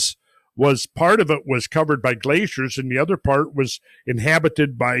Sea was part of it was covered by glaciers, and the other part was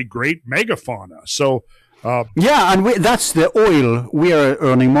inhabited by great megafauna. So, and that's the oil we are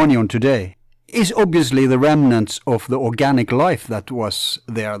earning money on today. is obviously the remnants of the organic life that was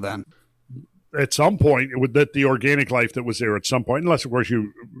there then. At some point, the organic life that was there at some point, unless, of course,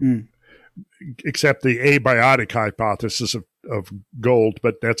 you accept the abiotic hypothesis of gold,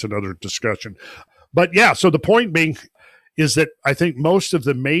 but that's another discussion. But yeah, so the point being is that I think most of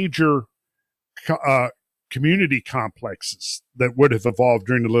the major community complexes that would have evolved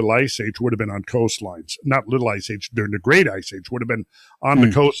during the Little Ice Age would have been on coastlines. Not Little Ice Age, during the Great Ice Age would have been on the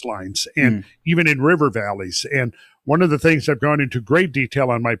coastlines and even in river valleys. And one of the things I've gone into great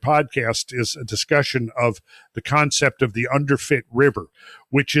detail on my podcast is a discussion of the concept of the underfit river,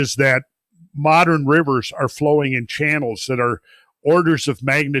 which is that modern rivers are flowing in channels that are orders of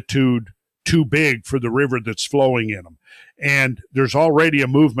magnitude too big for the river that's flowing in them. And there's already a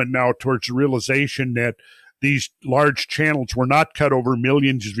movement now towards the realization that these large channels were not cut over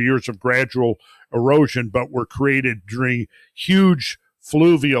millions of years of gradual erosion, but were created during huge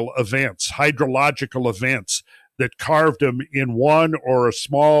fluvial events, hydrological events that carved them in one or a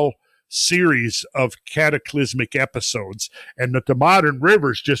small series of cataclysmic episodes, and that the modern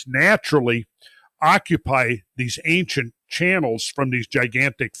rivers just naturally occupy these ancient channels from these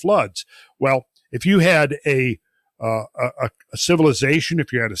gigantic floods. Well, if you had a civilization,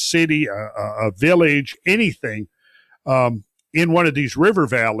 if you had a city, a village, anything in one of these river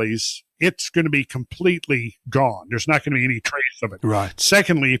valleys, it's going to be completely gone. There's not going to be any trace of it. Right.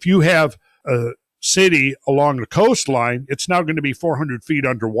 Secondly, if you have a city along the coastline, it's now going to be 400 feet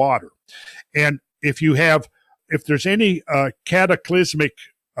underwater. And if there's any cataclysmic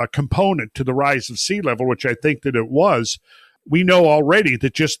component to the rise of sea level, which I think that it was, we know already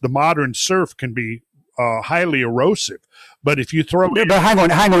that just the modern surf can be highly erosive. But if you throw... But hang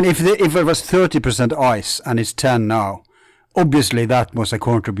on. If it was 30% ice and it's 10 now, obviously that must have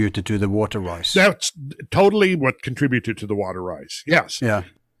contributed to the water rise. That's totally what contributed to the water rise. Yes. Yeah.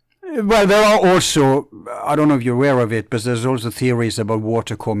 Well, there are also, I don't know if you're aware of it, but there's also theories about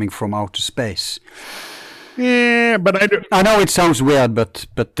water coming from outer space. Yeah, but I know it sounds weird, but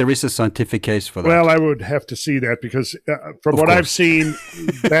there is a scientific case for that. Well, I would have to see that because from what I've seen,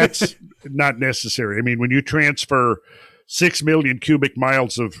 that's not necessary. I mean, when you transfer 6 million cubic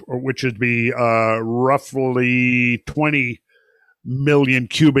miles which would be roughly 20 million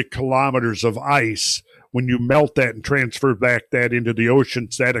cubic kilometers of ice, when you melt that and transfer back that into the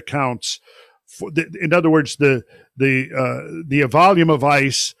oceans, that accounts for, in other words, the volume of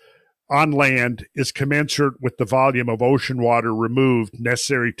ice on land is commensurate with the volume of ocean water removed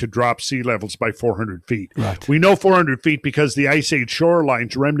necessary to drop sea levels by 400 feet. Right. We know 400 feet because the Ice Age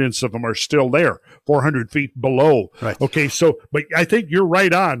shorelines, remnants of them are still there, 400 feet below. Right. Okay, so, but I think you're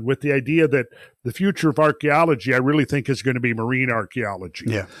right on with the idea that the future of archaeology, I really think, is going to be marine archaeology.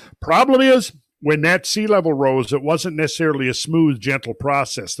 Yeah. Problem is, when that sea level rose, it wasn't necessarily a smooth, gentle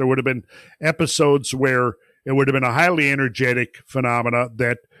process. There would have been episodes where it would have been a highly energetic phenomena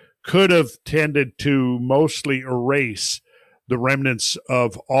that could have tended to mostly erase the remnants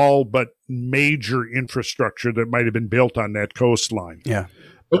of all but major infrastructure that might have been built on that coastline. Yeah.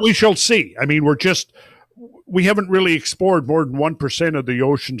 But we shall see. I mean, we haven't really explored more than 1% of the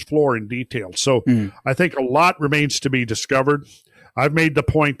ocean's floor in detail. So I think a lot remains to be discovered. I've made the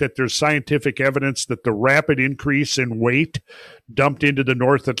point that there's scientific evidence that the rapid increase in weight dumped into the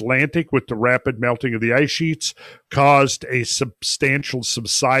North Atlantic with the rapid melting of the ice sheets caused a substantial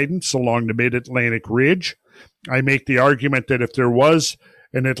subsidence along the mid-Atlantic ridge. I make the argument that if there was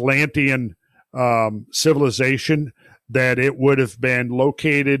an Atlantean civilization, that it would have been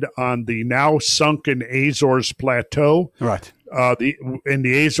located on the now sunken Azores Plateau. Right. And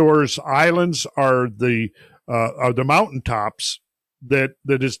the Azores Islands are the mountaintops that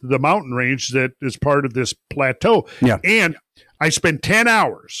is the mountain range that is part of this plateau. Yeah. And I spent 10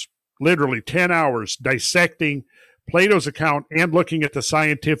 hours, literally 10 hours, dissecting Plato's account and looking at the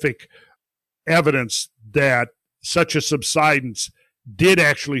scientific evidence that such a subsidence did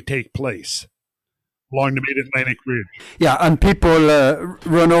actually take place along the mid-Atlantic ridge. Yeah, and people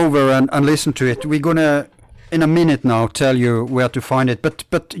run over and listen to it. We're going to, in a minute now, tell you where to find it.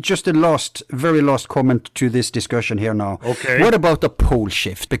 But just a very last comment to this discussion here now. Okay. What about the pole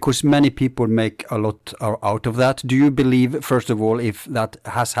shift? Because many people make a lot out of that. Do you believe, first of all, if that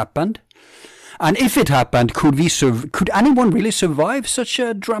has happened? And if it happened, could anyone really survive such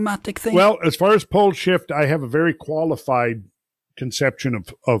a dramatic thing? Well, as far as pole shift, I have a very qualified conception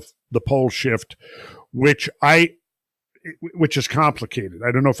of the pole shift, which is complicated.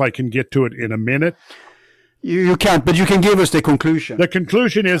 I don't know if I can get to it in a minute. You can't, but you can give us the conclusion. The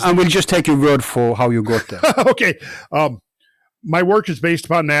conclusion is... And we'll just take your word for how you got there. Okay. My work is based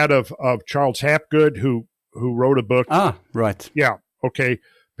upon that of Charles Hapgood, who wrote a book. Ah, right. Yeah. Okay.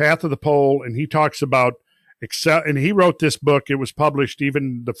 Path of the Pole, and he talks about and he wrote this book. It was published,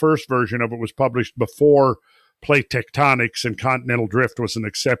 even the first version of it was published before plate tectonics and continental drift was an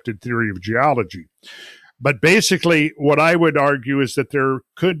accepted theory of geology. But basically, what I would argue is that there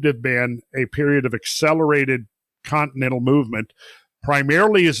could have been a period of accelerated continental movement,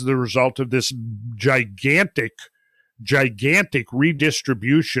 primarily as the result of this gigantic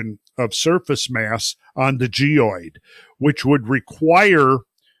redistribution of surface mass on the geoid, which would require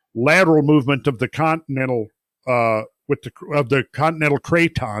lateral movement of the continental of the continental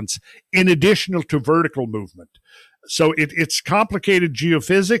cratons, in addition to vertical movement. So it's complicated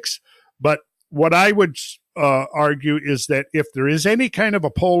geophysics, but what I would argue is that if there is any kind of a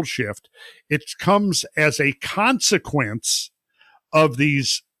pole shift, it comes as a consequence of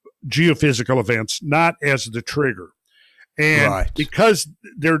these geophysical events, not as the trigger. And because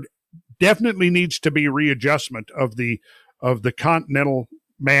there definitely needs to be readjustment of the continental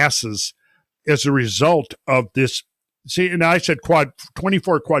masses as a result of this. See, and I said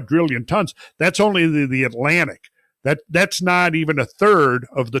 24 quadrillion tons. That's only the Atlantic. That's not even a third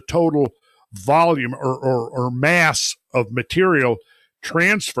of the total volume or mass of material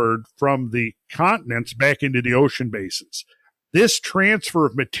transferred from the continents back into the ocean basins. This transfer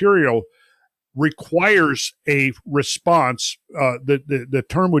of material requires a response. The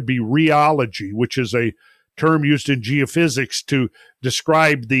term would be rheology, which is a term used in geophysics to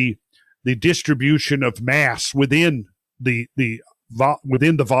describe the distribution of mass within the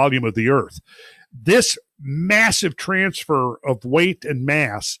volume of the Earth. This massive transfer of weight and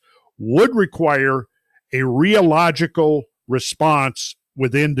mass would require a rheological response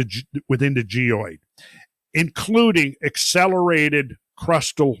within the geoid, including accelerated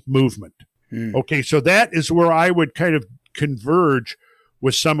crustal movement. Okay, so that is where I would kind of converge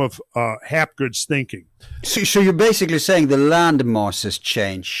with some of Hapgood's thinking. So you're basically saying the land masses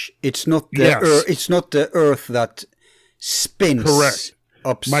change. It's not the it's not the Earth that spins. Correct.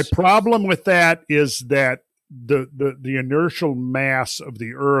 My problem with that is that the inertial mass of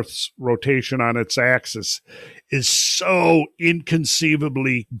the Earth's rotation on its axis is so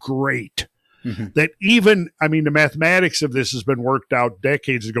inconceivably great that even, I mean, the mathematics of this has been worked out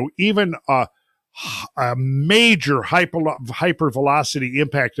decades ago. Even a major hypervelocity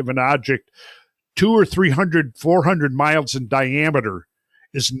impact of an object 200 or 300, 400 miles in diameter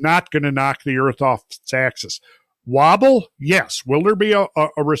is not going to knock the Earth off its axis. Wobble? Yes. Will there be a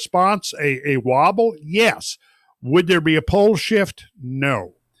response, a wobble? Yes. Would there be a pole shift?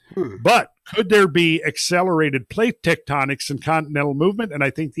 No. But could there be accelerated plate tectonics and continental movement? And I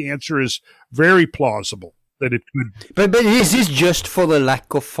think the answer is very plausible that it could. But is this just for the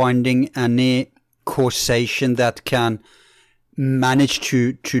lack of finding any causation that can manage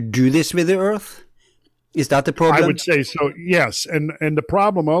to do this with the Earth? Is that the problem? I would say so, yes. And the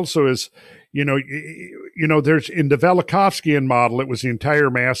problem also is, you know, there's in the Velikovskian model, it was the entire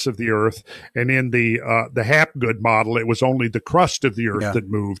mass of the Earth, and in the Hapgood model, it was only the crust of the Earth that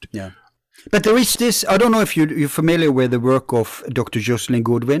moved. Yeah, but there is this. I don't know if you're familiar with the work of Dr. Jocelyn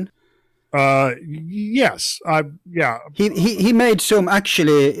Goodwin. Yes. Yeah. He made some,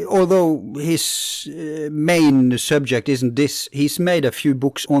 actually, although his main subject isn't this, he's made a few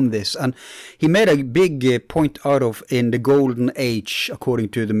books on this, and he made a big point out of in the Golden Age, according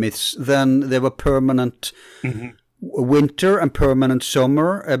to the myths, then there were permanent winter and permanent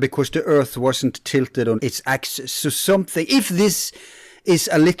summer because the Earth wasn't tilted on its axis. So something, if this is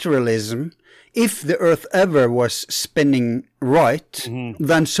a literalism, if the Earth ever was spinning right,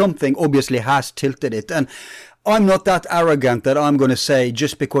 then something obviously has tilted it. And I'm not that arrogant that I'm going to say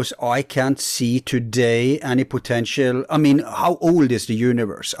just because I can't see today any potential. I mean, how old is the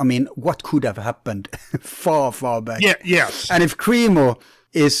universe? I mean, what could have happened far, far back? Yeah, yes. And if Cremo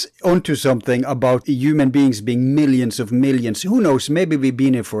is onto something about human beings being millions of millions, who knows, maybe we've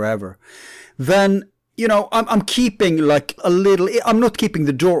been here forever, then, you know, I'm keeping like a little, I'm not keeping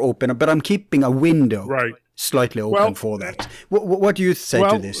the door open, but I'm keeping a window slightly open for that. What do you say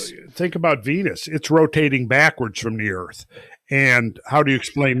to this? Think about Venus. It's rotating backwards from the Earth. And how do you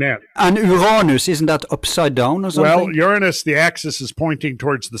explain that? And Uranus, isn't that upside down or something? Well, Uranus, the axis is pointing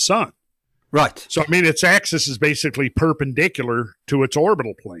towards the sun. Right. So, I mean, its axis is basically perpendicular to its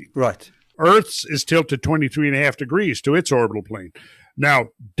orbital plane. Right. Earth's is tilted 23.5 degrees to its orbital plane. Now,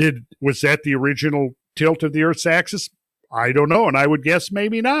 was that the original tilt of the Earth's axis? I don't know, and I would guess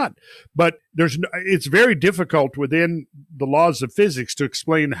maybe not. But it's very difficult within the laws of physics to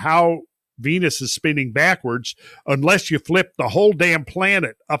explain how Venus is spinning backwards unless you flip the whole damn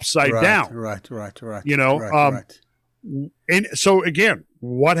planet upside down. Right. You know, and so again,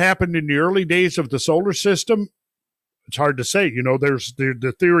 what happened in the early days of the solar system? it's hard to say. There's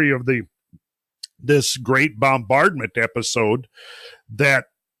the theory of this great bombardment episode that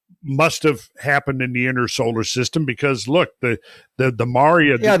must have happened in the inner solar system, because look, the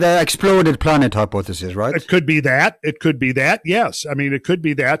Maria. Yeah, the exploded planet hypothesis, right? It could be that. It could be that. Yes. I mean, it could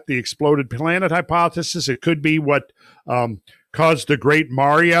be that, the exploded planet hypothesis. It could be what caused the Great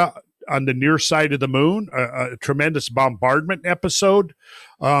Maria on the near side of the moon, a tremendous bombardment episode.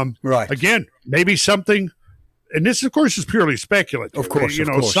 Right. Again, maybe something, and this, of course, is purely speculative. Of course,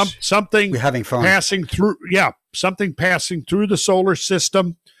 something we're having fun. passing through. Yeah, something passing through the solar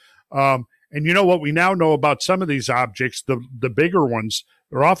system. And you know what we now know about some of these objects, the bigger ones,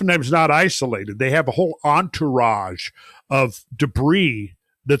 they're oftentimes not isolated. They have a whole entourage of debris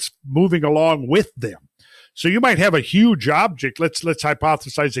that's moving along with them. So you might have a huge object. Let's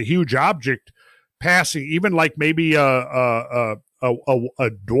hypothesize a huge object passing, even like maybe a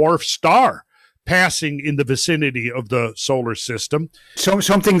dwarf star passing in the vicinity of the solar system.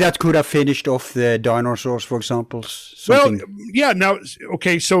 Something that could have finished off the dinosaurs, for example. Well, yeah. Now,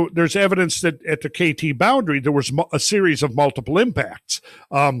 okay, so there's evidence that at the KT boundary, there was a series of multiple impacts.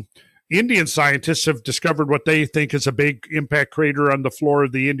 Indian scientists have discovered what they think is a big impact crater on the floor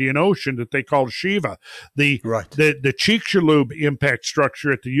of the Indian Ocean that they call Shiva. The Chicxulub impact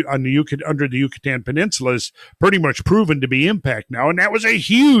structure under the Yucatan Peninsula is pretty much proven to be impact now, and that was a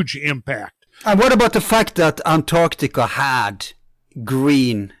huge impact. And what about the fact that Antarctica had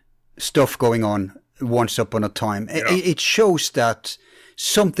green stuff going on once upon a time? Yeah. It shows that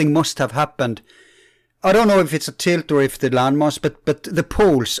something must have happened. I don't know if it's a tilt or if the landmass, but the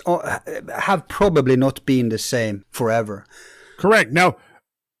poles have probably not been the same forever. Correct. Now,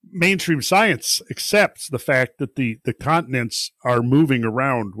 mainstream science accepts the fact that the continents are moving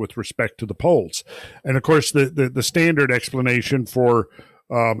around with respect to the poles. And, of course, the standard explanation for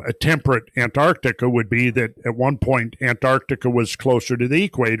a temperate Antarctica would be that at one point Antarctica was closer to the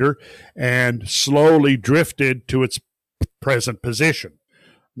equator and slowly drifted to its present position.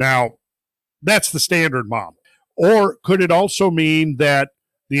 Now, that's the standard model. Or could it also mean that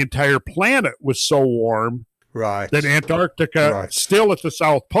the entire planet was so warm that Antarctica still at the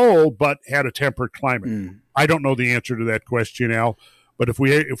South Pole but had a temperate climate? I don't know the answer to that question, Al. But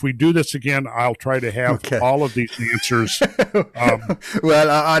if we do this again, I'll try to have all of these answers. Well,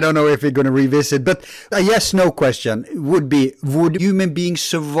 I don't know if we're going to revisit, but a yes/no question would be: would human beings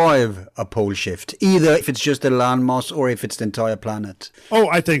survive a pole shift, either if it's just a landmass or if it's the entire planet? Oh,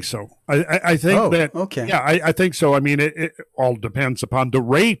 I think so. I think that. Okay. Yeah, I think so. I mean, it all depends upon the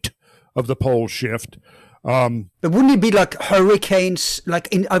rate of the pole shift. But wouldn't it be like hurricanes?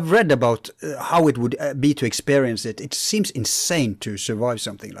 I've read about how it would be to experience it. It seems insane to survive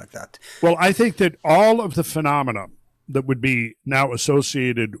something like that. Well, I think that all of the phenomena that would be now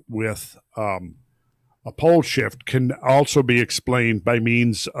associated with a pole shift can also be explained by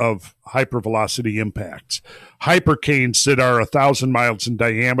means of hypervelocity impacts. Hypercanes that are 1,000 miles in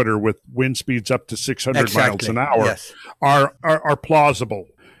diameter with wind speeds up to 600 miles an hour are plausible.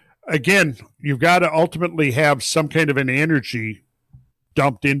 Again, you've got to ultimately have some kind of an energy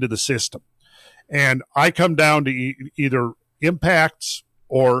dumped into the system. And I come down to either impacts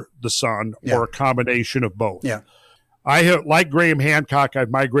or the sun or a combination of both. Yeah. I have, like Graham Hancock, I've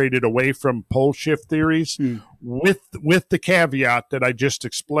migrated away from pole shift theories with the caveat that I just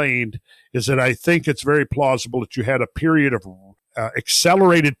explained, is that I think it's very plausible that you had a period of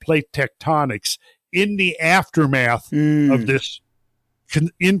accelerated plate tectonics in the aftermath of this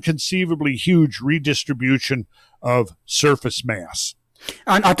inconceivably huge redistribution of surface mass.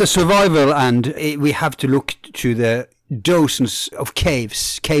 And at the survival end, we have to look to the dozens of cave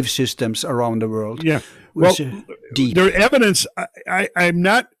systems around the world. Yeah. Well, there's evidence. I'm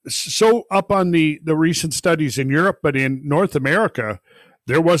not so up on the recent studies in Europe, but in North America,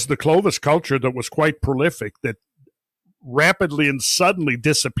 there was the Clovis culture that was quite prolific, that rapidly and suddenly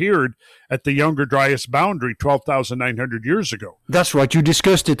disappeared at the Younger Dryas boundary 12,900 years ago. That's right. You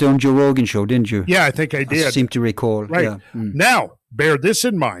discussed it on Joe Rogan show, didn't you? Yeah, I think I did. I seem to recall. Right. Yeah. Now, bear this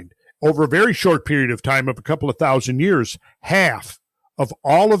in mind. Over a very short period of time of a couple of thousand years, half of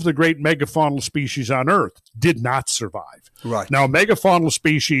all of the great megafaunal species on Earth did not survive. Right. Now, a megafaunal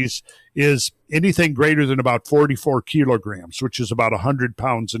species is anything greater than about 44 kilograms, which is about 100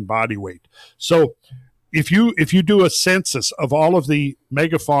 pounds in body weight. So if you do a census of all of the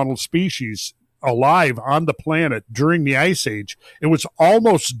megafaunal species alive on the planet during the Ice Age, it was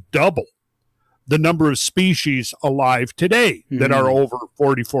almost double the number of species alive today that are over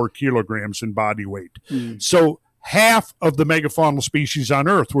 44 kilograms in body weight. So half of the megafaunal species on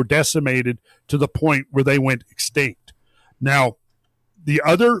Earth were decimated to the point where they went extinct. Now, the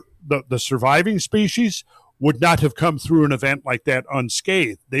surviving species would not have come through an event like that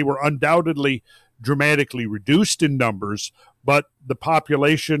unscathed. They were undoubtedly dramatically reduced in numbers, but the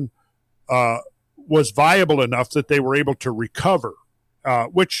population was viable enough that they were able to recover,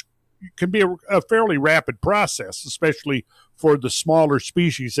 which can be a fairly rapid process, especially for the smaller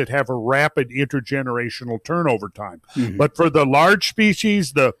species that have a rapid intergenerational turnover time. Mm-hmm. But for the large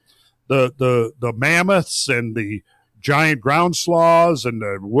species, the mammoths and the giant ground sloths and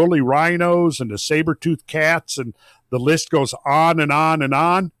the woolly rhinos and the saber-toothed cats, and the list goes on and on and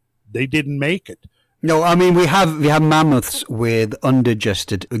on, they didn't make it. No, I mean, we have mammoths with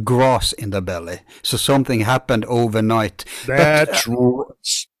undigested grass in the belly. So something happened overnight. That's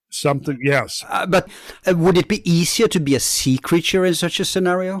something, yes. But would it be easier to be a sea creature in such a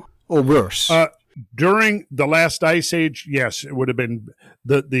scenario, or worse? During the last ice age, yes, it would have been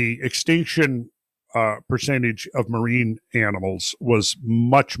the extinction percentage of marine animals was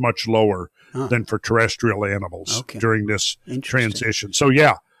much, much lower than for terrestrial animals during this transition. So,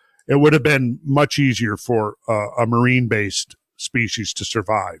 yeah, it would have been much easier for a marine-based species to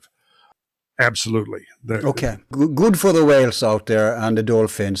survive. Absolutely. Okay. Good for the whales out there and the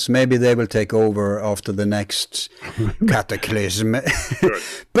dolphins. Maybe they will take over after the next cataclysm.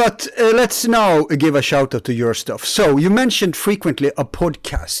 But let's now give a shout out to your stuff. So you mentioned frequently a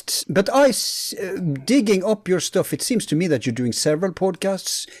podcast, but digging up your stuff, it seems to me that you're doing several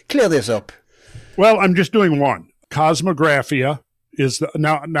podcasts. Clear this up. Well, I'm just doing one. Cosmographia is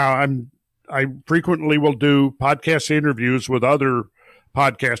I frequently will do podcast interviews with other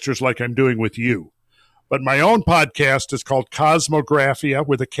podcasters like I'm doing with you. But my own podcast is called Cosmographia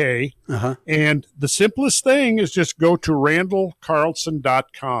with a K. Uh-huh. And the simplest thing is just go to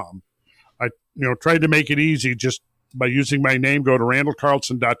randallcarlson.com. I tried to make it easy just by using my name. Go to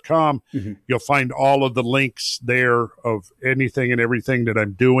randallcarlson.com. Mm-hmm. You'll find all of the links there of anything and everything that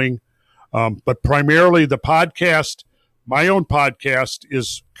I'm doing. But primarily the podcast, my own podcast,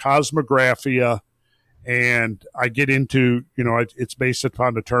 is Cosmographia. And I get into, it's based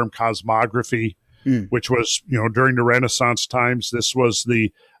upon the term cosmography, which was, during the Renaissance times, this was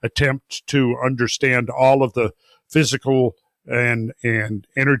the attempt to understand all of the physical and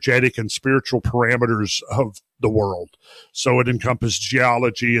energetic and spiritual parameters of the world. So it encompassed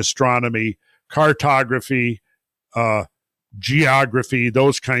geology, astronomy, cartography, geography,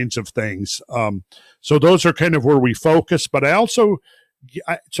 those kinds of things. So those are kind of where we focus. But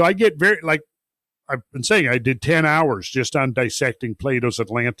I get very, like I've been saying, I did 10 hours just on dissecting Plato's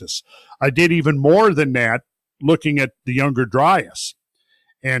Atlantis. I did even more than that looking at the Younger Dryas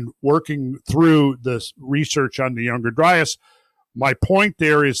and working through the research on the Younger Dryas. My point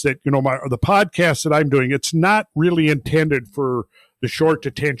there is that, the podcast that I'm doing, it's not really intended for the short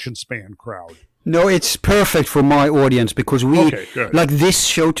attention span crowd. No, it's perfect for my audience because like this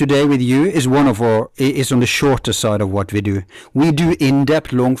show today with you is is on the shorter side of what we do. We do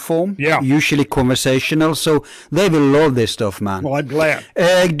in-depth long form, usually conversational, so they will love this stuff, man. Well, I'm glad.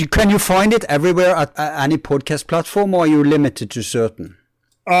 Can you find it everywhere at any podcast platform, or are you limited to certain?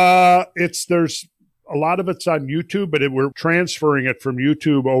 There's a lot of it's on YouTube, but we're transferring it from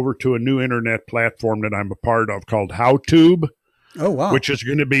YouTube over to a new internet platform that I'm a part of called HowTube. Oh, wow. Which is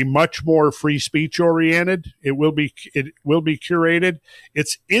going to be much more free speech oriented. It will be curated.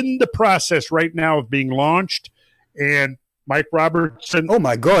 It's in the process right now of being launched. And Mike Robertson. Oh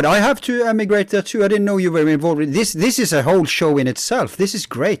my God, I have to emigrate there too. I didn't know you were involved in this. This is a whole show in itself. This is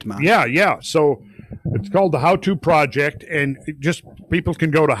great, man. Yeah. So it's called the HowTube Project, and just people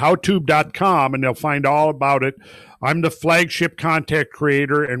can go to howtube.com and they'll find all about it. I'm the flagship content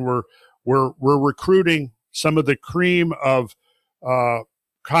creator, and we're recruiting some of the cream of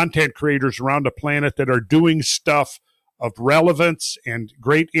content creators around the planet that are doing stuff of relevance and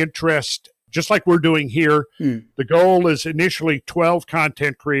great interest, just like we're doing here. The goal is initially 12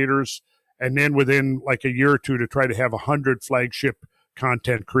 content creators, and then within like a year or two to try to have 100 flagship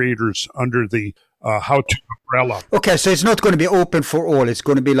content creators under the HowTube umbrella. Okay, so it's not going to be open for all. It's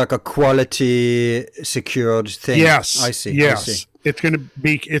going to be like a quality secured thing. Yes, I see. Yes, I see. It's going to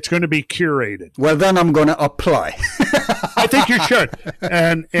be curated. Well, then I'm going to apply. I think you should,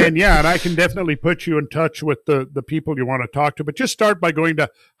 and I can definitely put you in touch with the people you want to talk to. But just start by going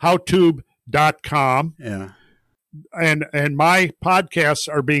to howtube.com. Yeah, and my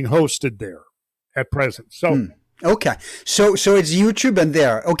podcasts are being hosted there at present. So. Okay, so it's YouTube and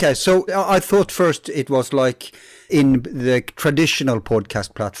there. Okay, so I thought first it was like in the traditional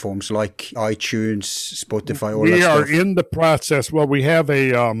podcast platforms like iTunes, Spotify, all that stuff. We are in the process. Well, we have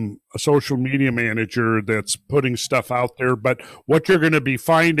a social media manager that's putting stuff out there. But what you're going to be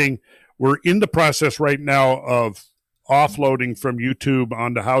finding, we're in the process right now of offloading from YouTube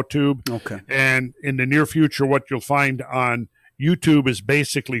onto HowTube. Okay. And in the near future, what you'll find on YouTube is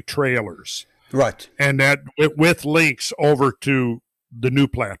basically trailers. Right. And that with links over to the new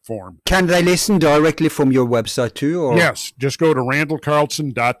platform. Can they listen directly from your website too? Or? Yes. Just go to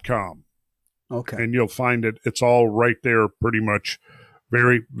randallcarlson.com. Okay. And you'll find it. It's all right there pretty much.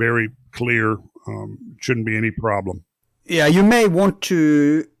 Very, very clear. Shouldn't be any problem. Yeah, you may want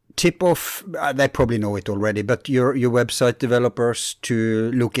to tip off, they probably know it already, but your website developers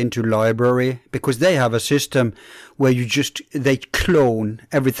to look into LBRY, because they have a system where they clone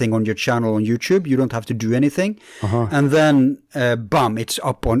everything on your channel on YouTube. You don't have to do anything. And then, bam, it's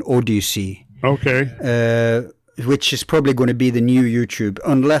up on Odyssey. Okay. Which is probably going to be the new YouTube,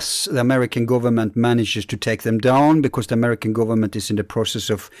 unless the American government manages to take them down, because the American government is in the process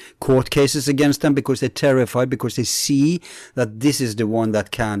of court cases against them, because they're terrified, because they see that this is the one that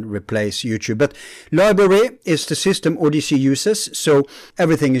can replace YouTube. But LBRY is the system Odyssey uses, so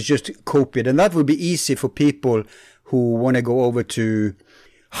everything is just copied, and that would be easy for people who want to go over to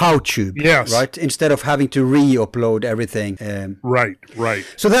HowTube, yes, right? Instead of having to re-upload everything. Right.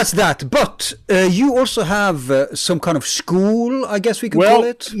 So that's that. But you also have some kind of school, I guess we could call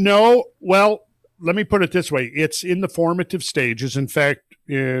it? No. Well, let me put it this way. It's in the formative stages. In fact,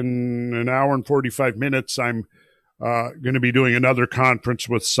 in an hour and 45 minutes, I'm going to be doing another conference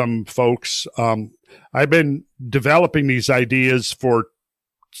with some folks. I've been developing these ideas for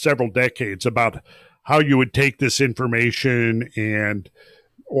several decades about how you would take this information and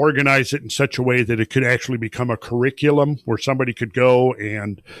organize it in such a way that it could actually become a curriculum where somebody could go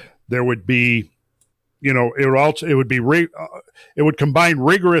and there would be, it would combine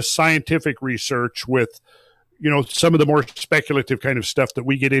rigorous scientific research with, some of the more speculative kind of stuff that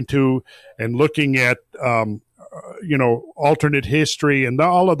we get into, and looking at, alternate history and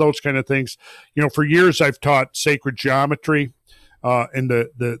all of those kind of things. For years I've taught sacred geometry, and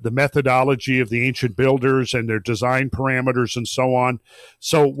the methodology of the ancient builders and their design parameters and so on.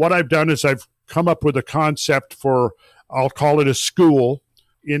 So what I've done is I've come up with a concept for, I'll call it a school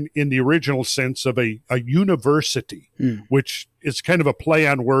in the original sense of a university, which is kind of a play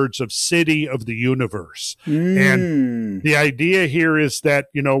on words of city of the universe. And the idea here is that,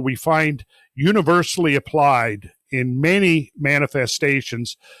 we find universally applied in many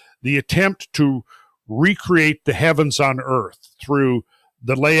manifestations the attempt to recreate the heavens on earth through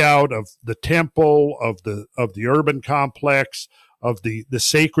the layout of the temple, of the urban complex, of the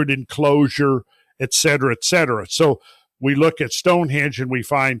sacred enclosure, et cetera, et cetera. So we look at Stonehenge and we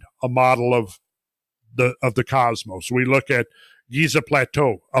find a model of the cosmos. We look at Giza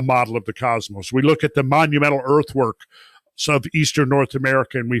Plateau, a model of the cosmos. We look at the monumental earthwork of Eastern North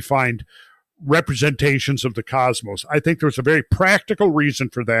America and we find representations of the cosmos. I think there's a very practical reason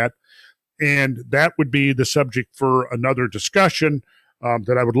for that. And that would be the subject for another discussion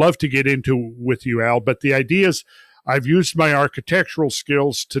that I would love to get into with you, Al. But the idea is I've used my architectural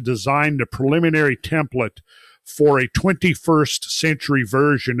skills to design the preliminary template for a 21st century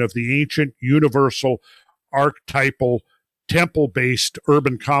version of the ancient universal archetypal temple-based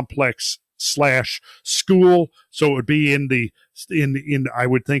urban complex / school. So it would be I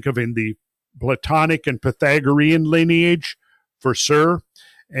would think of in the Platonic and Pythagorean lineage for sure.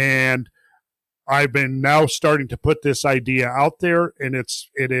 And I've been now starting to put this idea out there, and it's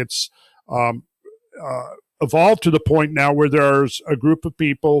evolved to the point now where there's a group of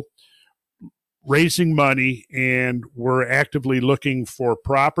people raising money, and we're actively looking for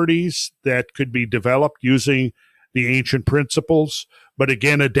properties that could be developed using the ancient principles, but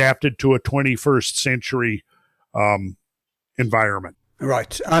again, adapted to a 21st century environment.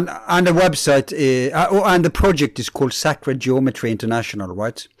 Right. And the website, and the project is called Sacred Geometry International,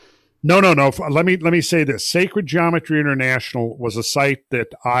 right? No. Let me say this. Sacred Geometry International was a site that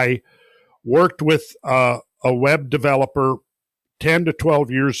I worked with a web developer 10 to 12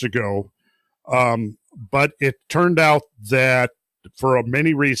 years ago. But it turned out that for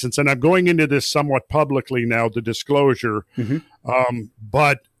many reasons, and I'm going into this somewhat publicly now, the disclosure,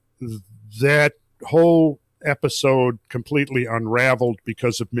 but that whole episode completely unraveled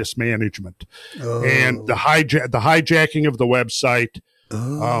because of mismanagement and the hijacking of the website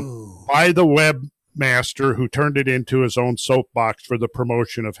by the webmaster, who turned it into his own soapbox for the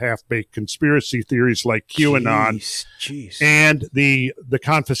promotion of half-baked conspiracy theories like QAnon. Jeez. And the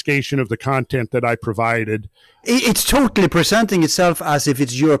confiscation of the content that I provided. It's totally presenting itself as if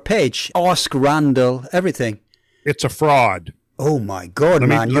it's your page. Ask Randall everything. It's a fraud. Oh my God,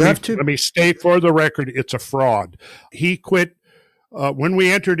 man. Let me state for the record, it's a fraud. He quit. When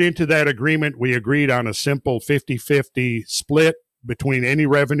we entered into that agreement, we agreed on a simple 50-50 split between any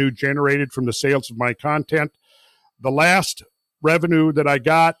revenue generated from the sales of my content. the last revenue that I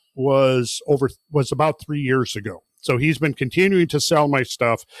got was about 3 years ago. So he's been continuing to sell my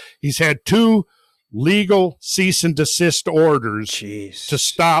stuff. He's had 2 legal cease and desist orders to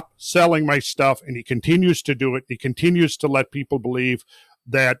stop selling my stuff, and he continues to do it. He continues to let people believe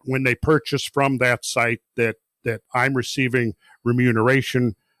that when they purchase from that site that I'm receiving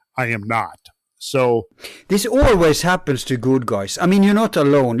remuneration. I am not. So this always happens to good guys. I mean, you're not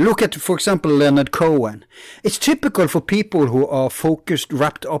alone. Look at, for example, Leonard Cohen. It's typical for people who are focused,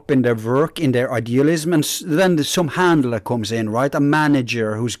 wrapped up in their work, in their idealism, and then some handler comes in, right? A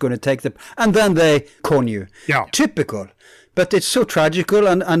manager who's going to take them, and then they con you. Yeah. Typical. But it's so tragical,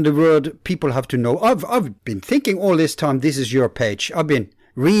 and the word people have to know. I've been thinking all this time, this is your page. I've been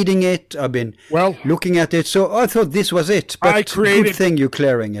reading it, I've been looking at it, so I thought this was it. But good thing you're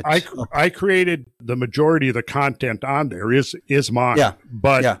clearing it. I created the majority of the content on there is mine. Yeah.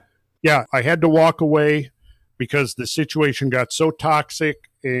 But I had to walk away because the situation got so toxic,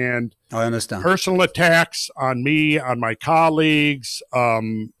 and I understand personal attacks on me, on my colleagues,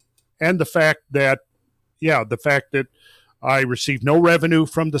 and the fact that I received no revenue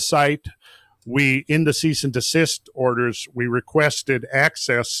from the site. In the cease and desist orders, we requested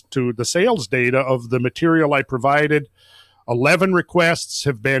access to the sales data of the material I provided. 11 requests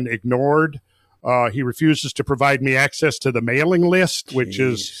have been ignored. He refuses to provide me access to the mailing list, which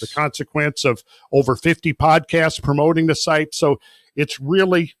is the consequence of over 50 podcasts promoting the site. So it's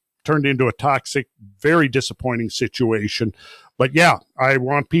really turned into a toxic, very disappointing situation. But yeah, I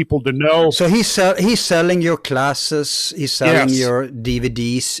want people to know. So he's selling your classes. He's selling your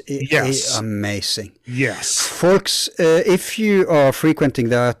DVDs. Yes. Amazing. Yes. Folks, if you are frequenting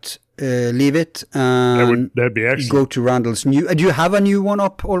that, leave it. That'd be excellent. Go to Randall's new. Do you have a new one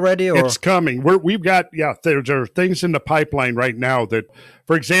up already? Or? It's coming. We've got, there are things in the pipeline right now that,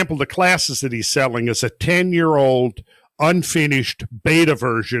 for example, the classes that he's selling is a 10-year-old unfinished beta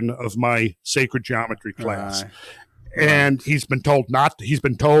version of my sacred geometry class. And he's been told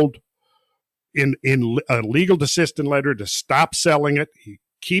in a legal desist letter to stop selling it. He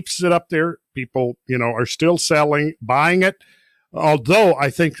keeps it up there. People, are still buying it. Although I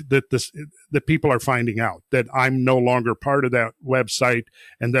think that people are finding out that I'm no longer part of that website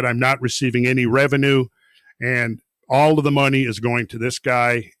and that I'm not receiving any revenue, and all of the money is going to this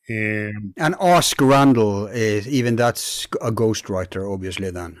guy. And Ask Randall is even that's a ghostwriter,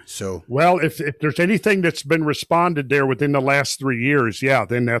 obviously. Then if there's anything that's been responded there within the last 3 years,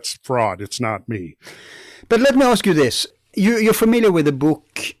 then that's fraud. It's not me. But let me ask you this: you're familiar with the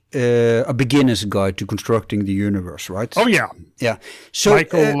book A Beginner's Guide to Constructing the Universe, right? Oh yeah. So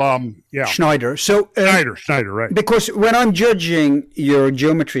Michael, Schneider. So Schneider, right? Because when I'm judging your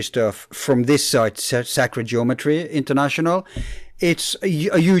geometry stuff from this site, Sacred Geometry International, it's a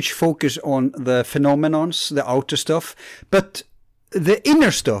huge focus on the phenomenons, the outer stuff, but the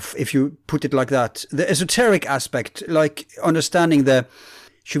inner stuff, if you put it like that, the esoteric aspect, like understanding the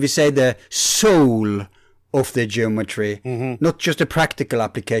soul of the geometry, not just the practical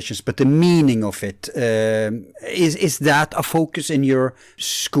applications, but the meaning of it. Is that a focus in your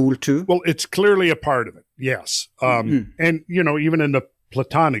school too? Well, it's clearly a part of it, yes. And, even in the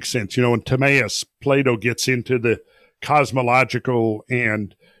Platonic sense, in Timaeus, Plato gets into the cosmological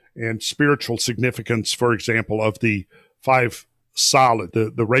and spiritual significance, for example, of the 5 solid,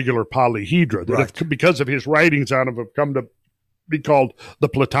 the regular polyhedra, that have, because of his writings on them, have come to be called the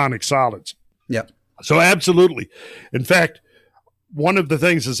Platonic solids. Yeah. So absolutely. In fact, one of the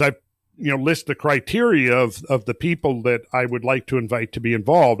things is I list the criteria of the people that I would like to invite to be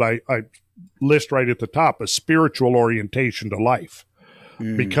involved. I list right at the top a spiritual orientation to life.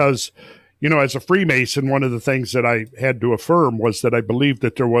 Because, as a Freemason, one of the things that I had to affirm was that I believed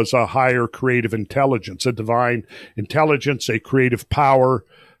that there was a higher creative intelligence, a divine intelligence, a creative power,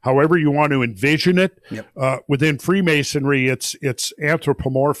 however you want to envision it. Yep. Within Freemasonry, it's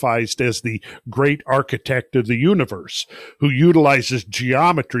anthropomorphized as the great architect of the universe who utilizes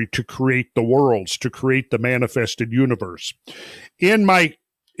geometry to create the worlds, to create the manifested universe. In my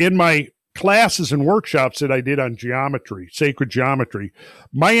classes and workshops that I did on geometry, sacred geometry,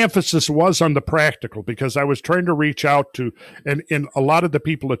 my emphasis was on the practical, because I was trying to reach out to, and a lot of the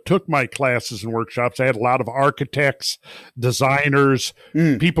people that took my classes and workshops, I had a lot of architects, designers,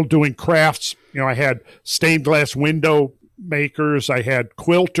 people doing crafts. I had stained glass window makers, I had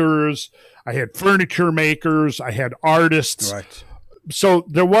quilters, I had furniture makers, I had artists. Right. So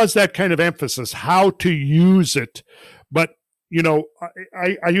there was that kind of emphasis, how to use it. But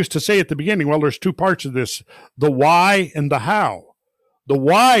I used to say at the beginning, well, there's 2 parts of this, the why and the how. The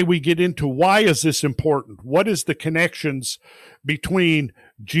why, we get into why is this important? What is the connections between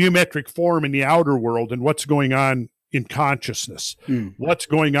geometric form in the outer world and what's going on in consciousness, what's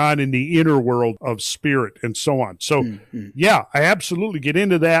going on in the inner world of spirit, and so on. So, yeah, I absolutely get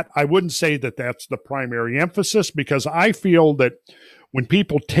into that. I wouldn't say that that's the primary emphasis, because I feel that when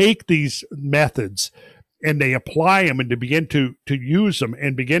people take these methods and they apply them and to begin to use them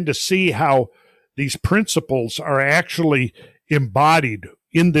and begin to see how these principles are actually embodied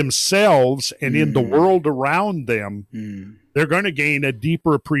in themselves and in the world around them, they're going to gain a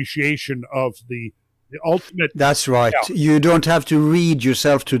deeper appreciation of the ultimate. That's right. Yeah. You don't have to read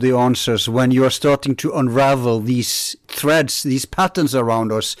yourself to the answers. When you're starting to unravel these threads, these patterns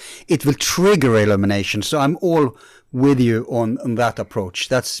around us, it will trigger illumination. So I'm all with you on that approach.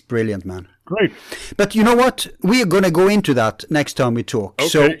 That's brilliant, man. Great. But you know what? We are going to go into that next time we talk. Okay,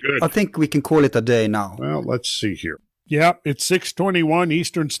 so good. I think we can call it a day now. Well, let's see here. Yeah, it's 6:21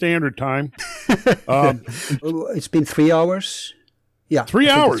 Eastern Standard Time. It's been 3 hours. Yeah. 3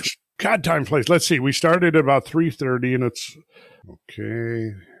 hours. God, time flies. Let's see. We started at about 3:30, and it's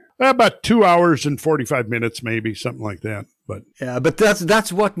okay. About 2 hours and 45 minutes, maybe something like that. But yeah, but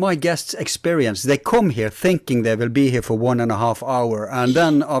that's what my guests experience. They come here thinking they will be here for 1.5 hours, and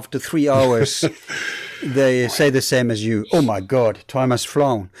then after 3 hours, they say the same as you. Oh my God, time has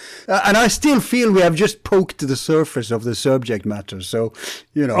flown, and I still feel we have just poked the surface of the subject matter. So,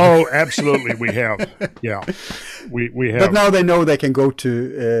 you know. Oh, absolutely, we have. Yeah, we have. But now they know they can go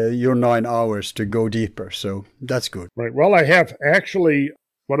to your 9 hours to go deeper. So that's good. Right. Well, I have actually.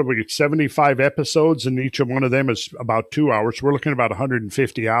 What have we got? 75 episodes, and each of one of them is about 2 hours. We're looking at about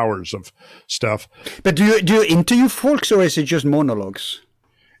 150 hours of stuff. But do you interview folks, or is it just monologues?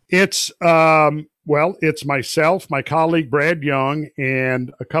 It's it's myself, my colleague Brad Young,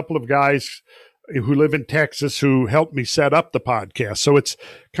 and a couple of guys who live in Texas who helped me set up the podcast. So it's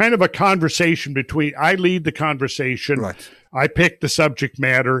kind of a conversation between. I lead the conversation. Right. I pick the subject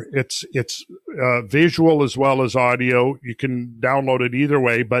matter. It's visual as well as audio. You can download it either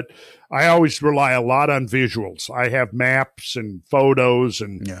way, but I always rely a lot on visuals. I have maps and photos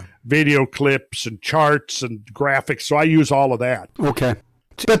and video clips and charts and graphics, so I use all of that. Okay.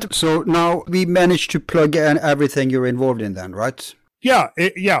 But so now we managed to plug in everything you're involved in then, right? Yeah,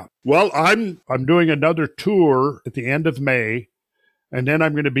 yeah. Well, I'm doing another tour at the end of May, and then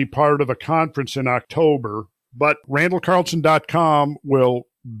I'm going to be part of a conference in October. But RandallCarlson.com will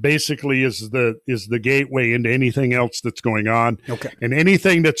basically is the gateway into anything else that's going on. Okay. And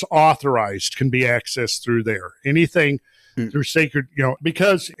anything that's authorized can be accessed through there. Anything through sacred,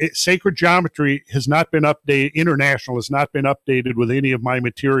 because sacred geometry has not been updated, international has not been updated with any of my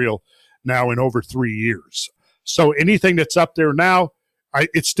material now in over 3 years. So anything that's up there now,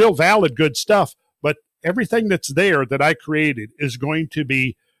 it's still valid, good stuff, but everything that's there that I created is going to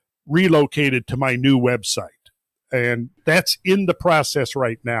be relocated to my new website. And that's in the process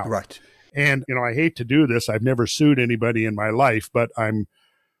right now. Right. And, I hate to do this. I've never sued anybody in my life, but I'm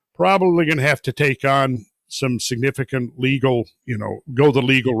probably going to have to take on some significant legal, go the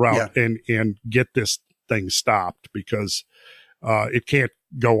legal route and get this thing stopped, because it can't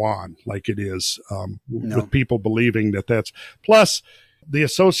go on like it is with people believing that's. Plus, the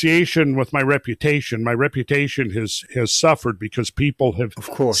association with my reputation has suffered because people have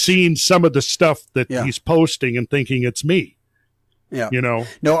seen some of the stuff that he's posting and thinking it's me. Yeah.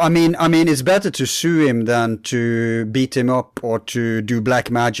 No, I mean, it's better to sue him than to beat him up or to do black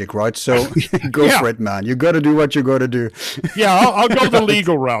magic, right? So go for it, man. You got to do what you got to do. Yeah, I'll go the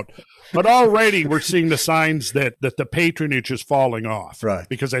legal route. But already we're seeing the signs that the patronage is falling off. Right.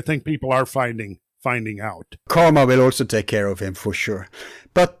 Because I think people are finding out. Karma will also take care of him for sure.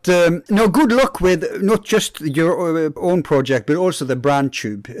 But good luck with not just your own project, but also the brand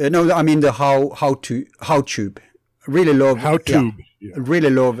tube. The how tube. Really love how tube. Yeah. Really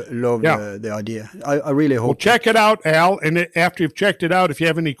love the idea. I really hope. Well, check it out, Al. And after you've checked it out, if you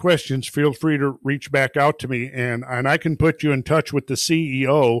have any questions, feel free to reach back out to me, and I can put you in touch with the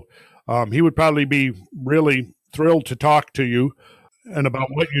CEO. He would probably be really thrilled to talk to you and about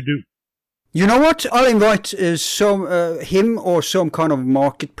what you do. You know what? I'll invite him or some kind of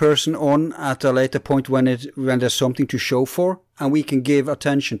market person on at a later point when there's something to show for, and we can give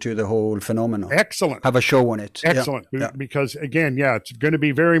attention to the whole phenomenon. Excellent. Have a show on it. Excellent. Yeah. Because again, it's going to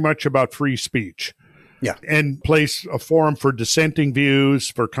be very much about free speech. Yeah. And place a forum for dissenting views,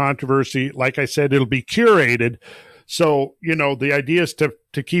 for controversy. Like I said, it'll be curated. So, the idea is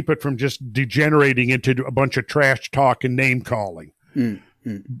to keep it from just degenerating into a bunch of trash talk and name calling.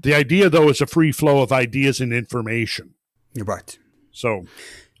 The idea, though, is a free flow of ideas and information. You're right. So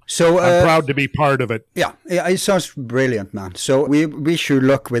So I'm proud to be part of it. Yeah, it sounds brilliant, man. So we wish you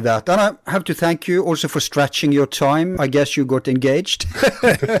luck with that. And I have to thank you also for stretching your time. I guess you got engaged.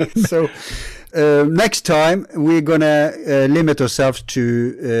 So next time we're going to limit ourselves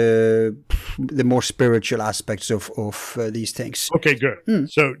to the more spiritual aspects of these things. Okay,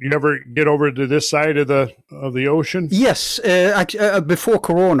 good. So you never get over to this side of the ocean? Yes, before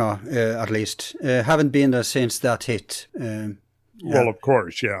Corona, at least. Haven't been there since that hit. Well, of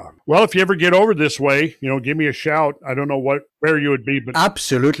course, yeah. Well, if you ever get over this way, give me a shout. I don't know where you would be, but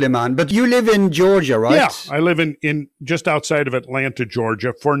absolutely, man. But you live in Georgia, right? Yeah, I live in just outside of Atlanta,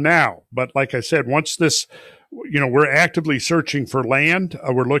 Georgia, for now. But like I said, once this, we're actively searching for land.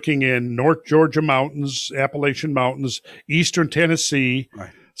 We're looking in North Georgia mountains, Appalachian Mountains, Eastern Tennessee.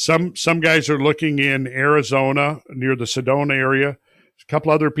 Right. Some guys are looking in Arizona near the Sedona area. A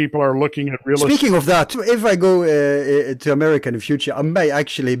couple other people are looking at real estate. Speaking of that, if I go to America in the future, I may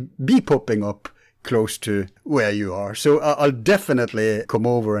actually be popping up close to where you are. So I'll definitely come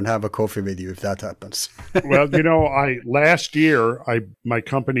over and have a coffee with you if that happens. Well, last year, my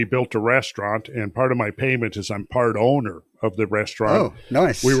company built a restaurant, and part of my payment is I'm part owner of the restaurant. Oh,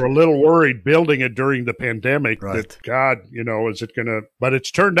 nice. We were a little worried building it during the pandemic. Right. That, God, is it going to, but it's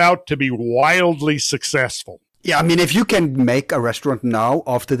turned out to be wildly successful. Yeah, I mean, if you can make a restaurant now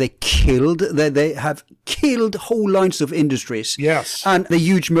after they have killed whole lines of industries. Yes. And the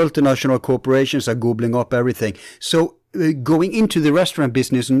huge multinational corporations are gobbling up everything. So going into the restaurant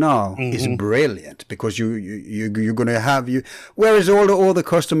business now is brilliant because you're going to have where is all the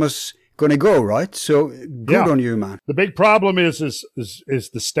customers going to go, right? So good on you, man. The big problem is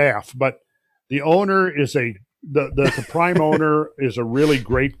the staff, but the owner is the prime owner is a really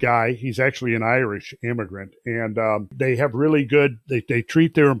great guy. He's actually an Irish immigrant, and they have really good, they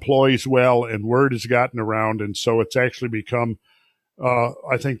treat their employees well, and word has gotten around. And so it's actually become,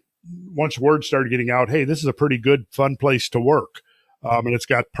 I think once word started getting out, hey, this is a pretty good, fun place to work. And it's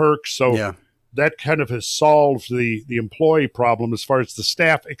got perks. So that kind of has solved the employee problem as far as the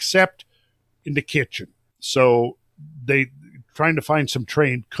staff, except in the kitchen. So trying to find some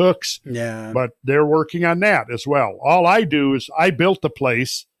trained cooks, but they're working on that as well. All I do is I built the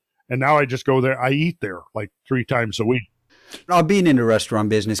place, and now I just go there. I eat there like 3 times a week. I've been in the restaurant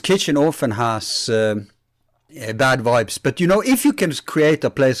business. Kitchen often has bad vibes, but if you can create a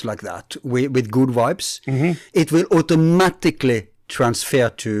place like that with good vibes, it will automatically transfer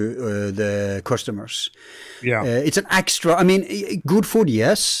to the customers. Yeah. It's an extra, I mean, good food,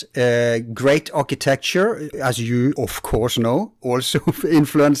 yes. Great architecture, as you of course know, also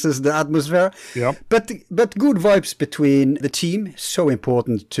influences the atmosphere. Yeah. But good vibes between the team, so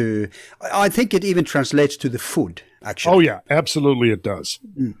important to, I think it even translates to the food, actually. Oh yeah, absolutely it does.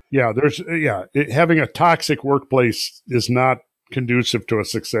 Yeah, having a toxic workplace is not conducive to a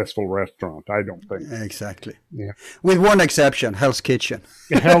successful restaurant, I don't think. Exactly. Yeah. With one exception, Hell's Kitchen.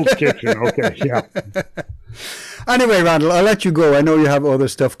 Hell's Kitchen, okay, yeah. Anyway, Randall, I'll let you go. I know you have other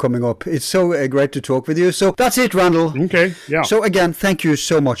stuff coming up. It's so great to talk with you. So that's it, Randall. Okay, yeah. So again, thank you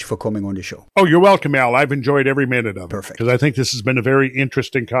so much for coming on the show. Oh, you're welcome, Al. I've enjoyed every minute of it. Perfect. Because I think this has been a very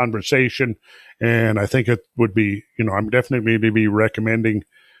interesting conversation, and I think it would be, I'm definitely going to be recommending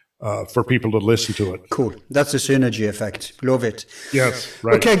for people to listen to it. Cool. That's the synergy effect. Love it. Yes,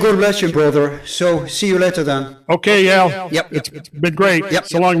 right. Okay, God bless you, brother. So, see you later then. Okay, Al. Yep. It's been great. Yep.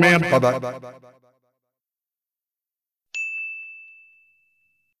 So long, man. Bye-bye.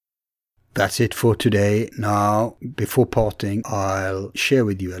 That's it for today. Now, before parting, I'll share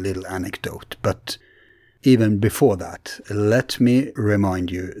with you a little anecdote. But even before that, let me remind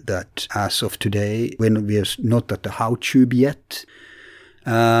you that as of today, we're not at the How Tube yet.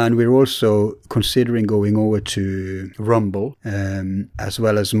 And we're also considering going over to Rumble, as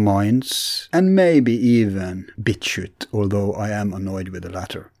well as Minds, and maybe even BitChute, although I am annoyed with the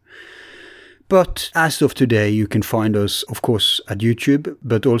latter. But as of today, you can find us, of course, at YouTube,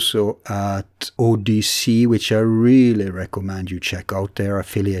 but also at Odysee, which I really recommend you check out. They're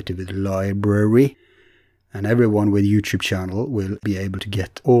affiliated with Library. And everyone with YouTube channel will be able to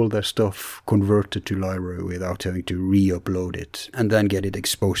get all their stuff converted to Library without having to re-upload it and then get it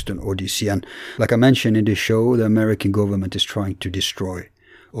exposed on Odysee. And like I mentioned in this show, the American government is trying to destroy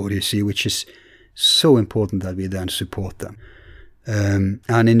Odysee, which is so important that we then support them. And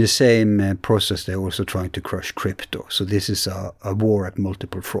in the same process, they're also trying to crush crypto. So this is a war at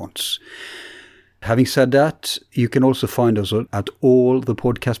multiple fronts. Having said that, you can also find us at all the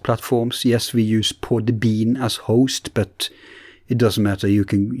podcast platforms. Yes, we use Podbean as host, but it doesn't matter. You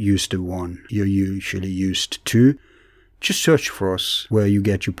can use the one you're usually used to. just search for us where you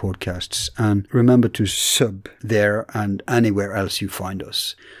get your podcasts, and remember to sub there and anywhere else you find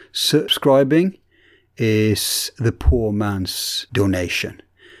us. Subscribing is the poor man's donation,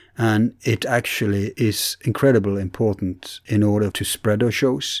 and it actually is incredibly important in order to spread our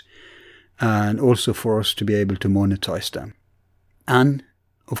shows and also for us to be able to monetize them. And,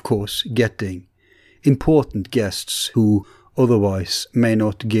 of course, getting important guests who otherwise may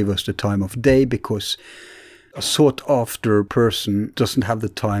not give us the time of day because a sought-after person doesn't have the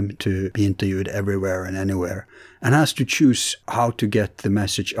time to be interviewed everywhere and anywhere and has to choose how to get the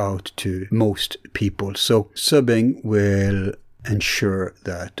message out to most people. So subbing will ensure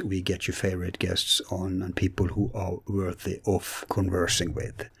that we get your favorite guests on and people who are worthy of conversing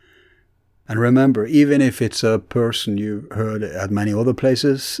with. And remember, even if it's a person you heard at many other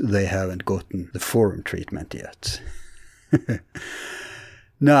places, they haven't gotten the forum treatment yet.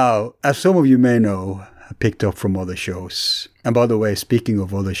 Now, as some of you may know, picked up from other shows. And by the way, speaking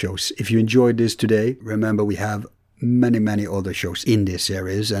of other shows, if you enjoyed this today, remember we have many other shows in this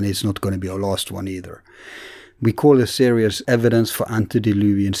series, and it's not going to be our last one either. We call the series Evidence for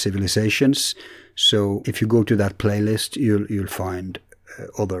Antediluvian Civilizations. So if you go to that playlist, you'll find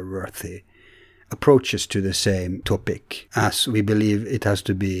other worthy approaches to the same topic, as we believe it has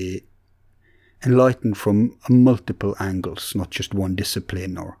to be enlightened from multiple angles, not just one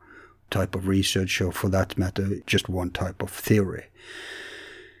discipline or type of research, or for that matter, just one type of theory.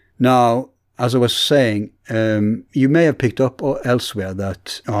 Now, as I was saying, you may have picked up elsewhere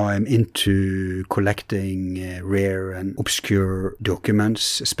that I'm into collecting rare and obscure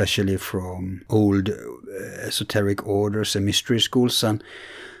documents, especially from old esoteric orders and mystery schools. And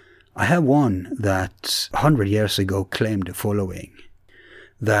I have one that 100 years ago claimed the following: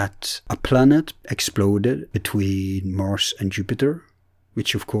 that a planet exploded between Mars and Jupiter,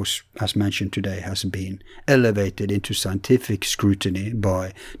 which of course, as mentioned today, has been elevated into scientific scrutiny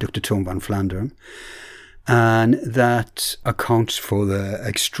by Dr. Tom van Flandern, and that accounts for the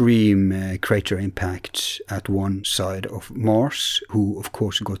extreme crater impact at one side of Mars, who of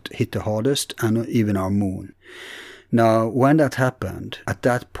course got hit the hardest, and even our moon. Now, when that happened, at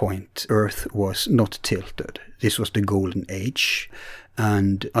that point, Earth was not tilted. This was the golden age,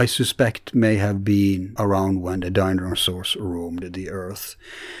 and I suspect may have been around when the dinosaurs roamed the Earth,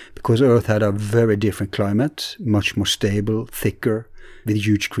 because Earth had a very different climate, much more stable, thicker, with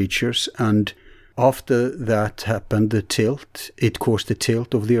huge creatures, and after that happened, the tilt, it caused the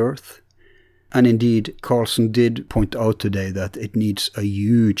tilt of the Earth. And indeed, Carlson did point out today that it needs a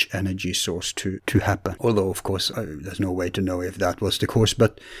huge energy source to happen. Although, of course, there's no way to know if that was the cause.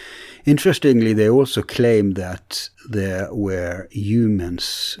 But interestingly, they also claim that there were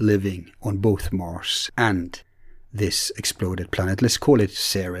humans living on both Mars and this exploded planet. Let's call it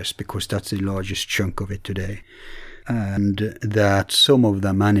Ceres, because that's the largest chunk of it today. And that some of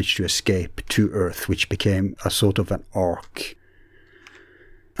them managed to escape to Earth, which became a sort of an ark.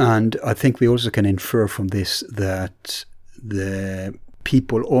 And I think we also can infer from this that the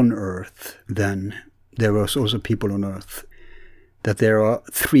people on Earth then, there was also people on Earth, that there are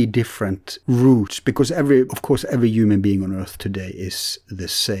three different routes, because every human being on Earth today is the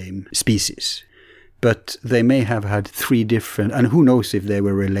same species. But they may have had three different, and who knows if they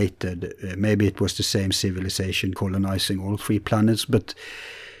were related. Maybe it was the same civilization colonizing all three planets, but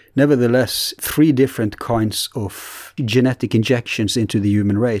nevertheless, three different kinds of genetic injections into the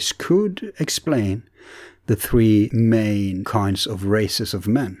human race could explain the three main kinds of races of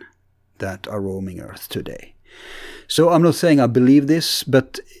men that are roaming Earth today. So I'm not saying I believe this,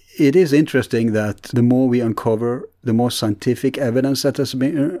 but it is interesting that the more we uncover, the more scientific evidence that has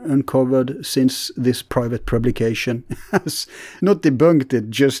been uncovered since this private publication has not debunked it,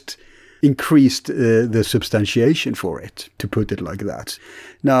 just increased the substantiation for it, to put it like that.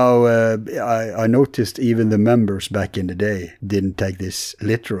 Now, I noticed even the members back in the day didn't take this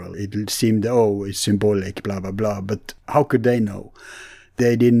literal. It seemed, it's symbolic, blah, blah, blah. But how could they know?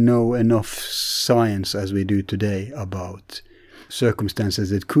 They didn't know enough science as we do today about circumstances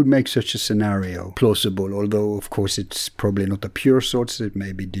that could make such a scenario plausible, although of course it's probably not a pure source. It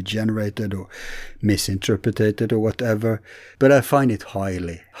may be degenerated or misinterpreted or whatever, but I find it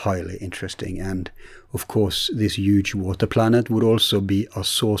highly interesting. And of course this huge water planet would also be a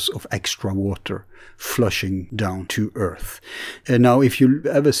source of extra water flushing down to Earth. And now, if you've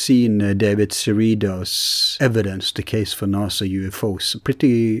ever seen David Serida's Evidence, the Case for NASA UFOs,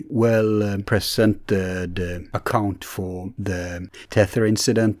 pretty well presented account for the Tether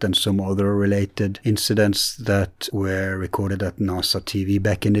incident and some other related incidents that were recorded at NASA TV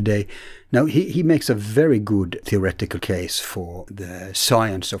back in the day. Now, he makes a very good theoretical case for the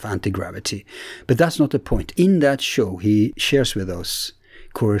science of anti-gravity, but that's not the point. In that show, he shares with us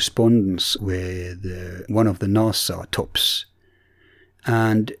correspondence with one of the NASA tops.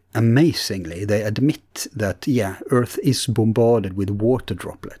 And amazingly, they admit that, Earth is bombarded with water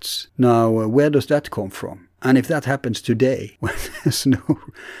droplets. Now, where does that come from? And if that happens today, when there's no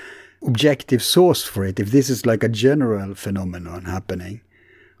objective source for it, if this is like a general phenomenon happening,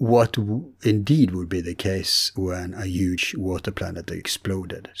 what indeed would be the case when a huge water planet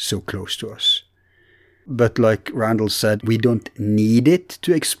exploded so close to us? But like Randall said, we don't need it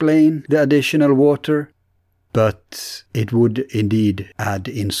to explain the additional water, but it would indeed add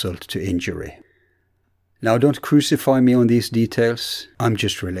insult to injury. Now, don't crucify me on these details. I'm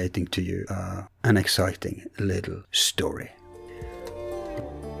just relating to you an exciting little story.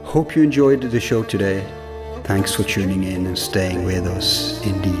 Hope you enjoyed the show today. Thanks for tuning in and staying with us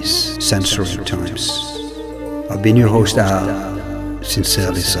in these censoring times. I've been your host, Al,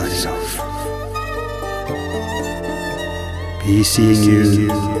 sincerely signing off. Be seeing you.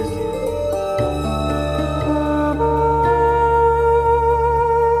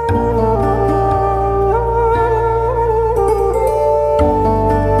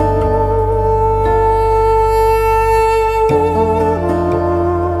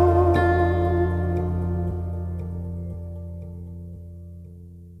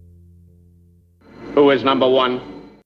 Who is number one?